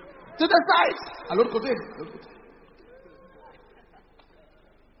to the side. à l'autre côté.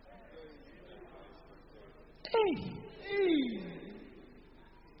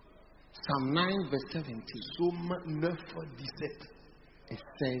 Psalm 9 verse 17. Psaume 9, 17. It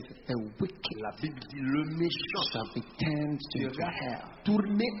says, the wicked La Bible dit le méchant shall be turned to sera hell,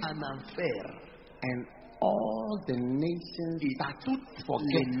 tourné en enfer. and all the nations Et that toutes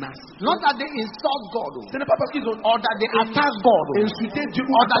forget. les nations. Not that they insult God, Ce n'est pas parce qu'ils ont or that they attack God, insulté Dieu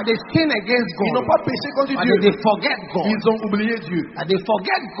or that they sin against ils God, n'ont pas péché contre but Dieu. they forget God. Ils ont oublié Dieu. And they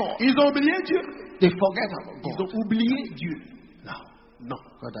forget God. Ils ont oublié Dieu. They forget about Ils God. ont oublié Dieu. No, Non,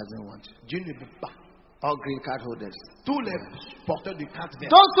 God doesn't want you. Dieu ne veut pas. All green card holders. Tous les porteurs de cartes vertes.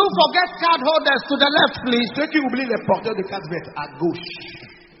 Those who forget card holders to the left, please. Ceux qui oublient les porteurs de cartes vertes à gauche.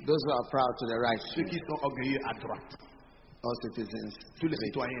 Those who are proud to the right. Ceux qui sont orgueilleux à droite. All citizens, Tous les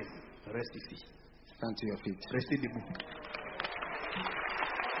citoyens restent ici. stand to your feet. Restez debout.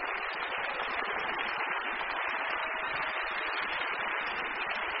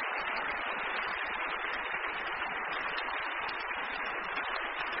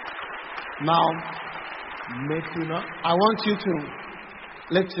 Now, Maintenant, I want you to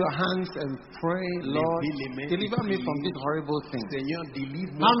lift your hands and pray, Lord, les mains deliver et me prier. from this horrible thing. Seigneur,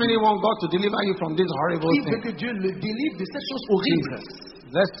 délivre-moi. How many want God to deliver you from this horrible Qui veut thing? que Dieu le délivre de cette chose horrible? Jesus.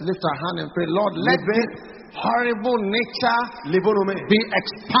 Let's lift our hand and pray, Lord, let Levez this horrible nature l'évonomé, be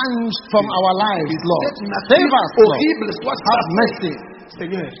expunged from our lives, Lord. cette nature Save us, Lord. horrible soit Have chassée. mercy.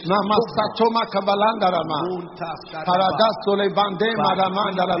 Seigneur, Namasatoma kabalanda rama. Paradaso le bande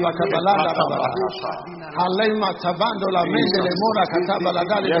madamanda la bakabalanda rama. Halema tabando la mende le mora katabala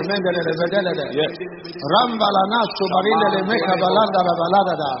dali le mende le vedele de. Ramba la naso barile le meka balanda la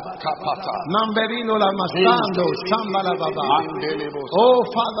balada da. Namberino la masando shamba la baba. Oh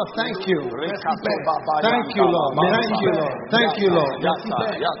Father, thank you. Thank you, Lord. Thank you, Lord. Thank you, Lord.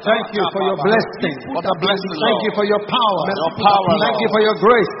 Thank you for your blessing. Thank you for your power. Thank you for your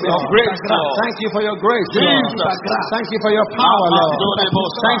grace, Lord. Thank you for your grace, Lord. Thank you for your power, Lord.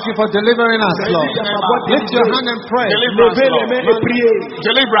 Thank you for delivering us, Lord. Lift your hand and pray.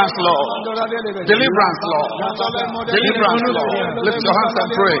 Deliverance, Lord. Deliverance, Lord. Deliverance, Lord. Lift your hands and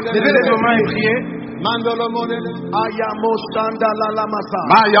pray. levez les mains et priez. Mandolo modele.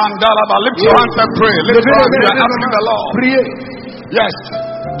 Mayandalaba, lift your hands and pray. Lift your hands. You are asking the Lord. Priez. Yes.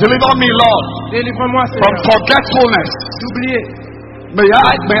 Deliver me, Lord, Délivrez-moi, from Seigneur, forgetfulness. d'oublier. May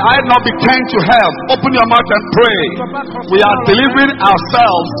I not be turned to hell. Open your mouth and pray. We are delivering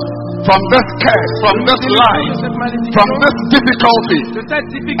ourselves from this curse, from this life, from this difficulty. De cette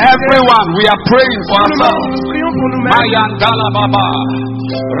difficulté, Everyone, we are praying for nous ourselves. prions pour nous-mêmes. Mayandala Baba,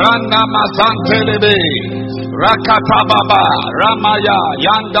 Randa Mazantelebe, Rakata Baba, Ramaya,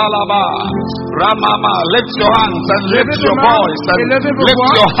 Yandalaba, Ramama. Lift your hands and lift your voice and lift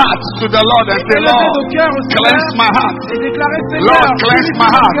your heart to the Lord and say, Lord, cleanse my heart. Et déclarez, Lord, Seigneur, cleanse purifie my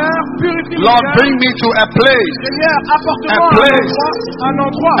mon heart. cœur, purifie mon Lord, cœur. bring me to a place Seigneur, apporte-moi A place. un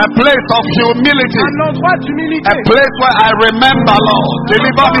endroit of humility, d'humilité. a place where I remember, Lord,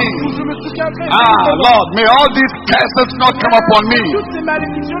 deliver me. Où je me souviendrai. Lord, may all these curses not come upon me. Toutes ces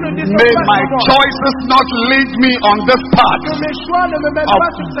malédictions ne descendent May pas my sur moi. choices not lead me on this path Que mes choix ne me mènent of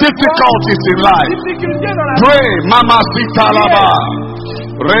pas sur cette voie. difficulties in life. Difficultés dans la vie. Pray, Mama Sitalaba,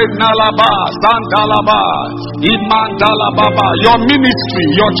 Renalaba, Sandalaba, Imandalababa, your ministry,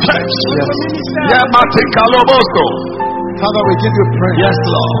 your church. Yematikaloboso. Father, we give you praise. Yes,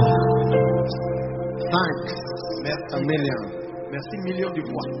 Lord. Thanks a million Merci millions de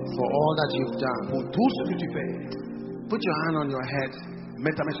fois for all that you've done. pour tout ce que tu fais. Put your hand on your head.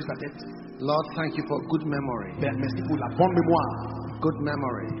 Mets ta main sur ta tête. Lord, thank you for good memory. Père, merci pour la bonne mémoire. Good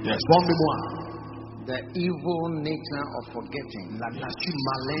memory. Yes. Bonne mémoire. The evil nature of forgetting La nature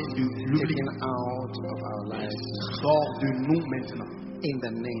malin de l'oubli taken out of our lives sort de nous maintenant. in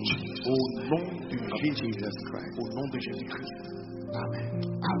the name Au nom de of Jésus. Jesus Christ. Au nom de Jésus-Christ. Amen.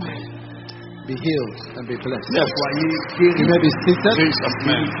 Amen. Be healed and be blessed. Yes. Soyez You guéris. may be seated. Jesus'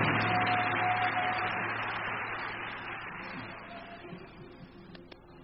 name.